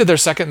can't get to their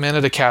 2nd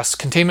mana to cast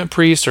Containment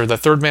Priest or the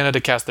 3rd mana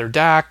to cast their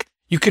DAC,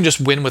 you can just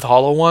win with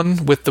Hollow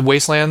One with the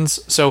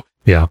Wastelands. So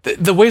yeah,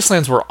 the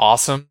Wastelands were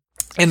awesome,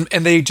 and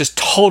they just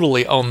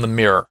totally owned the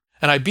mirror.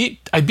 And I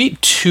beat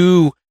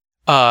 2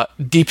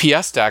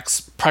 DPS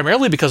decks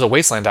primarily because of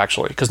Wasteland,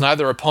 actually, because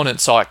neither opponent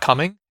saw it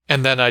coming.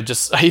 And then I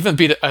even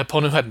beat an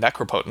opponent who had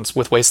Necropotence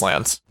with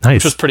Wastelands, nice,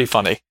 which was pretty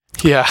funny.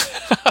 Yeah.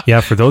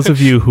 Yeah, for those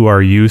of you who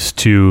are used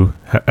to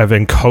have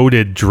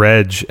encoded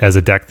Dredge as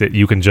a deck that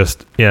you can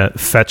just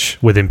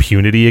fetch with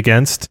impunity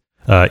against,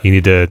 you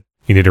need to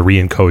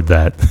re-encode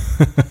that.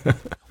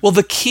 Well,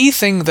 the key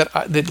thing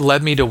that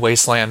led me to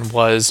Wasteland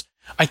was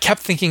I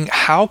kept thinking,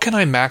 how can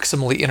I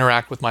maximally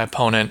interact with my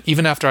opponent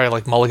even after I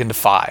mulligan to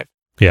 5,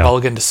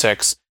 mulligan to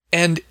 6?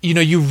 And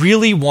you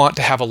really want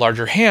to have a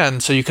larger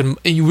hand, so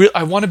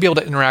I want to be able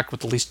to interact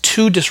with at least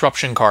 2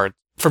 disruption cards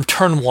from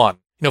turn 1.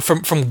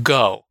 From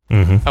go.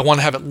 Mm-hmm. I want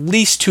to have at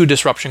least 2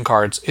 disruption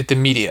cards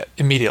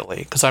immediately,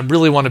 because I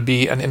really want to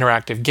be an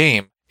interactive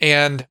game.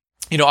 And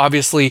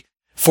obviously,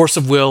 Force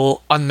of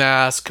Will,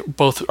 Unmask,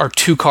 both are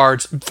 2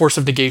 cards. Force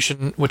of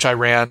Negation, which I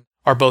ran,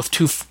 are both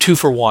 2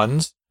 for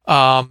 1s.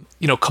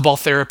 Cabal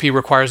Therapy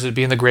requires it to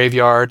be in the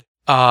graveyard.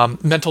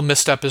 Mental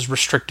Misstep is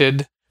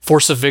restricted.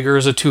 Force of Vigor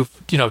is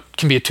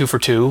can be a 2 for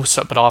 2,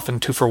 but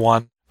often 2 for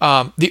 1.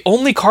 The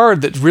only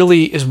card that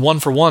really is 1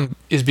 for 1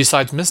 is,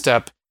 besides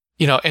Misstep,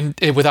 and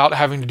without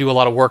having to do a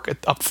lot of work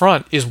up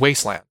front, is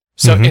Wasteland.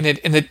 So, mm-hmm.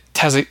 and it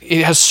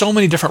has so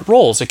many different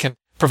roles. It can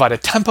provide a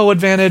tempo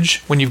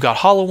advantage when you've got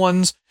hollow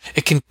ones.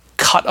 It can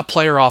cut a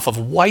player off of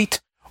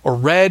white or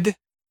red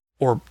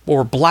or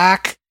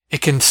black.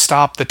 It can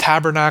stop the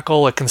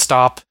Tabernacle. It can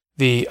stop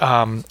the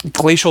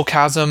Glacial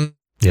Chasm.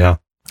 Yeah.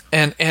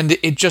 And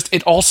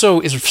it also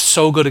is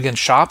so good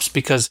against shops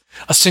because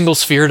a single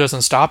sphere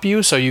doesn't stop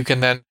you, so you can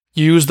then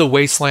use the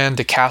Wasteland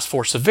to cast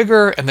Force of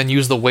Vigor, and then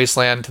use the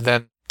Wasteland to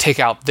then take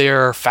out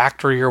their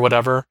factory or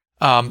whatever.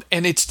 And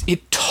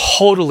it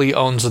totally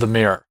owns the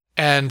mirror.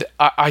 And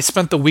I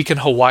spent the week in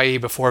Hawaii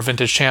before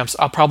Vintage Champs.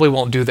 I probably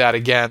won't do that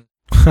again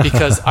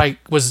because I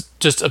was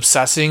just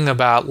obsessing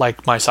about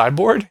like my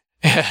sideboard.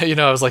 I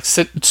was like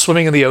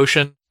swimming in the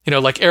ocean,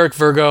 like Eric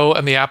Virgo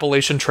and the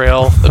Appalachian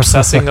Trail,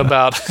 obsessing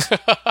about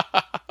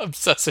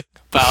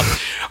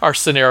our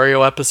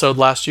scenario episode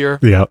last year.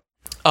 Yeah.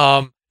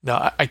 No,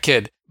 I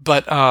kid.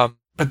 But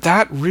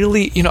that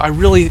really, I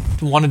really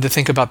wanted to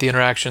think about the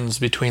interactions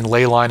between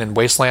Leyline and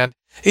Wasteland.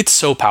 It's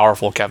so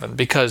powerful, Kevin,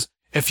 because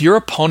if your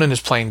opponent is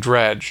playing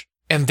Dredge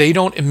and they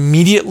don't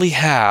immediately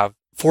have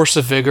Force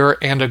of Vigor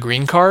and a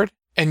green card,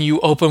 and you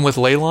open with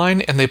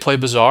Leyline and they play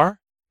Bazaar,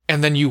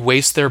 and then you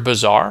waste their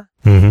Bazaar,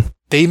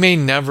 they may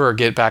never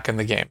get back in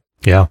the game.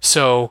 Yeah.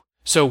 So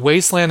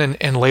Wasteland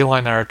and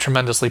Leyline are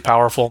tremendously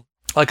powerful.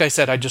 Like I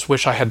said, I just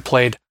wish I had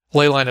played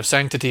Leyline of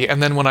Sanctity,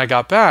 and then when I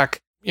got back,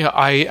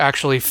 I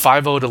actually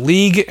 5-0'd a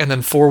league and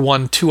then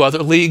 4-1 2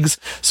 other leagues.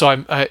 So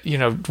I'm,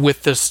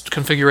 with this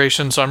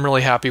configuration, so I'm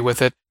really happy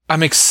with it.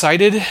 I'm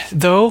excited,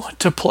 though,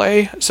 to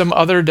play some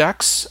other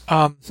decks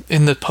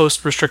in the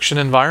post-restriction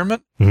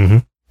environment.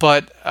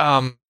 But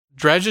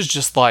Dredge is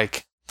just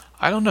like,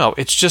 I don't know.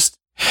 It's just,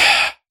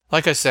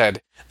 like I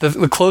said,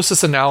 the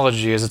closest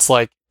analogy is it's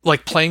like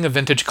playing a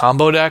vintage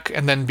combo deck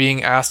and then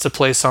being asked to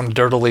play some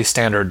dirtily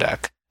standard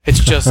deck.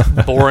 It's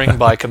just boring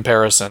by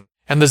comparison.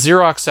 And the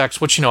Xerox decks,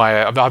 which,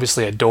 I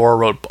obviously adore,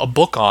 wrote a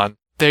book on,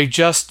 they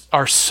just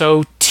are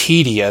so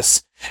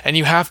tedious. And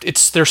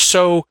they're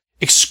so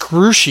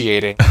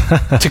excruciating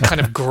to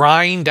kind of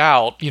grind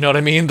out, you know what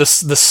I mean?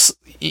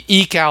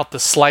 Eke out the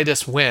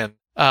slightest win.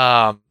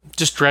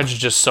 Just Dredge is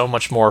just so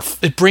much more.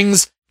 It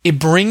brings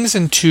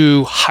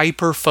into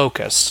hyper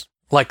focus,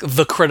 like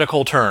the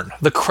critical turn,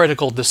 the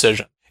critical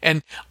decision.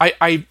 And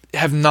I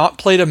have not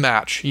played a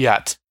match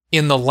yet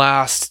in the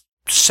last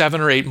 7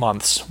 or 8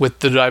 months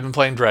that I've been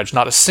playing Dredge.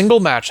 Not a single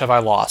match have I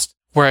lost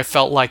where I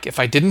felt like if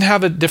I didn't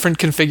have a different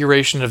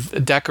configuration of a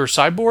deck or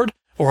sideboard,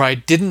 or I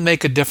didn't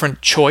make a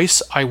different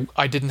choice,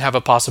 I didn't have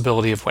a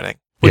possibility of winning,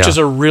 which is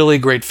a really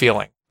great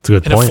feeling. It's a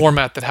good point. In a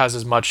format that has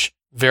as much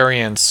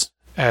variance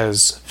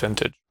as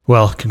Vintage.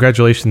 Well,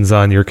 congratulations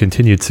on your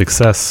continued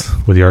success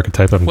with the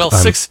archetype. I'm glad to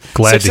hear.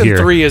 6 and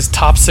 3 is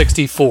top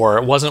 64.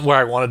 It wasn't where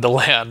I wanted to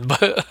land,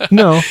 but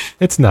no,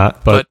 it's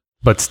not.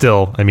 But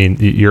still, I mean,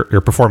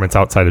 your performance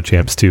outside of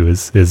Champs too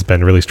has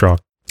been really strong.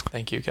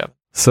 Thank you, Kevin.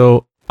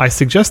 So I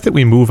suggest that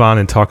we move on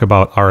and talk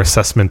about our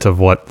assessment of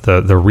what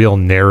the real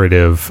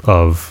narrative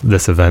of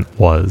this event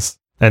was.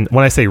 And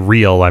when I say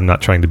real, I'm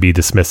not trying to be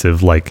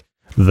dismissive. Like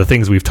the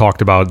things we've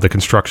talked about, the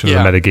construction of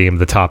the metagame,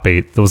 the top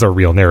 8, those are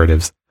real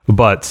narratives.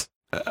 But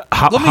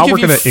how we're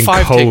going to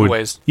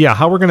encode,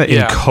 how we're going to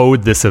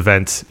encode this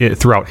event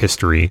throughout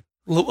history.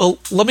 Well,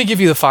 let me give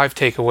you the 5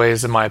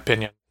 takeaways, in my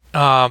opinion.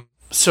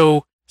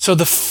 So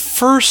the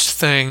first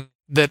thing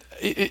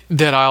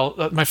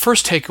my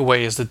first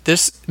takeaway is that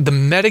the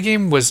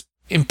metagame was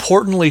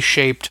importantly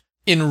shaped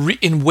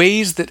in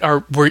ways that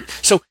were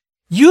so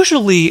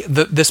usually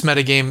this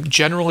metagame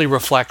generally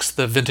reflects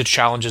the Vintage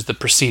challenges that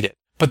precede it,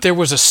 but there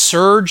was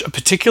a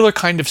particular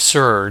kind of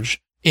surge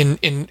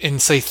in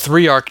say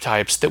 3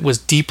 archetypes that was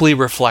deeply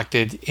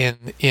reflected in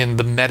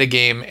the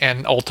metagame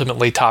and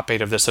ultimately top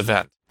 8 of this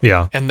event.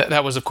 Yeah, and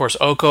that was of course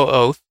Oko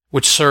Oath,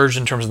 which surged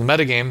in terms of the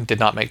metagame, did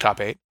not make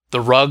top 8. The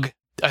Rug,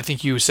 I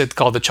think you said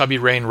called the Chubby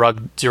Rain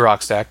Rug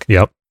Xerox deck.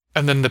 Yep.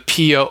 And then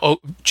the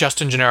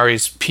Justin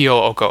Gennari's P.O.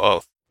 Oko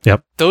Oath.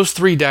 Yep. Those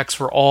 3 decks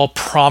were all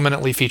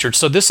prominently featured.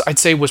 So this, I'd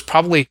say, was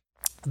probably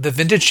the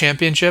Vintage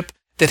Championship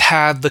that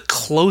had the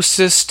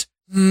closest,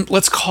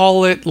 let's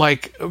call it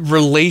like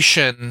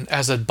relation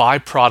as a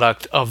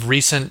byproduct of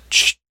recent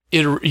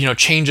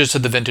changes to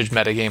the Vintage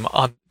metagame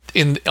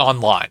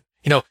online.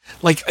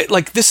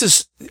 Like this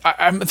is,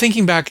 I'm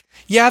thinking back,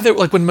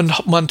 like when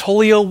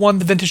Montolio won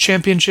the Vintage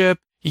Championship,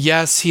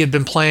 yes, he had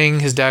been playing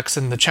his decks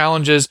in the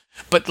challenges,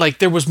 but like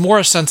there was more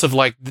a sense of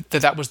like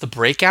that was the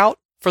breakout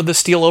for the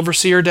Steel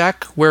Overseer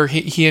deck where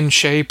he and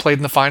Shea played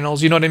in the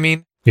finals, you know what I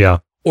mean? Yeah.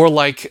 Or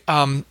like,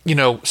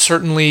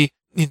 certainly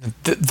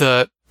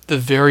the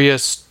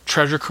various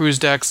Treasure Cruise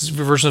decks,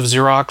 version of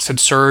Xerox had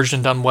surged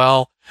and done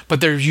well,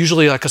 but there's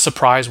usually like a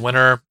surprise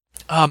winner.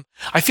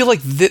 I feel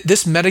like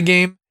this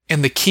metagame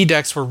and the key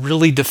decks were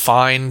really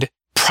defined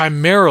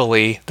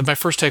primarily, my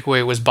first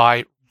takeaway was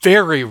by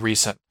very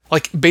recent,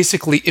 like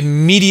basically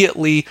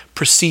immediately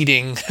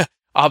preceding,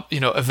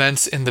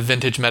 events in the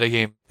Vintage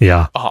metagame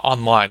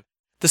online.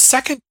 The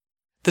second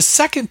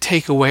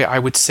takeaway I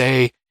would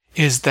say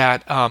is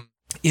that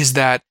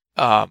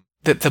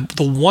the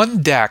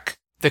one deck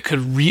that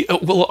could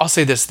I'll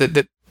say this,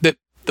 that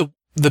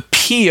the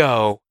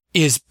PO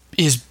is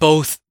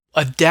both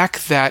a deck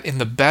that in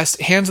the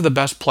best hands of the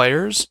best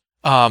players,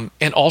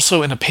 and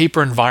also in a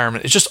paper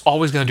environment, it's just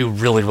always going to do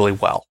really, really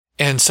well.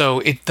 And so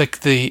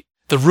the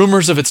the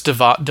rumors of its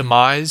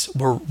demise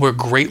were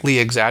greatly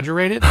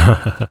exaggerated.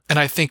 And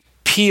I think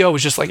PO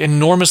is just like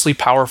enormously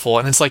powerful.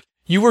 And it's like,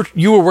 you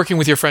were working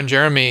with your friend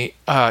Jeremy,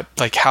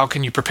 like, how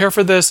can you prepare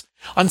for this?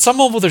 On some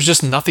level, there's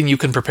just nothing you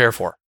can prepare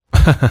for,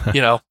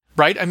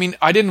 right? I mean,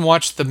 I didn't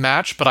watch the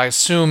match, but I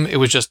assume it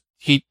was just,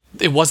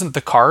 it wasn't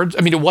the cards.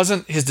 I mean, it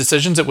wasn't his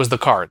decisions, it was the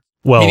card.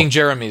 Well, meaning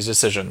Jeremy's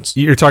decisions.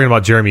 You're talking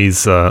about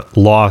Jeremy's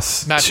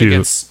loss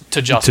to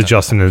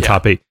Justin in the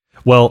top 8.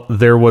 Well,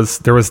 there were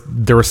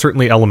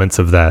certainly elements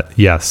of that.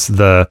 Yes,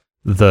 the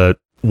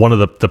one of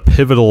the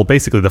pivotal,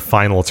 basically the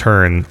final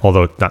turn,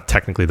 although not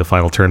technically the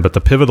final turn, but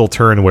the pivotal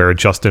turn where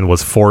Justin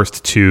was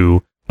forced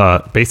to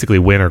basically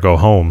win or go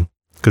home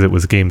because it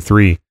was game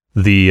 3.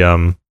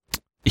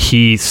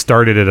 He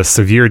started at a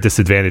severe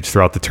disadvantage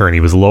throughout the turn. He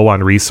was low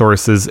on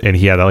resources, and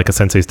he had like a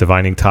Sensei's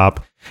Divining Top,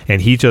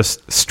 and he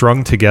just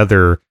strung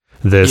together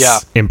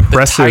this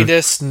impressive, the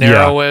tightest,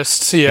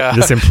 narrowest,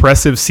 this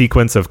impressive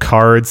sequence of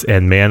cards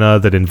and mana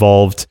that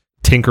involved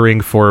tinkering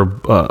for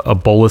a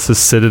Bolas's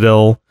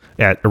Citadel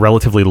at a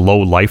relatively low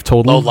life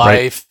total. Low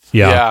life, right?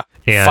 Yeah.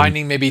 And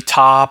finding maybe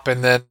top,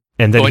 and then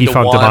he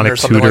found Demonic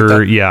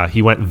Tutor. Like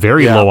he went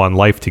very low on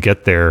life to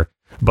get there,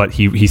 but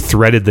he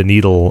threaded the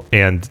needle.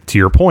 And to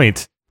your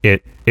point,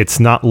 it's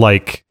not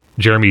like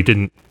Jeremy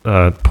didn't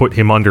put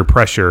him under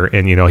pressure,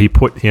 and he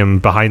put him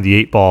behind the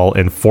 8 ball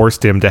and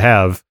forced him to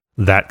have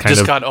that kind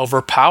just got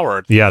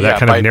overpowered. That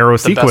kind of narrow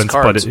sequence.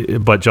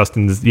 But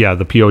Justin's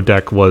the PO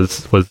deck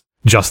was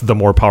just the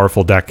more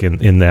powerful deck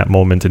in that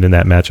moment and in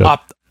that matchup.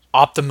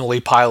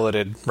 Optimally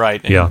piloted,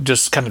 right? And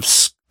just kind of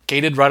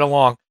skated right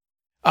along.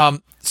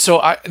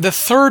 So the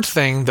third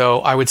thing, though,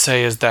 I would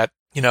say is that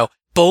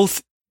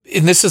both,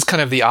 and this is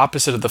kind of the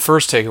opposite of the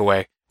first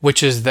takeaway,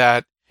 which is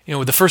that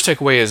the first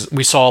takeaway is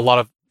we saw a lot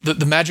of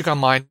the Magic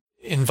Online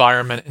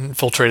environment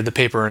infiltrated the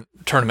paper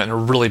tournament in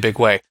a really big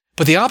way.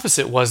 But the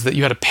opposite was that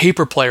you had a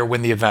paper player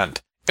win the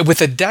event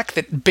with a deck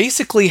that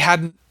basically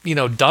hadn't,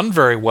 done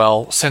very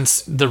well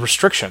since the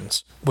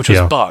restrictions, which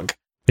was Bug.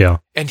 Yeah.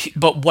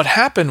 But what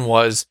happened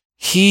was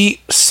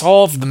he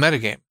solved the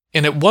metagame,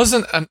 and it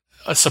wasn't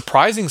a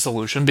surprising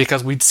solution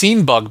because we'd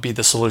seen Bug be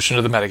the solution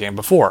to the metagame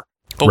before.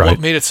 But what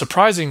made it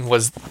surprising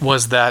was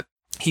that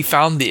he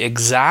found the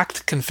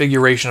exact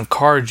configuration of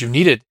cards you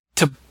needed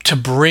to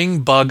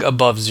bring Bug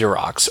above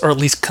Xerox, or at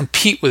least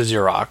compete with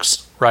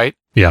Xerox, right?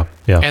 Yeah.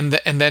 And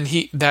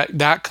then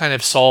that kind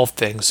of solved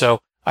things. So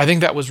I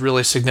think that was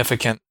really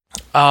significant.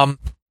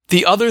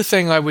 The other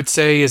thing I would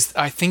say is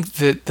I think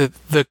that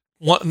the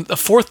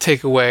fourth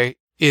takeaway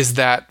is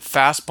that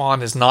Fast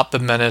Bond is not the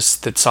menace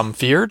that some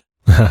feared,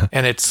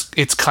 and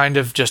it's kind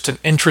of just an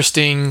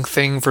interesting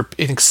thing an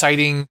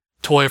exciting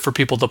toy for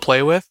people to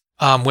play with,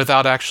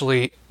 without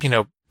actually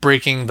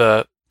breaking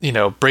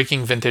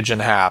Vintage in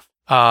half.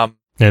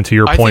 And to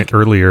your point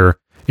earlier,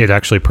 it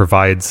actually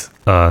provides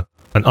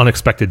an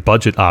unexpected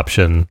budget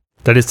option.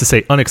 That is to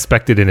say,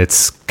 unexpected in its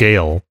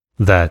scale.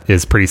 That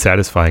is pretty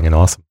satisfying and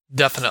awesome.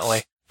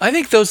 Definitely. I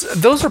think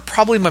those are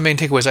probably my main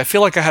takeaways. I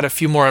feel like I had a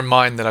few more in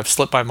mind that I've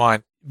slipped my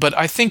mind. But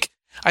I think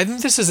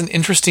this is an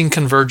interesting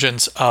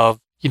convergence of,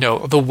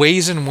 the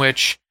ways in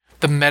which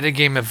the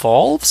metagame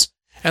evolves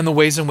and the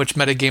ways in which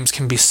metagames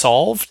can be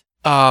solved.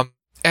 And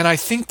I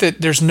think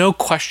that there's no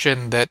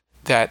question that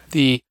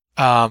in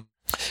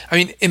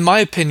my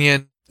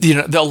opinion,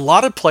 a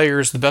lot of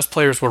players, the best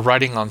players, were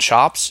writing on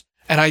shops.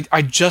 And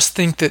I just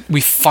think that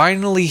we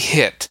finally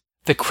hit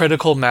the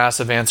critical mass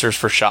of answers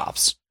for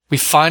shops. We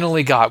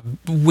finally got,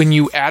 when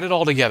you add it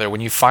all together,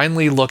 when you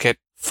finally look at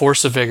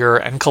Force of Vigor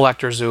and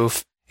Collector's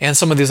Oof and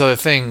some of these other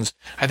things,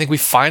 I think we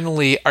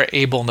finally are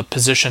able in the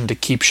position to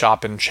keep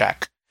shop in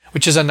check,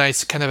 which is a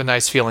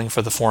nice feeling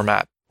for the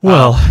format.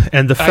 Well,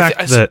 and the fact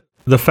that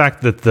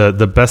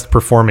the best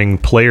performing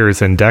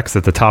players and decks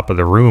at the top of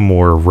the room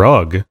were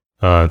Rug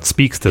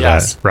speaks to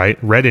that, right?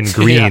 Red and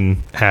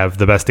green have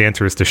the best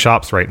answers to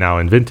shops right now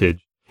in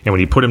Vintage, and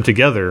when you put them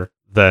together,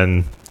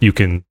 then you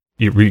can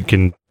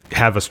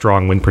have a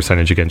strong win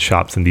percentage against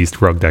shops, and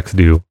these Rug decks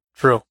do.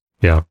 True.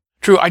 Yeah.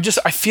 True. I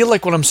feel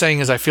like what I'm saying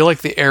is I feel like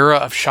the era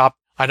of shop,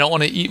 I don't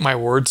want to eat my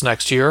words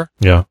next year.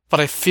 Yeah. But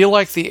I feel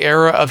like the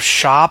era of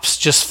shops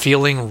just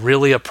feeling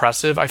really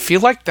oppressive, I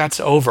feel like that's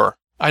over.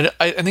 I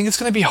think it's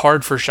going to be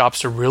hard for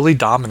shops to really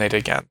dominate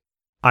again.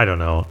 I don't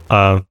know.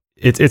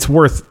 It's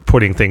worth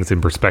putting things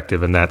in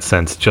perspective in that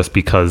sense, just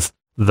because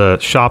the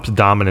shop's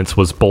dominance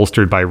was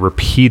bolstered by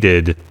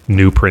repeated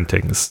new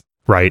printings,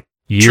 right?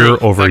 Year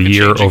over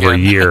year over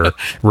year.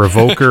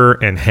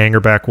 Revoker and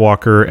Hangerback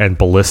Walker and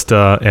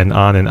Ballista and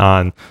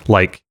on.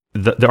 Like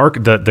the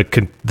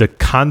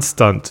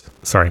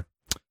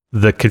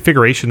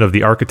configuration of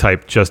the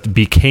archetype just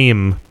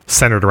became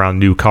centered around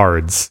new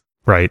cards,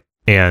 right?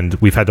 And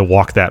we've had to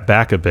walk that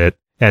back a bit.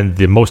 And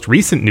the most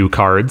recent new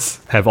cards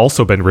have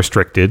also been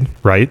restricted,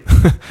 right?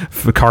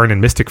 Karn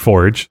and Mystic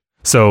Forge.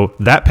 So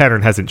that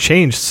pattern hasn't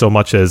changed so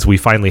much as we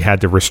finally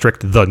had to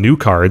restrict the new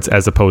cards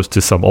as opposed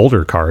to some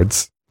older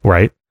cards,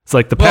 right? It's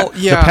like the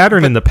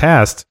pattern in the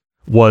past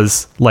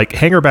was like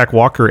Hangerback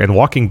Walker and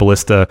Walking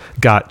Ballista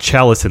got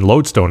Chalice and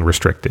Lodestone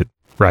restricted,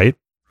 right?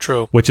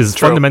 True. Which is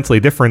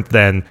fundamentally different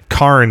than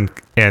Karn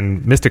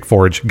and Mystic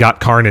Forge got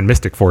Karn and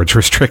Mystic Forge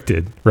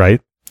restricted, right?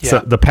 Yeah. So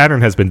the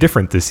pattern has been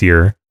different this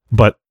year,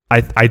 but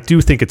I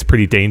do think it's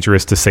pretty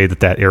dangerous to say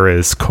that era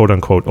is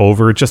quote-unquote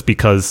over just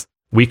because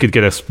we could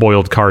get a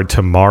spoiled card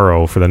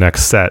tomorrow for the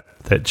next set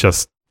that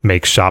just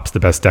makes Shops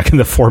the best deck in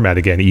the format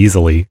again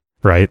easily,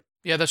 right?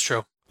 Yeah, that's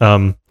true.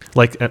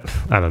 Like,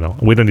 I don't know.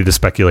 We don't need to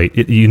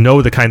speculate. You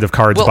know the kind of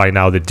cards by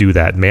now that do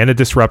that. Mana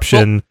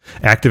disruption,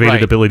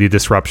 activated ability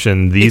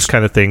disruption, these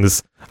kind of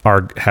things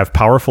have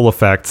powerful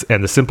effects,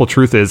 and the simple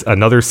truth is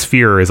another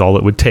sphere is all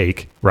it would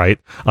take, right?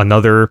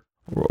 Another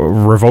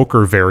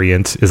Revoker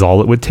variant is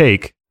all it would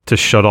take to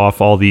shut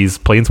off all these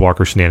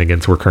Planeswalker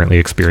shenanigans we're currently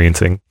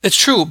experiencing. It's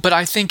true, but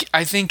I think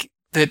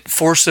that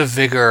Force of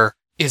Vigor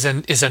is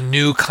a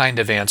new kind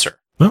of answer.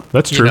 Well,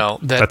 that's true.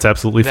 That's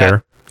absolutely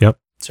fair. Yep.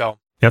 So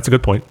that's a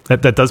good point.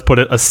 That does put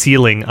a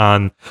ceiling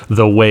on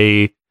the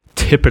way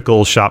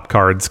typical shop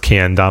cards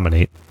can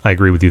dominate. I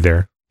agree with you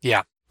there.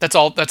 Yeah. That's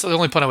all. That's the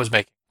only point I was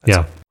making.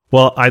 Yeah.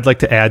 Well, I'd like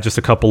to add just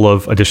a couple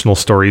of additional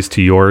stories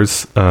to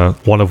yours,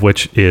 one of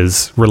which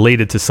is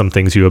related to some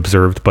things you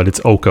observed, but it's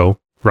Oko,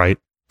 right?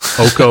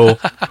 Oko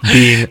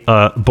being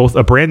both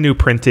a brand new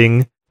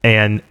printing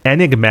and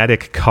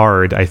enigmatic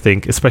card, I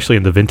think, especially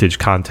in the vintage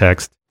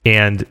context,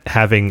 and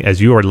having,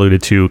 as you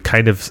alluded to,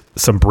 kind of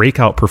some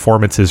breakout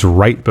performances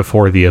right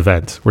before the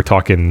event. We're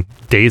talking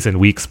days and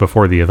weeks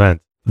before the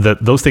event.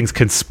 Those things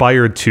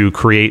conspired to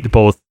create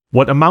both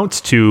what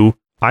amounts to,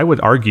 I would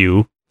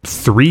argue,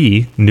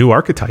 3 new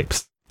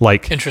archetypes.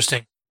 Like,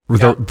 interesting.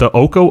 The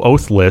Oko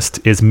Oath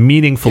list is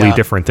meaningfully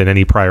different than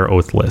any prior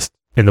Oath list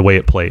in the way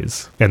it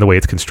plays and the way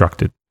it's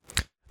constructed.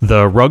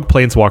 The Rug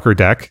Planeswalker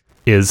deck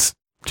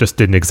just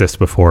didn't exist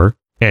before.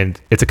 And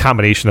it's a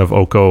combination of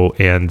Oko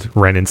and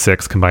Wrenn and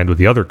 6 combined with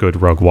the other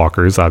good Rug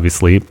Walkers,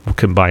 obviously,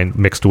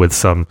 mixed with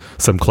some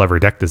clever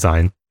deck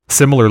design.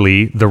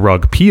 Similarly, the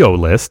Rug PO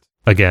list,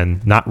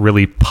 again, not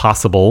really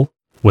possible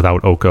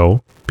without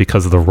Oko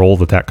because of the role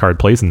that card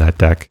plays in that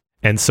deck.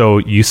 And so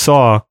you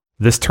saw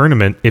this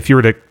tournament, if you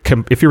were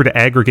to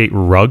aggregate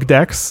Rug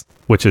decks,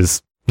 which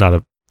is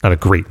not a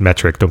great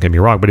metric, don't get me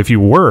wrong, but if you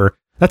were,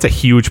 that's a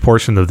huge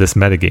portion of this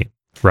metagame,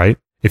 right?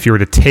 If you were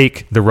to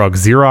take the Rug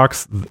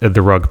Xerox,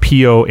 the Rug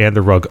PO, and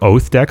the Rug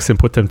Oath decks and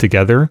put them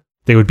together,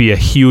 they would be a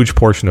huge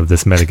portion of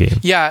this metagame.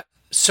 Yeah,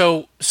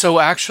 so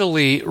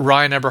actually,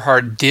 Ryan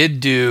Eberhard did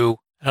do,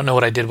 I don't know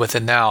what I did with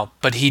it now,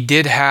 but he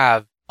did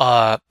have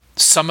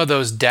some of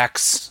those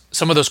decks,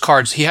 some of those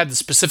cards, he had the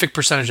specific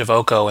percentage of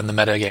Oko in the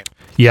metagame.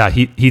 Yeah,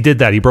 he did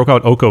that. He broke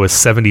out Oko as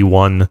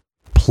 71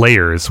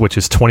 players, which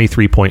is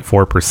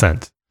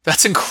 23.4%.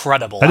 That's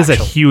incredible. That is a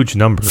huge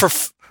number.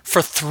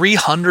 For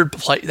 300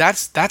 play,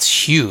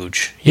 that's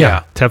huge.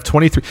 Yeah, to have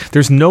 23.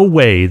 There's no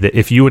way that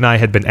if you and I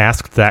had been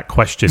asked that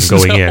question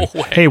going in,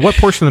 hey, what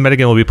portion of the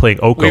metagame will be playing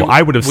Oko?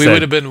 I would have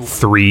said been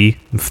 3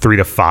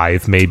 to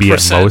 5, maybe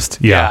at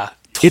most. Yeah.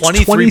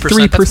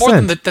 23%. That's more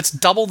than that's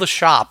double the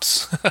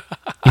shops.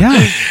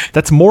 Yeah,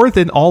 that's more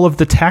than all of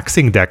the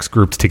taxing decks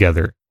grouped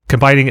together,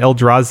 combining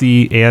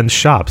Eldrazi and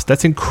shops.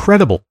 That's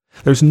incredible.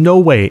 There's no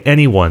way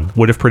anyone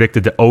would have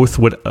predicted that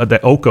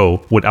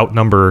Oko would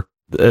outnumber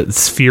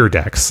Sphere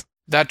decks.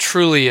 That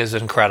truly is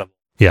incredible.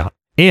 Yeah.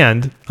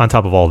 And on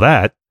top of all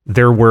that,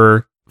 there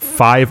were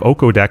 5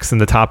 Oko decks in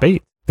the top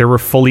 8. There were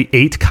fully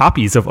 8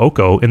 copies of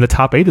Oko in the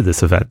top 8 of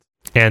this event.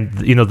 And,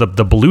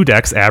 the blue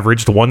decks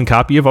averaged 1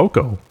 copy of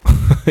Oko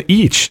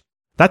each.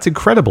 That's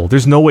incredible.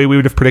 There's no way we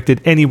would have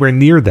predicted anywhere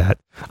near that.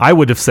 I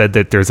would have said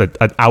that there's an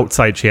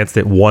outside chance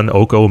that 1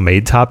 Oko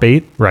made top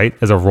 8, right,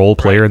 as a role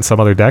player in some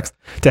other decks.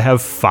 To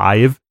have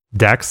 5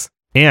 decks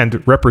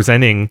and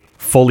representing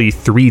fully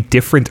 3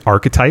 different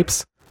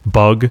archetypes,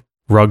 Bug,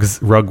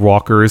 Rug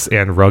Walkers,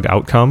 and Rug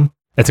Outcome,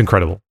 that's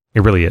incredible.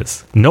 It really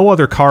is. No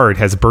other card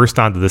has burst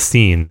onto the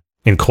scene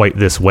in quite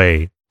this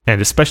way,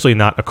 and especially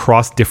not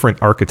across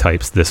different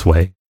archetypes this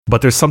way.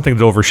 But there's something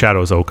that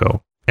overshadows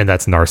Oko, and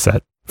that's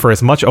Narset. For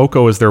as much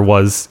Oko as there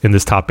was in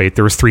this top 8,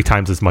 there was 3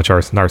 times as much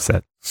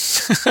Narset.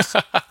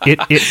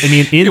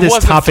 In this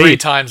top 8, 3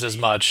 times as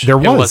much. There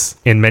was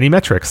in many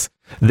metrics.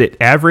 That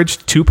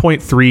averaged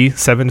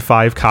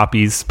 2.375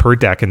 copies per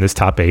deck in this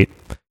top 8.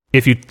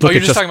 If you look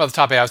you're just talking about the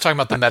top 8. I was talking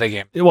about the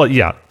metagame. Well,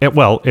 yeah.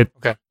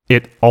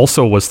 It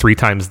also was 3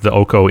 times the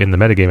Oko in the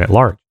metagame at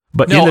large.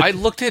 But no, I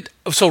looked at...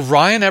 So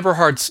Ryan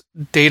Eberhard's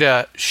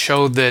data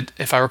showed that,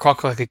 if I recall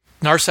correctly,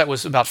 Narset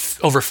was about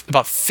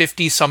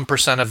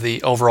 50-some% of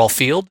the overall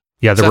field.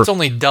 Yeah, that's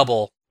only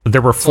double.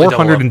 There were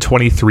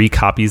 423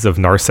 copies of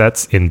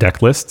Narsets in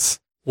deck lists.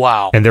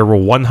 Wow. And there were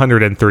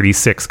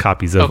 136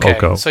 copies of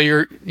Oko. So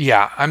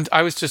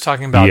I was just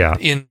talking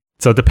about in...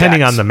 So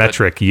depending on the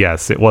metric,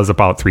 yes, it was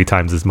about 3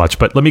 times as much.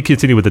 But let me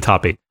continue with the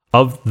top 8.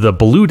 Of the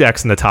blue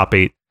decks in the top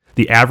 8,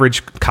 the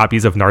average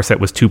copies of Narset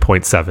was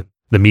 2.7.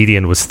 The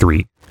median was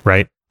 3,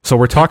 right? So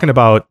we're talking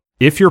about,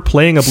 if you're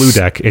playing a blue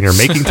deck and you're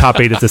making top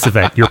 8 at this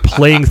event, you're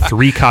playing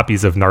 3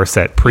 copies of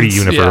Narset pretty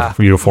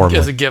uniformly.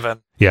 As a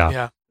given.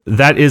 Yeah.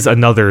 That is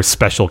another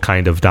special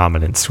kind of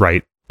dominance,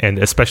 right? And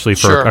especially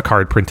for a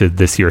card printed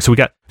this year. So we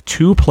got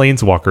 2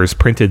 Planeswalkers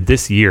printed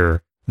this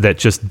year that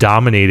just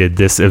dominated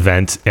this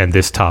event and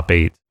this top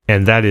 8.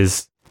 And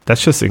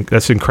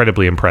that's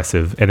incredibly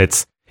impressive. And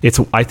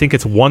I think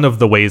it's one of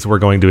the ways we're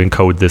going to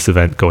encode this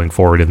event going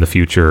forward in the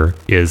future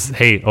is,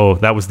 hey,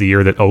 that was the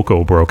year that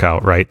Oko broke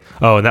out, right?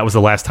 Oh, and that was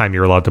the last time you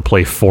were allowed to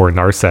play 4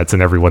 Narsets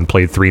and everyone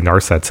played 3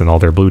 Narsets in all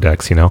their blue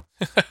decks,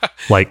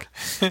 Like,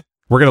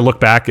 we're going to look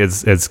back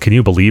as can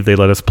you believe they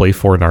let us play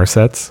 4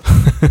 Narsets?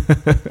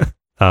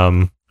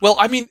 Well,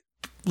 I mean,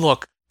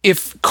 look,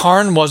 if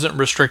Karn wasn't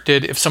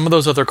restricted, if some of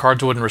those other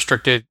cards weren't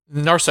restricted,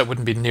 Narset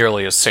wouldn't be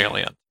nearly as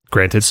salient.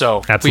 Granted.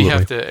 So absolutely. We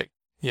have to,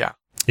 yeah.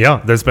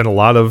 Yeah, there's been a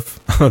lot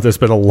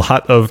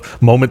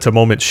of moment to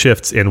moment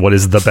shifts in what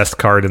is the best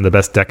card and the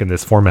best deck in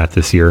this format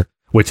this year,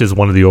 which is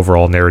one of the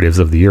overall narratives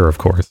of the year, of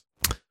course.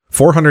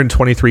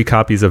 423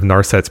 copies of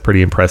Narset's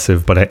pretty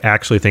impressive, but I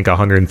actually think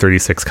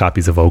 136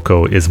 copies of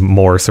Oko is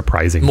more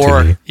surprising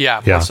to me.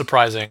 Yeah, more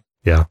surprising.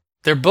 Yeah.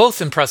 They're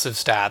both impressive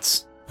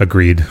stats.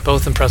 Agreed.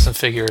 Both impressive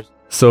figures.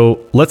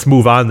 So let's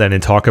move on then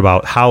and talk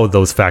about how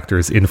those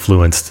factors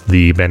influenced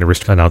the banner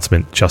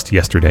announcement just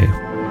yesterday.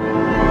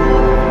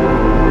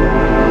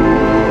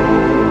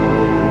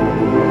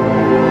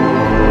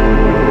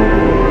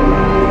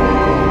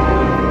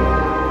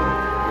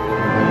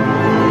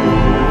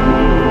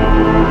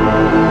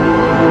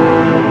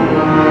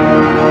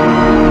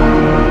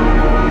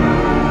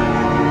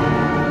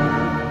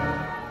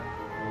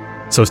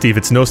 So, Steve,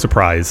 it's no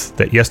surprise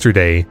that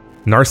yesterday,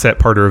 Narset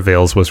Parter of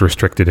Veils was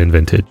restricted in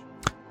Vintage.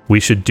 We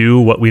should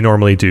do what we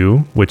normally do,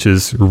 which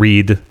is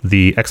read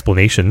the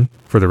explanation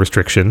for the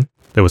restriction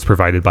that was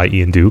provided by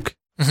Ian Duke.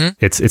 Mm-hmm.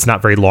 It's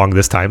not very long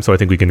this time, so I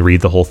think we can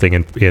read the whole thing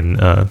in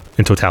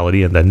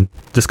totality and then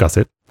discuss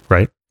it,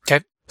 right?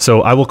 Okay.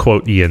 So I will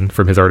quote Ian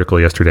from his article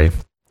yesterday.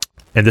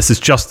 And this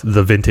is just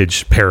the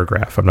Vintage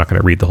paragraph. I'm not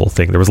going to read the whole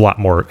thing. There was a lot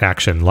more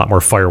action, a lot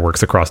more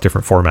fireworks across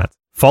different formats.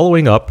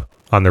 Following up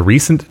on the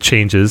recent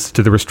changes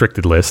to the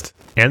restricted list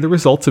and the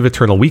results of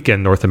Eternal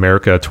Weekend North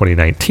America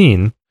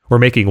 2019, we're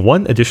making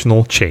one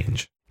additional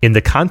change. In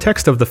the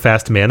context of the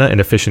fast mana and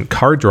efficient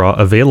card draw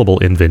available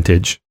in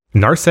Vintage,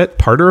 Narset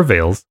Parter of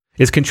Veils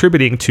is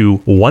contributing to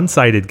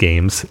one-sided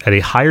games at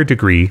a higher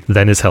degree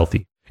than is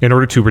healthy. In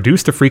order to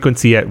reduce the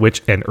frequency at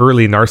which an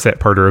early Narset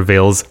Parter of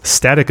Veils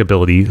static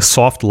ability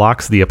soft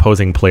locks the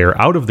opposing player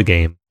out of the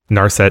game,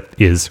 Narset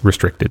is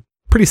restricted.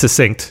 Pretty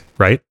succinct,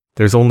 right?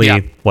 There's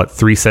only,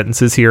 3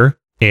 sentences here?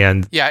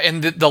 And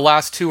the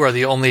last 2 are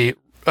the only.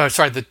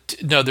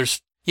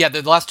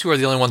 The last 2 are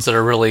the only ones that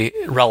are really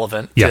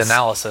relevant to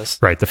analysis.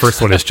 Right. The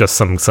first one is just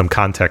some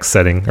context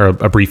setting or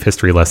a brief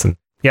history lesson.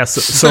 Yeah.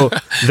 So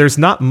there's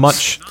not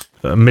much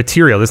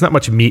material. There's not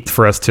much meat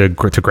for us to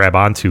grab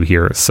onto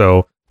here.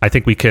 So I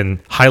think we can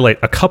highlight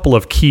a couple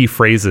of key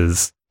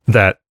phrases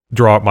that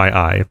draw up my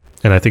eye,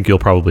 and I think you'll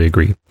probably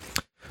agree.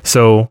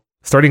 So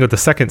starting with the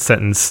second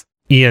sentence,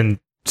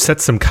 Ian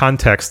sets some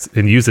context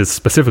and uses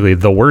specifically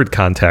the word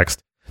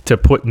context to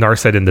put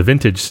Narset in the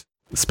Vintage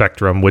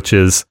spectrum, which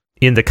is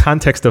in the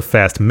context of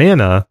fast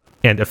mana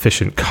and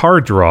efficient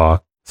card draw.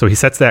 So he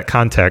sets that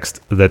context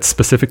that's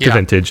specific to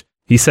Vintage.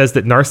 He says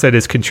that Narset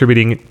is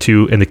contributing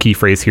to, and the key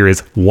phrase here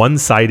is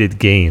one-sided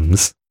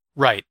games.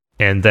 Right.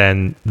 And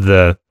then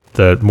the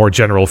more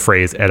general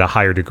phrase at a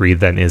higher degree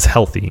than is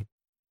healthy.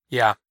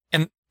 Yeah.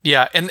 And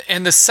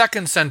the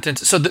second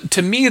sentence, so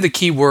to me the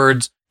key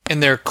words,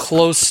 and they're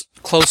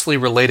closely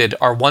related,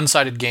 are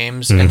one-sided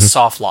games and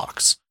soft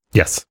locks.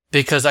 Yes.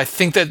 Because I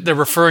think that they're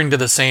referring to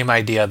the same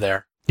idea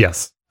there.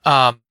 Yes.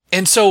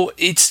 And so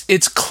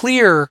it's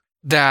clear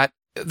that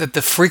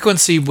the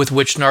frequency with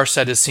which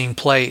Narset is seeing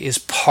play is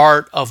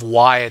part of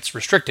why it's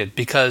restricted.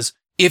 Because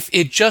if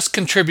it just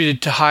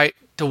contributed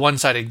to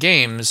one-sided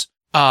games,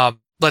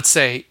 let's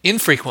say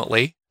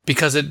infrequently,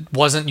 because it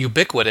wasn't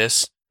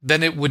ubiquitous,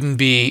 then it wouldn't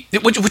be,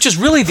 which is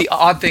really the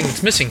odd thing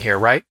that's missing here,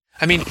 right?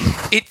 I mean,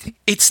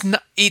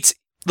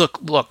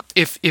 look,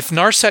 if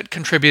Narset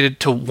contributed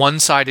to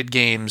one-sided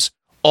games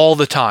all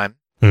the time,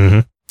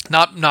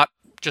 not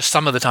just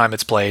some of the time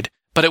it's played,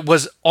 but it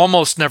was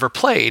almost never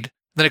played,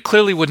 then it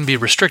clearly wouldn't be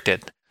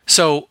restricted.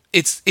 So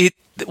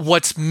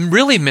what's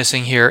really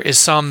missing here is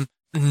some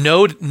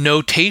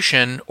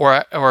notation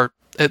or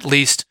at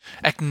least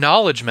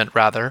acknowledgement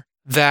rather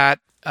that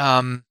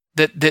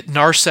that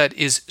Narset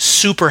is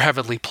super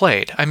heavily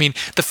played. I mean,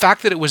 the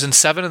fact that it was in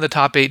 7 of the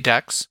top 8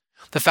 decks,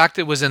 the fact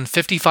that it was in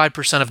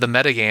 55% of the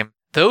metagame,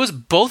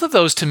 both of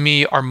those to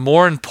me are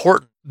more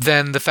important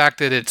than the fact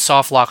that it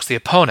soft locks the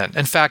opponent.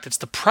 In fact, it's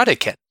the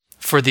predicate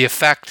for the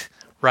effect,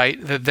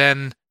 right? That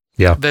then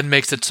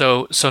makes it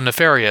so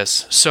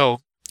nefarious.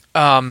 So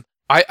I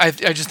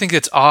just think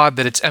it's odd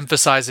that it's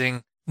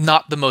emphasizing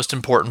not the most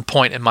important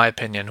point in my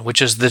opinion,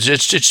 which is that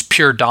it's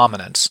pure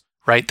dominance,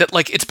 right? That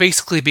it's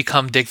basically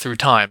become Dig Through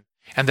Time,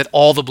 and that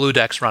all the blue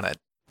decks run it.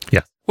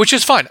 Yeah, which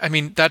is fine. I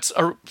mean, that's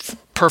a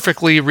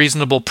perfectly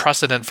reasonable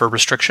precedent for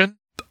restriction.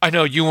 I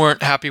know you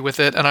weren't happy with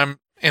it, and I'm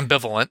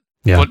ambivalent.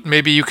 Yeah. But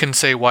maybe you can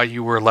say why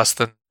you were less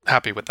than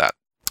happy with that.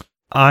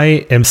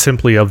 I am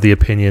simply of the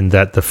opinion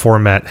that the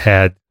format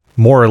had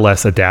more or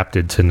less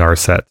adapted to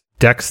Narset.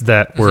 Decks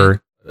that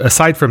were,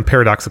 aside from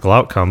Paradoxical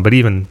Outcome, but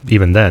even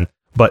then,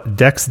 But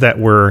decks that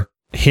were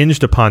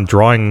hinged upon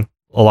drawing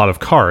a lot of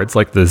cards,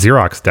 like the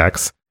Xerox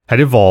decks, had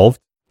evolved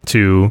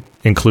to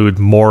include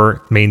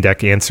more main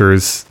deck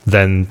answers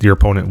than your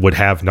opponent would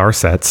have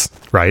Narsets,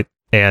 right?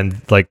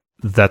 And like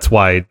that's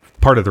why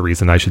part of the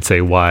reason, I should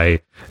say, why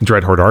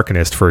Dreadhorde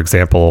Arcanist, for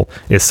example,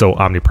 is so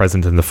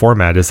omnipresent in the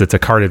format is it's a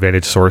card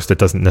advantage source that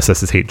doesn't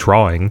necessitate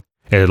drawing,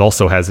 and it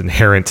also has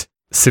inherent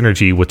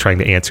synergy with trying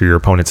to answer your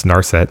opponent's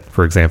Narset,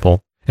 for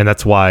example. And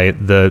that's why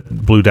the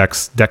blue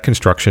deck's deck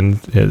construction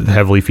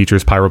heavily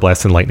features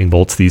Pyroblast and Lightning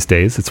Bolts these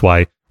days. It's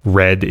why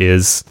red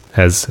has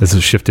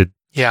shifted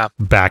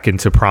back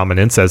into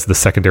prominence as the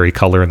secondary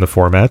color in the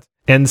format.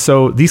 And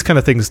so these kind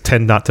of things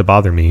tend not to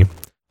bother me.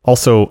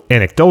 Also,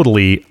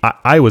 anecdotally,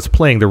 I was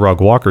playing the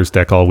Rug Walkers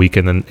deck all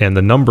weekend, and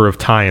the number of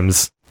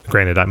times,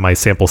 granted, my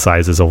sample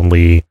size is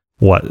only,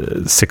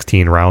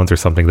 16 rounds or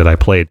something that I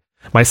played.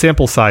 My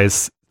sample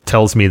size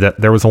tells me that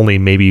there was only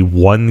maybe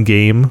one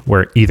game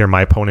where either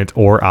my opponent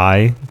or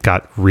I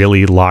got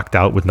really locked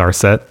out with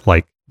Narset,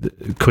 like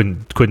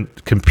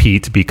couldn't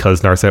compete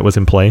because Narset was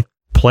in play.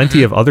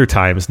 Plenty of other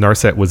times,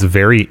 Narset was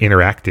very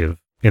interactive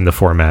in the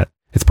format.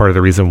 It's part of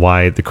the reason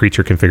why the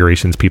creature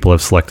configurations people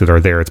have selected are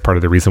there. It's part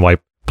of the reason why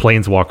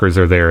Planeswalkers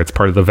are there. It's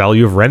part of the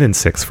value of Wrenn and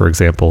 6, for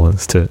example,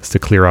 is to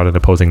clear out an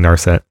opposing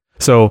Narset.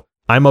 So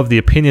I'm of the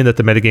opinion that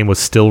the metagame was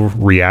still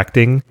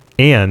reacting,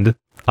 and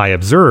I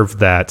observed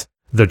that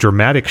the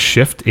dramatic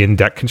shift in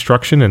deck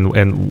construction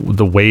and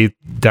the way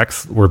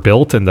decks were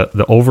built and the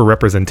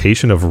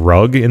overrepresentation of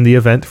Rug in the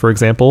event, for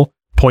example,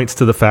 points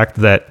to the fact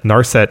that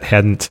Narset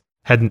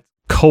hadn't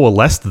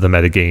coalesced the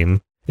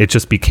metagame. It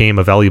just became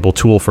a valuable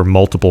tool for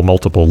multiple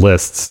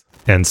lists.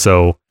 And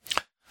so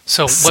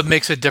what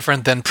makes it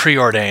different than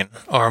Preordain,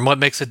 or what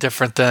makes it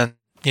different than,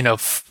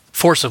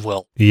 Force of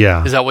Will?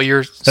 Yeah. Is that what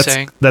you're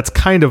saying? That's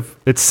kind of,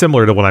 it's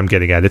similar to what I'm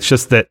getting at. It's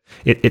just that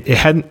it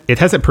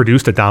hasn't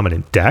produced a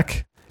dominant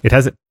deck. It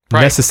hasn't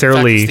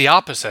necessarily. In fact, it's the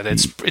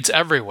opposite. It's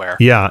everywhere.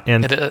 Yeah,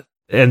 and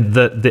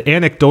the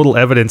anecdotal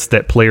evidence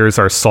that players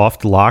are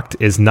soft locked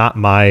is not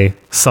my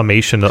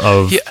summation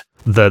of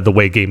the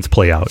way games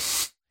play out.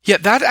 Yeah,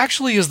 that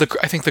actually is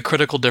I think the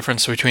critical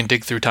difference between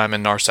Dig Through Time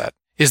and Narset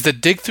is that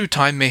Dig Through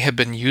Time may have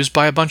been used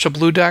by a bunch of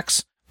blue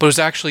decks, but was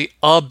actually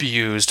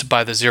abused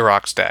by the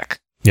Xerox deck.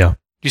 Yeah.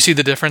 You see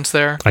the difference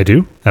there? I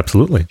do,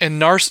 absolutely.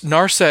 And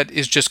Narset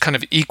is just kind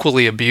of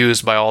equally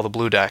abused by all the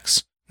blue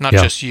decks, not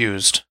just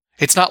used.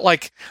 It's not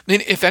like,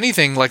 if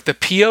anything, like the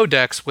PO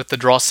decks with the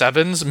draw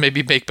 7s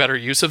maybe make better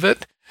use of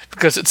it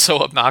because it's so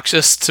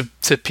obnoxious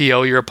to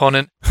PO your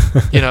opponent.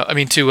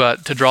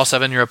 To draw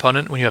 7 your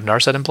opponent when you have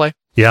Narset in play.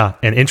 Yeah,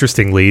 and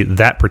interestingly,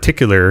 that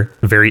particular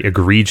very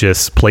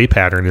egregious play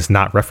pattern is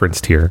not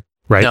referenced here,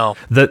 right? No.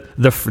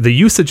 The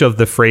usage of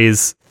the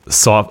phrase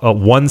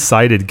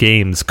one-sided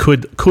games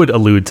could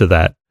allude to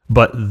that,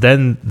 but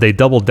then Ian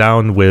doubled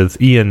down with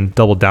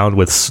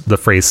the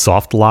phrase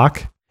soft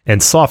lock.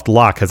 And soft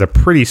lock has a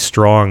pretty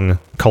strong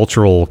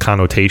cultural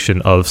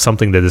connotation of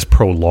something that is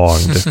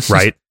prolonged,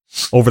 right?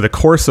 Over the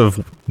course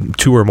of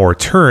 2 or more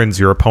turns,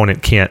 your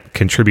opponent can't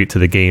contribute to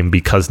the game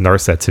because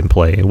Narset's in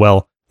play.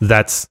 Well,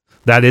 that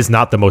is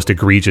not the most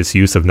egregious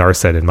use of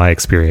Narset in my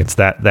experience.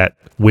 That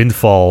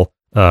Windfall,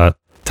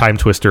 Time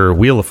Twister,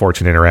 Wheel of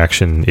Fortune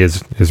interaction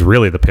is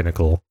really the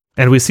pinnacle.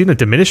 And we've seen a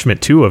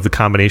diminishment, too, of the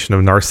combination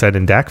of Narset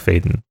and Dack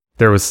Fayden.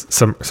 There was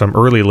some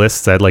early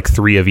lists that had like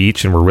 3 of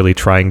each and were really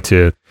trying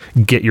to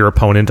get your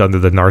opponent under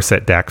the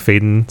Narset Dack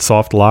Fayden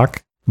soft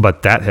lock,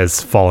 but that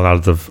has fallen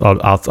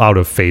out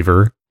of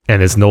favor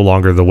and is no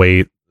longer the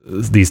way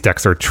these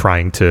decks are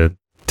trying to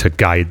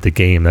guide the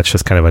game. That's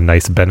just kind of a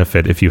nice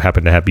benefit if you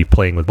happen to be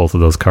playing with both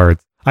of those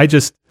cards. I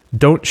just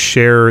don't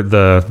share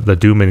the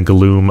doom and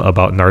gloom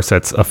about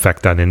Narset's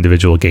effect on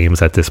individual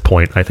games at this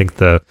point. I think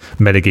the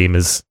metagame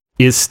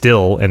is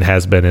still and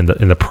has been in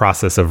the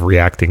process of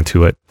reacting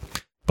to it.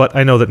 But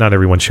I know that not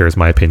everyone shares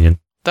my opinion.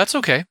 That's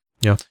okay.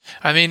 Yeah.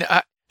 I mean,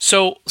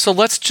 so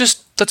let's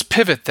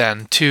pivot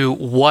then to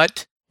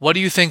what do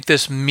you think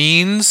this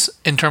means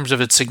in terms of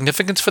its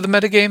significance for the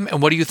metagame,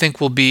 and what do you think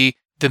will be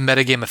the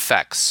metagame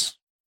effects?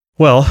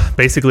 Well,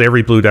 basically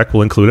every blue deck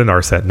will include a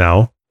Narset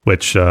now,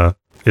 which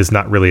is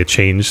not really a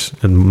change,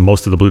 and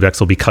most of the blue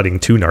decks will be cutting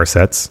 2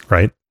 Narsets,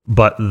 right?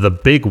 But the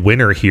big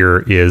winner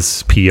here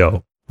is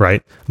PO.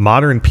 Right?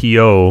 Modern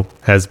PO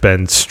has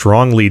been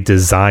strongly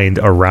designed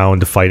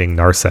around fighting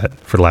Narset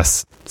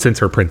since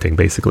her printing,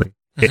 basically.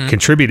 Mm-hmm. It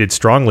contributed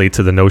strongly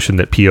to the notion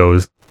that PO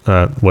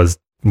was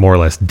more or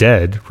less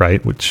dead,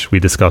 right? Which we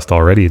discussed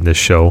already in this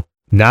show.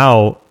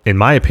 Now, in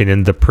my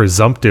opinion, the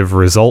presumptive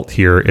result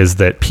here is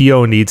that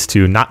PO needs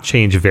to not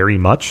change very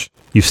much.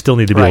 You still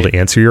need to be able to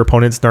answer your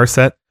opponent's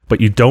Narset,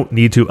 but you don't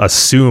need to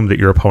assume that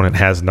your opponent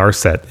has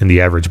Narset in the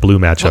average blue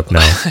matchup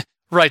now.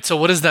 Right, so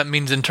what does that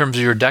mean in terms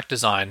of your deck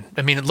design?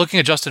 I mean, looking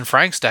at Justin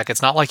Frank's deck,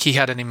 it's not like he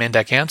had any main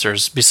deck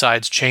answers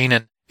besides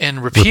Chain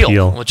and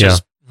Repeal, which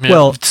is...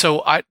 Well,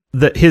 so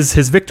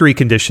his victory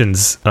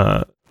conditions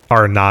are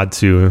a nod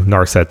to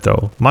Narset,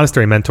 though.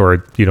 Monastery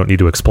Mentor, you don't need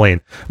to explain.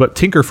 But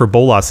Tinker for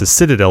Bolas'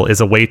 Citadel is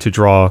a way to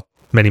draw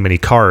many, many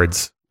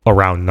cards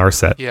around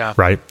Narset,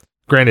 right?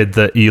 Granted,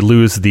 that you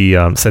lose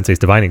the Sensei's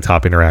Divining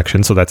Top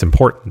interaction, so that's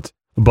important.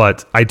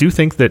 But I do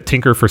think that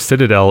Tinker for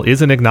Citadel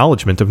is an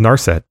acknowledgement of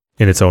Narset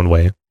in its own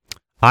way.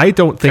 I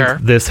don't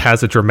think this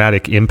has a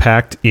dramatic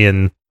impact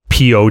in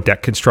PO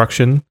deck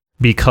construction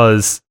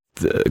because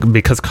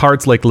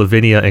cards like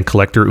Lavinia and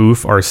Collector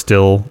Oof are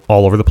still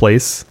all over the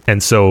place,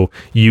 and so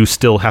you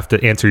still have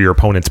to answer your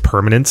opponent's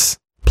permanents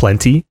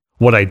plenty.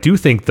 What I do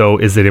think, though,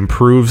 is it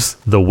improves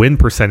the win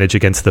percentage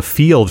against the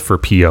field for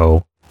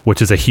PO,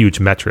 which is a huge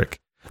metric.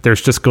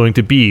 There's just going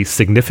to be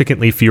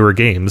significantly fewer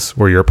games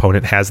where your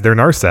opponent has their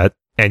Narset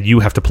and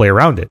you have to play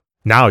around it.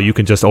 Now you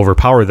can just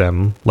overpower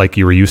them like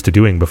you were used to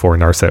doing before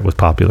Narset was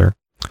popular.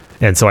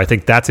 And so I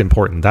think that's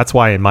important. That's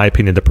why, in my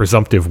opinion, the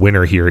presumptive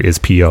winner here is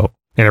PO,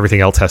 and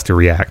everything else has to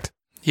react.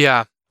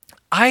 Yeah.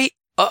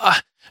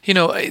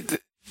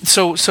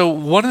 So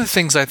one of the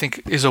things I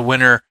think is a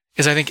winner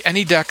is I think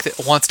any deck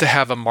that wants to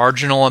have a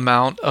marginal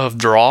amount of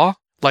draw,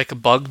 like a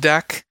bug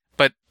deck,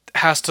 but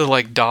has to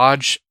like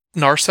dodge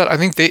Narset, I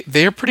think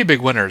they are pretty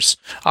big winners.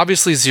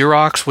 Obviously,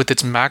 Xerox with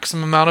its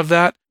maximum amount of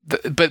that,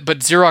 but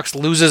Xerox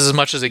loses as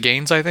much as it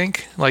gains, I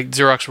think. Like,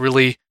 Xerox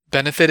really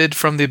benefited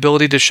from the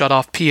ability to shut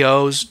off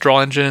POs, draw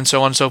engine, and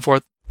so on and so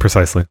forth.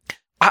 Precisely.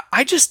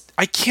 I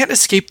can't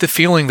escape the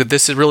feeling that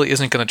this really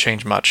isn't going to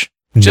change much.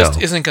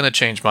 Isn't going to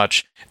change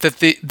much.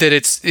 That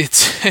it's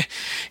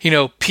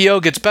PO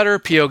gets better,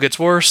 PO gets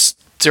worse,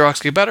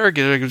 Xerox gets better,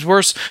 gets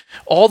worse.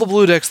 All the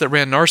blue decks that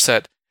ran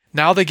Narset,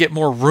 now they get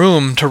more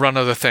room to run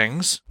other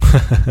things.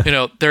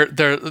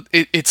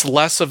 It's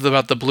less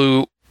about the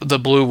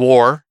blue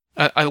war,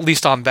 at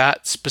least on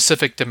that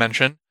specific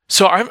dimension.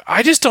 So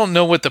I just don't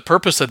know what the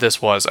purpose of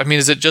this was. I mean,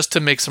 is it just to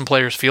make some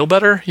players feel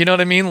better? You know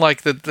what I mean?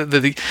 Like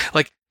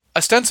like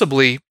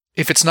ostensibly,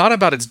 if it's not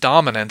about its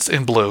dominance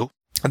in blue,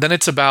 then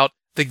it's about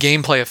the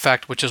gameplay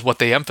effect, which is what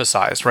they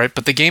emphasize, right?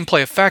 But the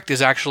gameplay effect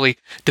is actually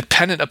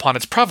dependent upon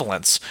its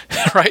prevalence,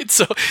 right?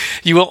 So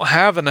you won't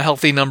have an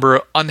unhealthy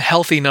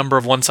number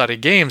of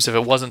one-sided games if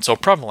it wasn't so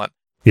prevalent.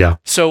 Yeah.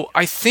 So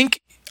I think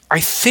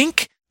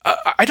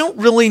I don't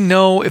really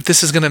know if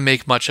this is going to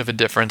make much of a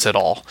difference at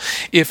all.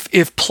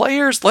 If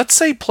players, let's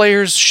say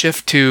players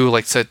shift to,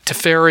 like said,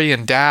 Teferi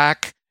and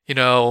Dak,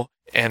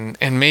 and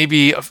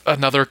maybe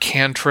another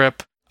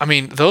cantrip. I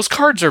mean, those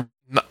cards are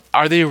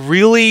they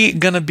really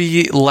going to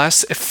be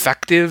less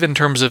effective in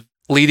terms of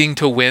leading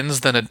to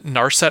wins than a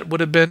Narset would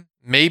have been?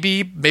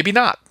 Maybe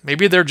not.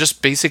 Maybe they're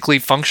just basically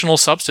functional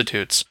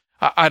substitutes.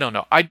 I don't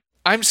know.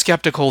 I'm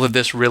skeptical that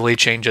this really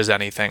changes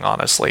anything,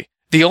 honestly.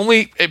 The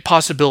only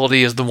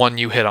possibility is the one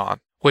you hit on,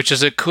 which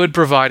is it could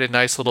provide a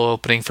nice little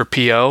opening for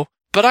PO,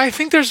 but I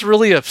think there's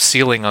really a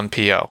ceiling on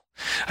PO.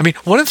 I mean,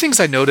 one of the things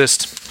I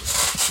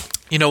noticed,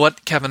 you know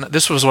what, Kevin,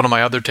 this was one of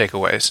my other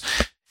takeaways,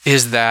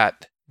 is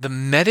that the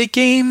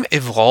metagame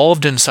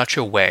evolved in such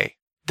a way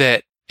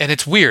that, and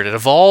it's weird, it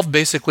evolved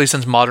basically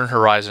since Modern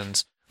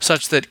Horizons,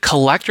 such that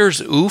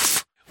Collector's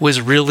Oof was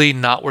really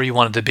not where you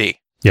wanted to be.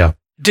 Yeah.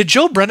 Did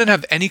Joe Brennan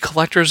have any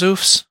Collector's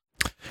Oofs?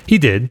 He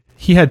did.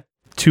 He had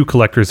 2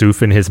 Collector's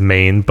Oof in his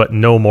main, but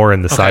no more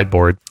in the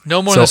sideboard.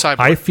 No more in the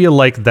sideboard. I feel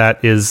like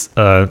that is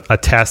a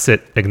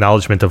tacit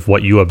acknowledgement of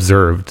what you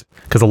observed,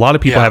 because a lot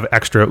of people have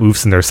extra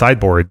Oofs in their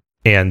sideboard,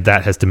 and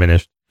that has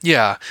diminished.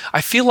 Yeah.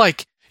 I feel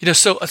like,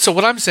 so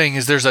what I'm saying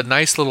is there's a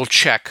nice little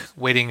check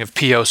waiting if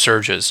PO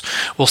surges.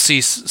 We'll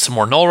see some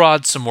more Null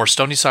Rods, some more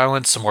Stony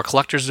Silence, some more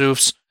Collector's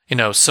Oofs,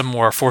 some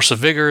more Force of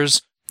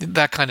Vigors,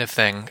 that kind of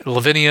thing.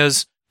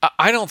 Lavinias.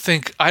 I don't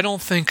think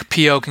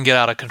PO can get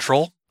out of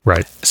control.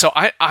 Right. So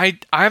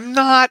I'm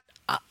not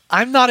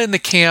in the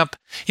camp.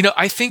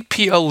 I think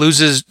PO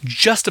loses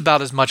just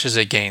about as much as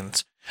it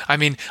gains. I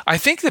mean, I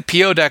think the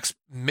PO decks,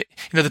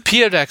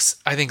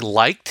 I think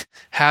liked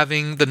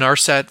having the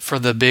Narset for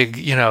the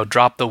big,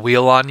 drop the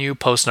wheel on you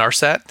post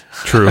Narset.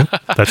 True.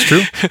 That's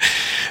true.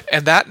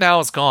 And that now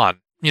is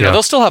gone.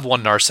 They'll still have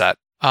one Narset.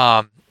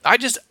 I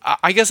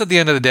guess at the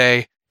end of the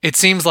day, it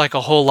seems like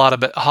a whole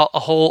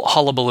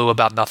hullabaloo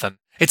about nothing.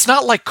 It's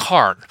not like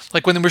Karn.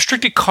 Like when they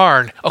restricted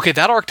Karn, okay,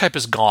 that archetype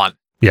is gone.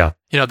 Yeah.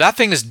 That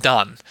thing is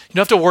done. You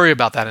don't have to worry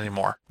about that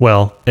anymore.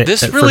 Well,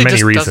 this really for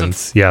many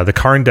reasons. Yeah, the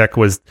Karn deck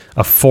was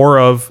a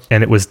 4-of,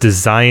 and it was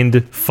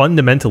designed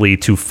fundamentally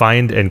to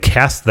find and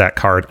cast that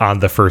card on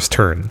the first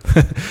turn.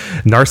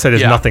 Narset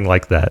is nothing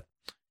like that.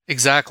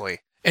 Exactly.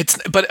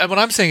 But what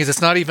I'm saying is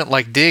it's not even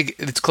like Dig,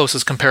 its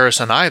closest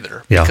comparison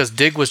either. Yeah. Because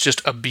Dig was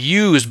just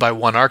abused by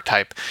one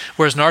archetype,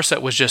 whereas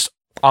Narset was just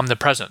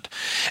omnipresent.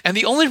 And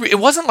it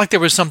wasn't like there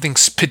was something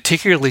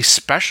particularly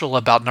special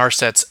about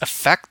Narset's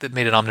effect that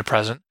made it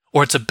omnipresent,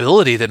 or its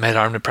ability that made it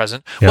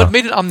omnipresent. Yeah. What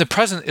made it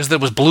omnipresent is that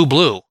it was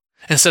blue-blue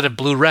instead of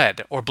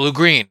blue-red or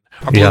blue-green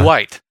or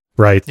blue-white.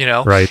 Right.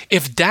 Right.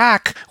 If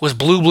Dak was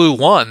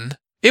blue-blue-1,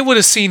 it would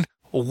have seen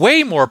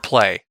way more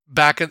play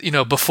back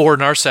before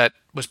Narset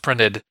was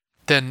printed.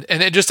 And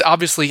it just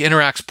obviously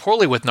interacts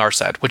poorly with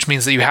Narset, which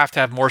means that you have to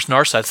have more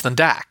Narsets than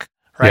Dak.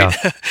 Right.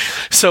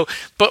 Yeah.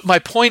 But my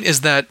point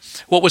is that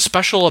what was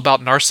special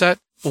about Narset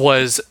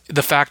was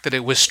the fact that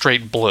it was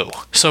straight blue.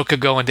 So it could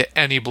go into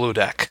any blue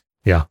deck.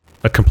 Yeah,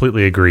 I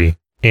completely agree.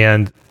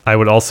 And I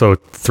would also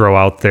throw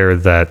out there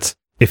that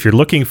if you're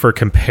looking for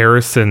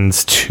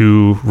comparisons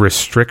to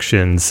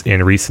restrictions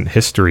in recent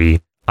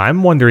history,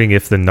 I'm wondering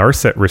if the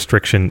Narset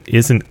restriction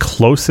isn't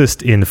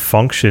closest in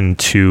function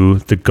to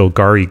the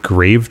Golgari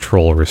Grave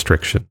Troll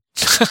restriction.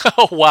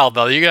 Oh, wow,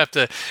 Bill, you're going to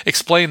have to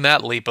explain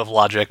that leap of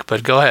logic,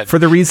 but go ahead. For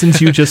the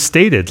reasons you just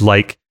stated,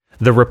 like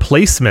the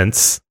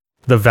replacements,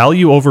 the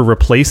value over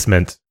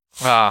replacement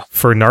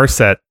for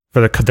Narset,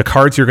 for the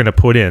cards you're going to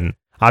put in.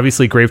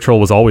 Obviously, Grave Troll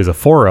was always a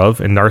 4 of,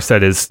 and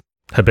Narset is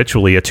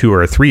habitually a 2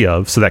 or a 3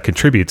 of, so that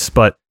contributes.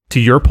 But to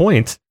your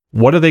point,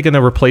 what are they going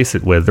to replace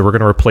it with? They were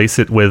going to replace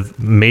it with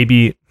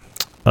maybe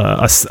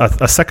a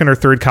second or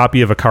third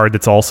copy of a card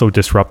that's also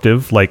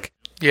disruptive, like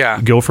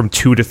go from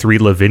 2 to 3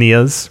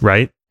 Lavinias,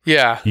 right?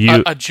 Yeah,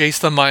 a Jace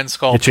the Mind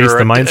Sculptor, Jace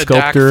the Mind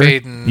Sculptor.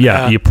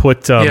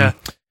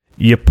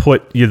 You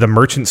put the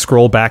Merchant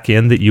Scroll back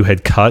in that you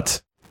had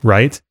cut,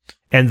 right?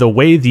 And the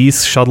way these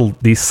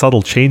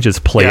subtle changes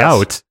play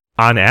out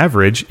on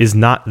average is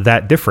not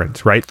that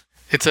different, right?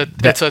 It's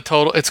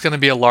going to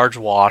be a large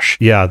wash.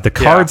 Yeah, the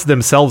cards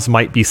themselves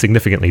might be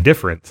significantly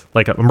different.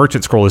 Like a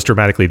Merchant Scroll is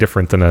dramatically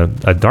different than a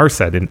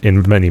Narset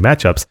in many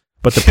matchups.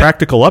 But the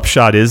practical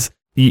upshot is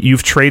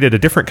you've traded a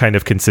different kind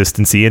of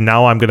consistency, and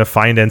now I'm going to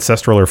find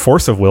Ancestral or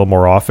Force of Will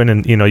more often,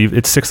 and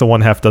it's 6 of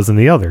one, half dozen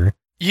the other.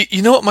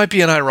 You know what might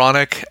be an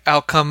ironic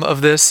outcome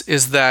of this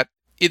is that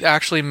it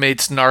actually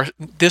makes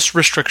this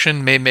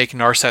restriction may make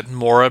Narset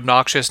more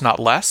obnoxious, not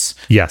less.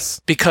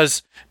 Yes,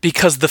 because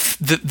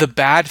the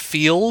bad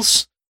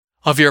feels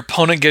of your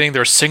opponent getting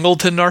their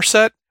singleton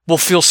Narset will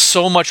feel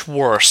so much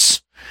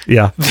worse.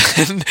 Yeah,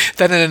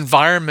 than an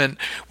environment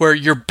where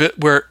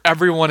where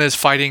everyone is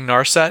fighting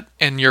Narset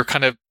and you're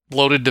kind of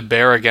loaded to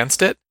bear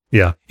against it.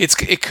 Yeah,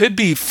 it could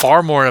be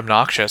far more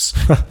obnoxious.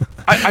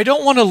 I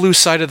don't want to lose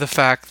sight of the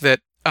fact that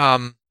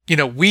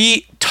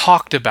we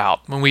talked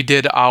about when we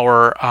did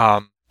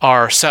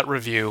our set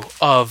review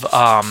of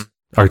Are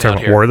you talking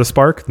about War of the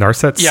Spark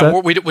Narset set? Yeah,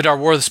 we did our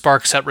War of the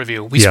Spark set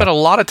review. We spent a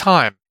lot of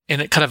time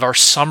in kind of our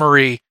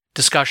summary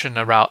discussion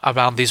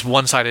around these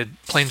one-sided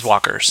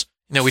planeswalkers.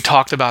 We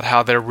talked about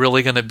how they're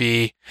really going to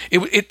be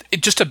it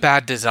just a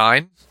bad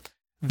design.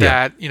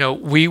 That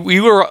we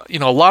were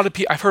a lot of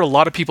I've heard a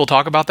lot of people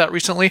talk about that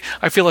recently.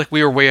 I feel like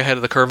we were way ahead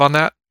of the curve on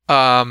that.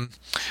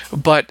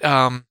 But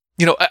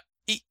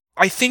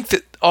I think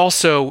that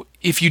also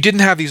if you didn't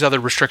have these other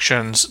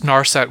restrictions,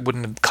 Narset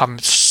wouldn't have come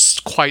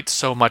quite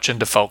so much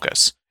into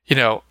focus.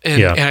 And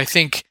I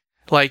think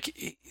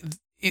like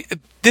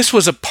this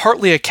was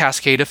partly a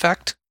cascade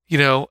effect.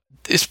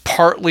 It's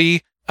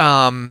partly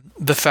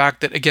the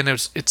fact that again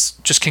it's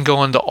just can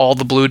go into all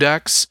the blue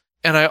decks.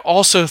 And I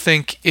also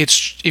think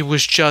it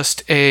was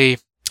just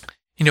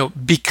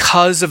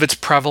because of its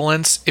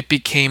prevalence,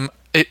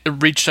 it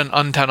reached an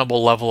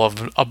untenable level of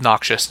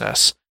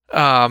obnoxiousness.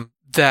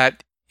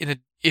 That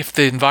if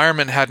the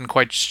environment hadn't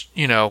quite,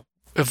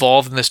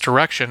 evolved in this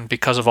direction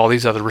because of all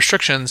these other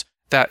restrictions,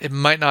 that it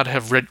might not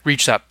have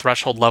reached that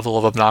threshold level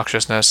of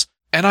obnoxiousness.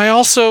 And I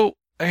also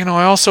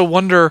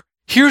wonder,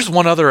 here's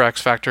one other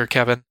X factor,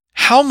 Kevin.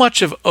 How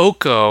much of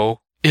Oko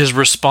is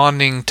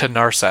responding to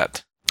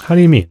Narset? How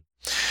do you mean?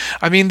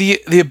 I mean,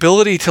 the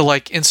ability to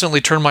like instantly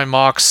turn my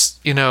Mox,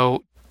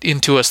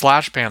 into a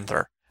Slash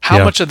Panther.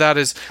 How much of that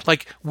is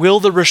like, will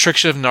the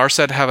restriction of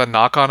Narset have a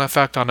knock-on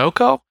effect on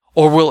Oko?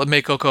 Or will it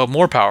make Oko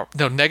more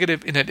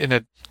negative in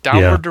a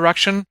downward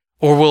direction?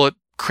 Or will it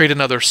create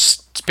another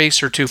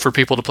space or two for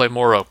people to play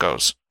more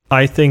Okos?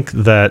 I think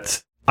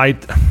that I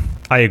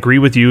agree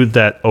with you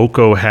that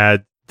Oko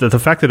had the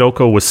fact that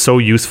Oko was so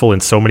useful in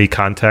so many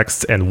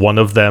contexts, and one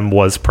of them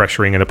was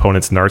pressuring an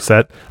opponent's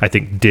Narset, I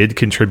think did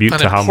contribute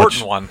to how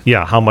much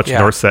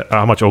Narset,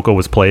 how much Oko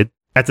was played.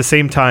 At the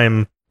same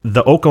time,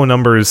 the Oko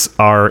numbers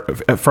are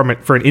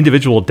for an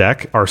individual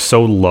deck are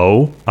so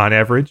low on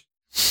average.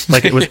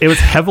 Like it was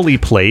heavily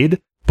played,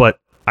 but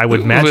I would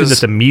imagine that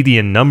the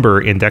median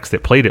number in decks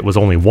that played it was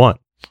only 1.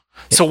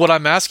 So what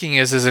I'm asking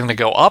is it going to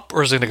go up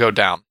or is it going to go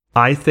down?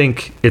 I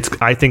think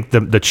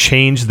the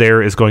change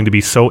there is going to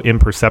be so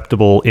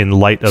imperceptible in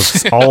light of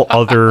all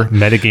other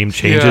metagame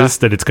changes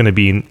that it's going to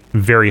be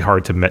very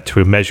hard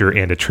to measure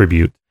and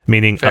attribute.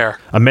 Meaning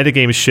a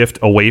metagame shift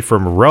away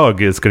from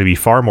Rug is going to be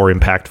far more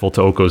impactful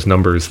to Oko's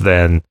numbers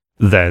than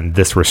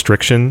this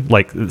restriction.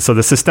 So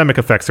the systemic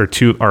effects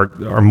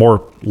are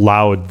more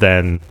loud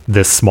than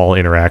this small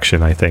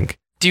interaction, I think.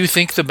 Do you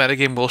think the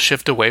metagame will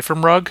shift away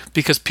from Rug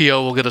because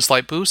PO will get a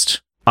slight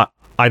boost?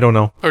 I don't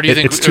know. Or do you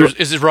think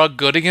is Rug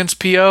good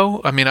against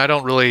PO? I mean, I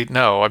don't really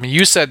know. I mean,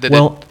 you said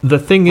that the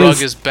thing Rug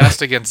is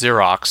best against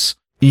Xerox.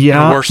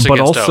 Yeah, but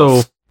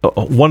also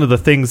one of the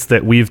things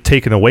that we've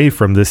taken away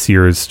from this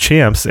year's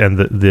champs and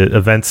the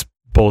events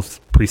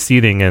both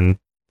preceding and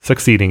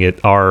succeeding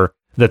it are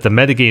that the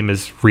metagame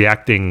is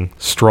reacting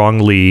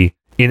strongly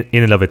in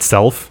and of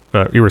itself,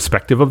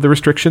 irrespective of the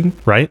restriction,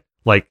 right?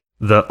 Like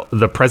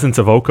the presence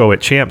of Oko at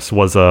champs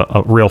was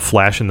a real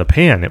flash in the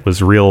pan. It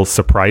was real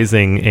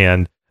surprising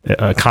and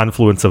a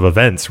confluence of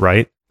events,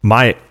 right?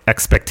 My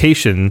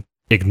expectation,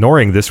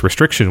 ignoring this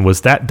restriction,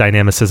 was that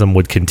dynamicism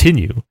would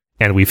continue.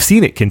 and we've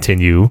seen it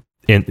continue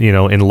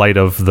in light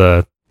of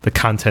the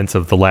contents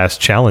of the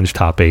last challenge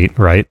top 8,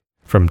 right?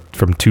 From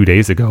 2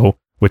 days ago,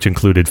 which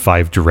included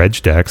 5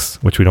 dredge decks,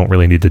 which we don't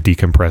really need to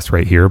decompress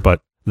right here.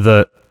 But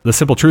the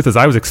simple truth is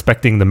I was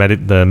expecting the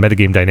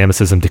metagame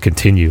dynamicism to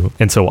continue.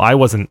 And so I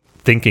wasn't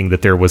thinking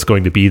that there was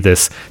going to be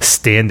this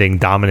standing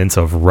dominance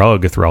of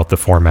Rug throughout the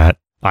format.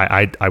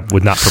 I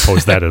would not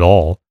propose that at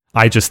all.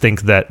 I just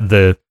think that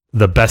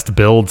the best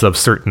builds of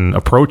certain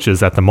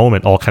approaches at the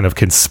moment all kind of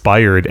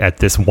conspired at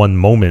this one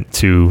moment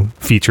to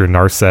feature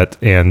Narset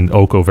and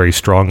Oko very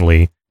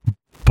strongly.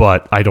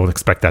 But I don't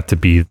expect that to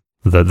be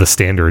the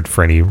standard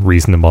for any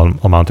reasonable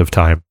amount of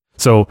time.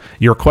 So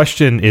your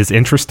question is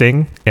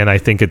interesting, and I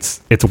think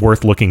it's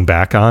worth looking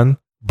back on,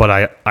 but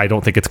I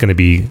don't think we're going to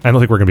be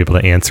able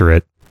to answer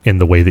it in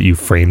the way that you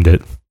framed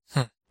it.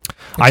 Okay.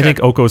 I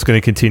think Oko is going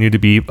to continue to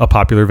be a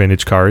popular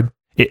vintage card.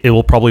 It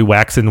will probably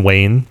wax and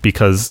wane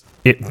because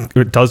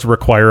it does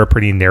require a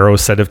pretty narrow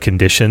set of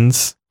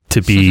conditions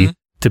to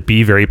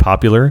be very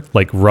popular.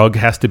 Like Rug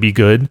has to be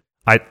good.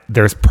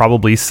 There's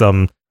probably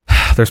some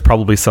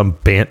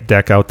Bant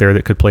deck out there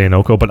that could play an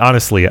Oko, but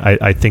honestly,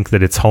 I think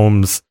that its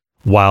homes,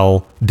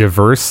 while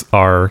diverse,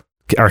 are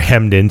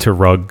hemmed into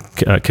Rug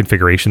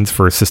configurations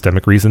for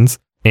systemic reasons.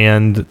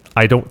 And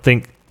I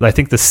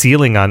think the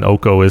ceiling on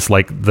Oko is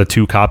like the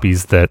 2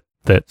 copies that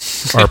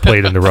are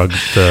played in the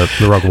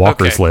Rug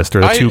Walkers list,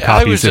 or the 2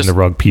 copies in the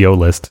Rug PO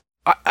list.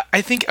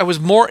 I think I was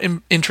more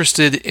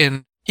interested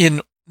in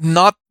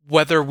not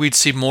whether we'd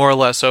see more or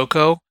less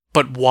Oko,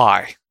 but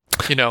why.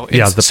 And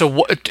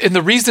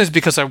the reason is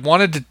because I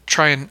wanted to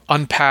try and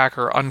unpack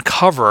or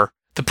uncover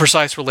the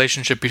precise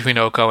relationship between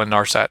Oko and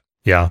Narset.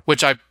 Yeah.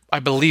 Which I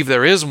believe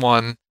there is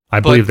one. I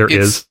believe there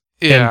is.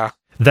 Yeah.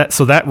 And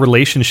that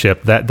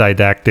relationship, that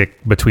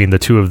didactic between the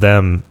two of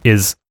them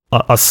is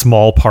a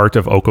small part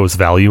of Oko's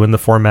value in the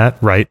format,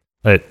 right?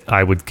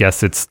 I would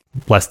guess it's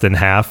less than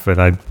half,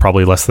 and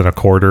probably less than a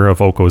quarter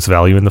of Oko's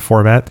value in the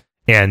format.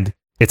 And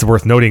it's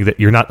worth noting that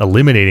you're not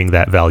eliminating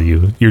that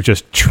value. You're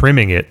just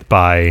trimming it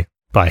by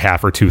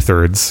half or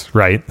 2/3,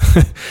 right?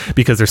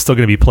 Because there's still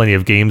going to be plenty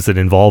of games that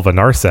involve a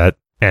Narset,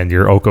 and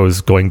your Oko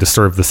is going to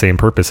serve the same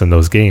purpose in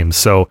those games.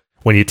 So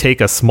when you take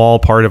a small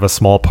part of a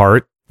small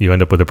part, you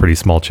end up with a pretty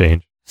small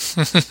change.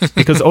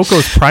 Because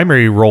Oko's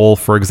primary role,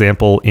 for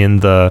example, in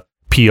the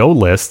PO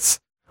lists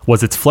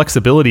was its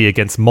flexibility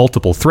against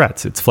multiple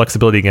threats. Its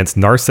flexibility against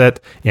Narset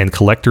and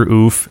Collector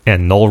Oof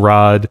and Null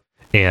Rod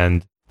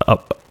and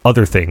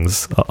other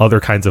things,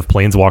 other kinds of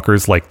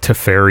planeswalkers like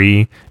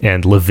Teferi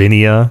and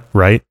Lavinia,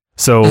 right?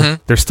 So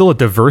there's still a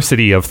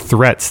diversity of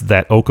threats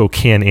that Oko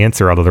can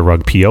answer out of the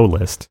Rug PO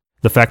list.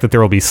 The fact that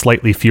there will be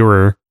slightly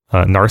fewer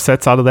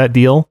Narsets out of that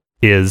deal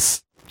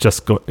is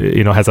just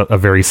has a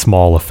very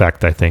small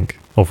effect, I think,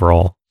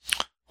 overall.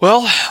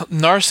 Well,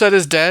 Narset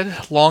is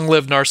dead. Long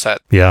live Narset.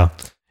 Yeah.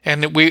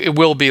 And it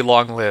will be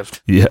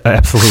long-lived. Yeah,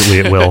 absolutely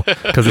it will.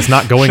 Because it's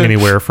not going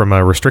anywhere from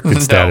a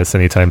restricted status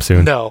anytime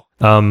soon. No.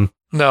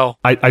 No.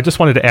 I just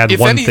wanted to add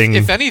one thing.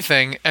 If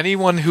anything,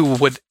 anyone who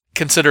would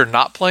consider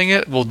not playing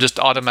it will just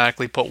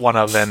automatically put one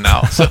of in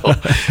now. So.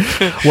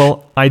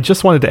 Well, I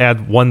just wanted to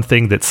add one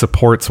thing that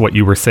supports what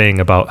you were saying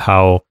about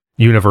how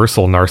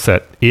universal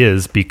Narset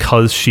is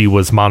because she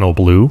was mono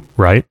blue,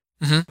 right?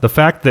 The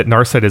fact that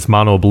Narset is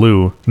mono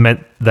blue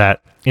meant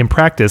that in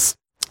practice,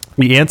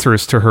 the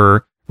answers to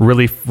her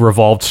really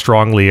revolved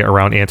strongly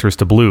around answers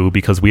to blue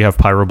because we have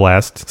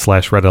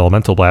Pyroblast / Red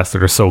Elemental Blast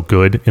that are so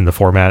good in the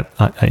format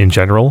in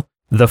general.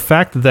 The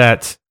fact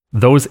that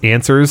those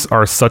answers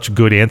are such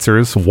good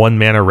answers, 1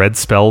 mana red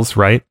spells,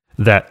 right,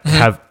 that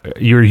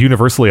you're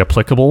universally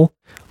applicable,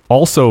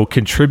 also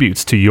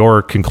contributes to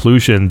your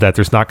conclusion that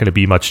there's not going to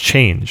be much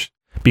change.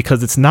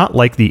 Because it's not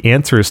like the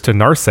answers to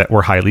Narset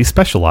were highly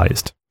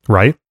specialized,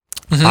 right?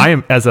 I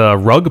am, as a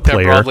Rug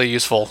player... They're broadly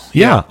useful.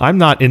 Yeah, I'm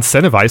not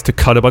incentivized to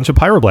cut a bunch of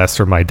Pyroblasts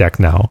from my deck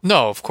now.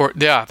 No, of course.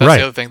 Yeah, that's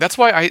the other thing. That's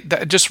why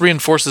that just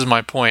reinforces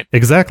my point.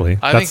 Exactly.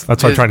 That's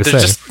what I'm trying to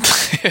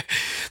say.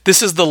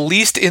 This is the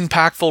least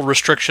impactful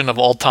restriction of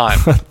all time.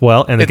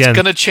 Well, and again... It's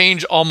going to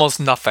change almost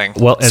nothing.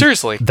 Well,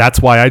 seriously.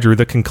 That's why I drew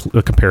the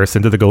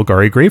comparison to the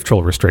Golgari Grave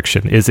Troll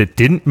restriction, is it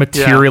didn't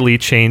materially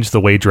change the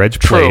way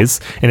Dredge plays,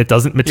 and it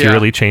doesn't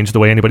materially change the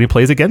way anybody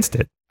plays against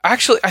it.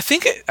 Actually, I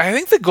think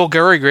the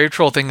Golgari Grave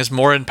Troll thing is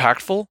more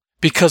impactful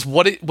because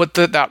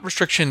that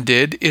restriction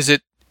did is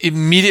it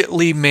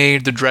immediately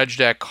made the Dredge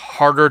deck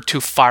harder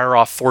to fire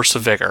off Force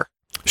of Vigor.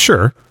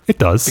 Sure, it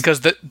does.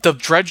 Because the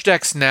Dredge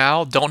decks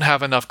now don't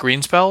have enough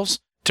green spells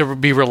to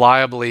be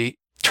reliably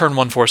turn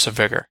 1 Force of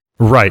Vigor.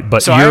 Right,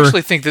 but I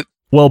actually think that...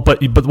 Well,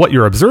 but what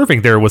you're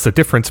observing there was a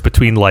difference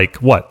between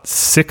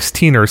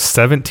 16 or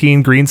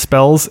 17 green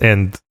spells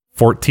and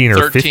 14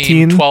 or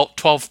 15?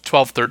 12,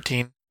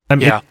 13. I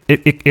mean,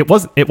 it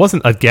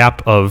wasn't a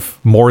gap of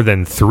more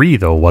than 3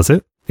 though, was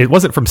it? It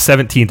wasn't from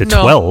 17 to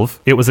 12.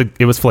 It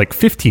was for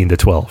 15 to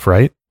 12,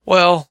 right?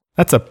 Well,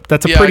 that's a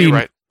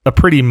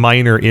pretty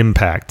minor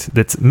impact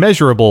that's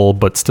measurable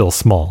but still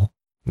small.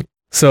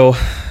 So,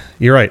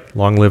 you're right.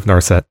 Long live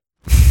Narset.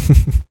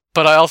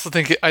 But I also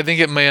think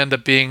it may end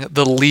up being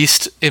the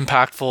least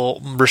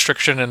impactful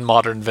restriction in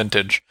modern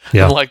Vintage.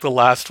 Yeah. In the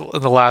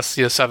last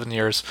 7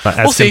 years.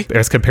 We'll see.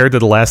 As compared to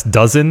the last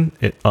dozen,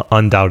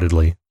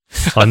 undoubtedly.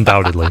 We'll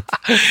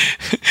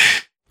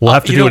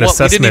have to do an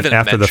assessment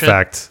after the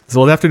fact. So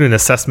we'll have to do an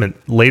assessment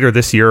later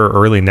this year or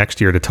early next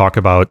year to talk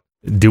about,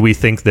 do we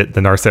think that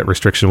the Narset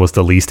restriction was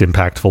the least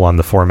impactful on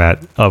the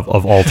format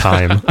of all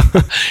time?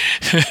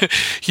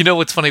 You know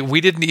what's funny? We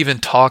didn't even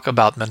talk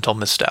about Mental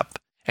Misstep.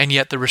 And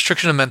yet the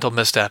restriction of Mental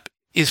Misstep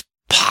is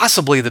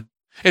possibly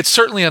it's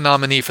certainly a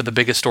nominee for the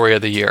biggest story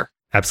of the year.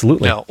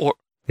 Absolutely.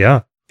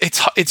 Yeah.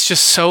 It's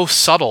just so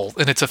subtle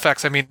in its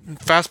effects. I mean,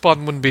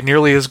 Fastbond wouldn't be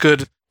nearly as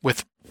good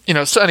with,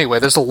 so anyway,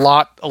 there's a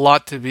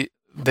lot to be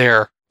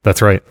there.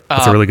 That's right.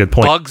 That's a really good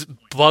point.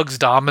 Bug's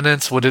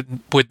dominance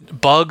would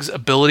Bug's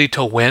ability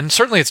to win,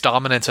 certainly its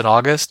dominance in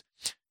August,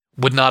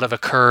 would not have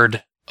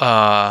occurred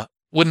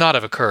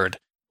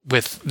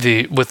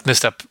with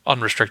Misstep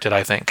unrestricted,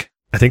 I think.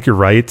 I think you're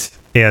right.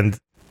 And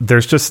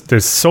there's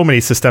so many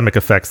systemic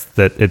effects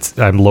that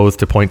I'm loath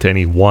to point to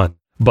any one.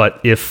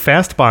 But if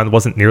Fastbond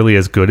wasn't nearly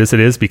as good as it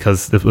is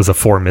because it was a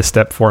 4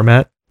 misstep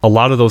format, a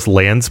lot of those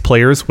lands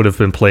players would have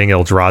been playing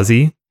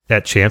Eldrazi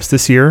at Champs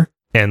this year.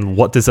 And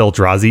what does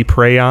Eldrazi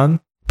prey on?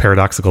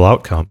 Paradoxical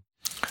Outcome.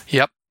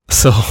 Yep.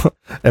 So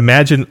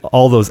imagine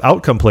all those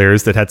outcome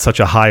players that had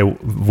such a high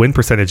win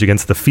percentage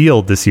against the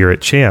field this year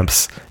at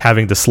Champs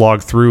having to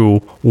slog through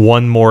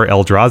one more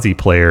Eldrazi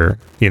player,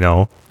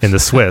 in the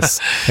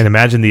Swiss. And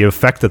imagine the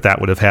effect that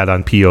would have had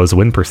on PO's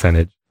win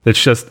percentage. It's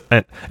just,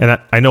 and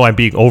I know I'm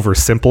being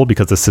oversimple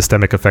because the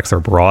systemic effects are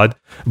broad,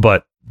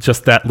 but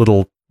just that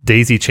little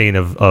daisy chain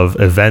of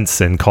events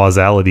and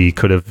causality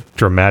could have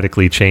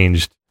dramatically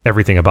changed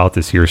everything about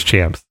this year's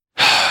Champs.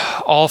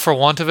 All for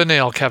want of a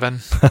nail, Kevin.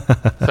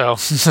 So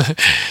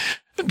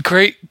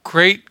great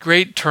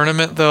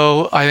tournament,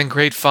 though. I think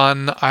great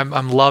fun.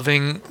 I'm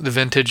loving the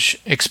Vintage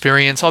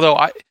experience. Although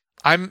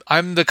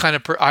I'm the kind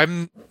of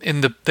I'm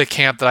in the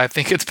camp that I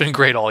think it's been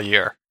great all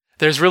year.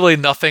 There's really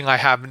nothing I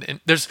haven't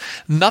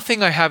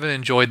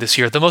enjoyed this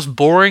year. The most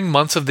boring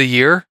months of the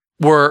year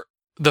were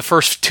the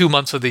first 2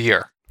 months of the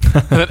year.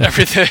 And then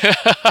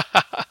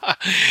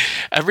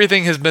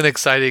everything has been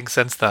exciting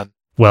since then.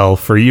 Well,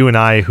 for you and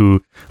I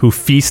who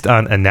feast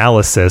on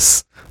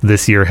analysis,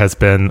 this year has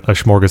been a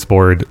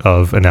smorgasbord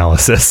of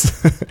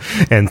analysis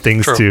and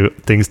things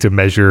to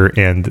measure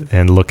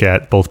and look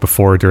at both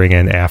before, during,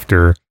 and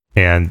after.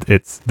 And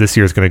this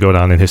year is going to go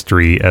down in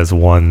history as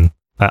one.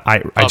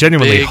 I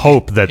genuinely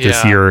hope that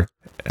this year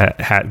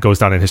goes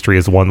down in history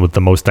as one with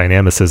the most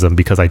dynamicism,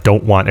 because I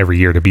don't want every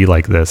year to be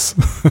like this.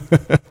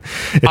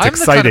 It's exciting.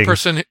 The kind of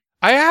person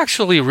I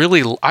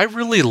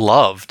really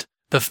loved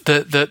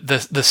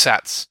the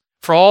sets.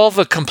 For all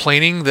the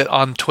complaining that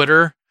on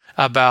Twitter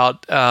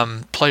about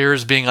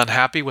players being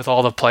unhappy with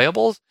all the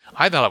playables,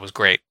 I thought it was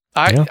great.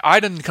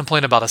 I didn't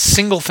complain about a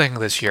single thing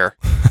this year.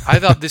 I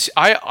thought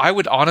I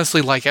would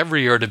honestly like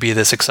every year to be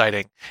this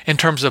exciting in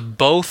terms of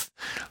both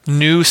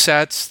new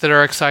sets that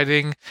are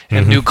exciting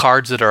and new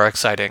cards that are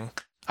exciting.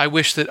 I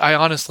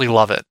honestly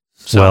love it.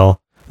 So. Well,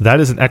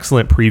 that is an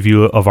excellent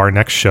preview of our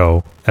next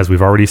show. As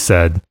we've already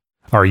said,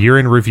 our year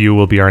in review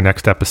will be our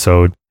next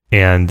episode,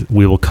 and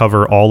we will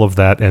cover all of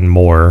that and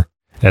more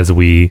as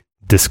we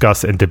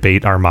discuss and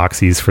debate our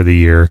Moxies for the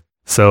year.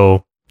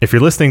 So if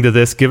you're listening to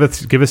this, give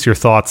us your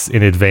thoughts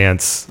in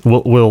advance.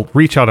 We'll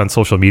reach out on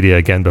social media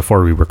again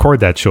before we record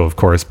that show, of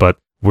course, but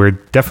we're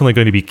definitely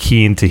going to be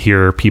keen to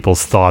hear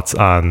people's thoughts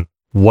on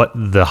what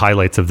the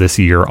highlights of this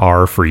year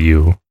are for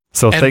you.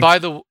 So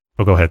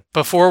go ahead.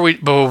 Before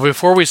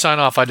we sign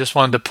off, I just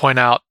wanted to point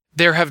out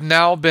there have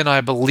now been,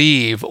 I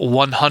believe,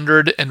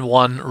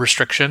 101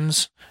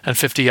 restrictions and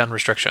 50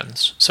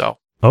 unrestrictions. So.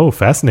 Oh,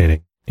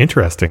 fascinating.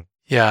 Interesting.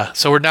 Yeah.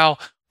 So we're now,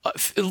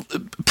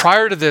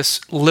 prior to this,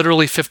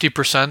 literally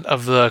 50%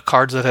 of the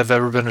cards that have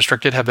ever been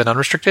restricted have been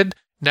unrestricted.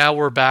 Now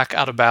we're back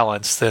out of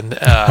balance. Then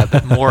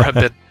more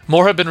have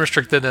been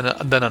restricted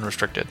than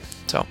unrestricted.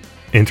 So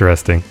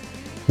interesting.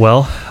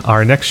 Well,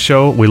 our next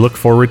show we look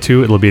forward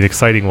to. It'll be an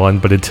exciting one.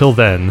 But until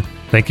then,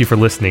 thank you for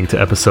listening to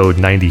episode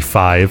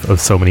 95 of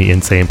So Many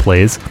Insane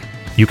Plays.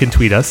 You can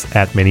tweet us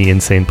at Many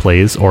Insane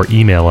Plays or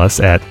email us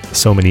at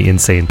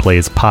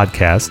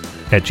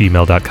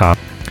somanyinsaneplayspodcast@gmail.com.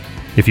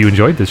 If you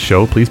enjoyed this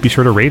show, please be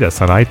sure to rate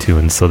us on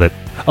iTunes so that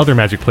other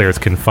Magic players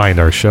can find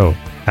our show.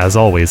 As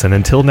always, and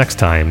until next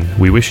time,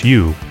 we wish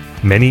you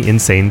many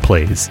insane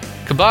plays.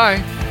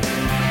 Goodbye.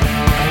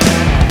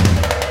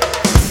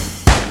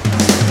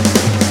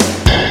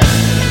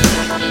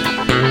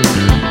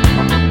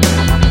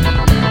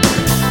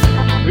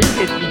 We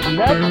get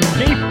nuts,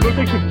 Facebook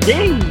is a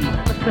game.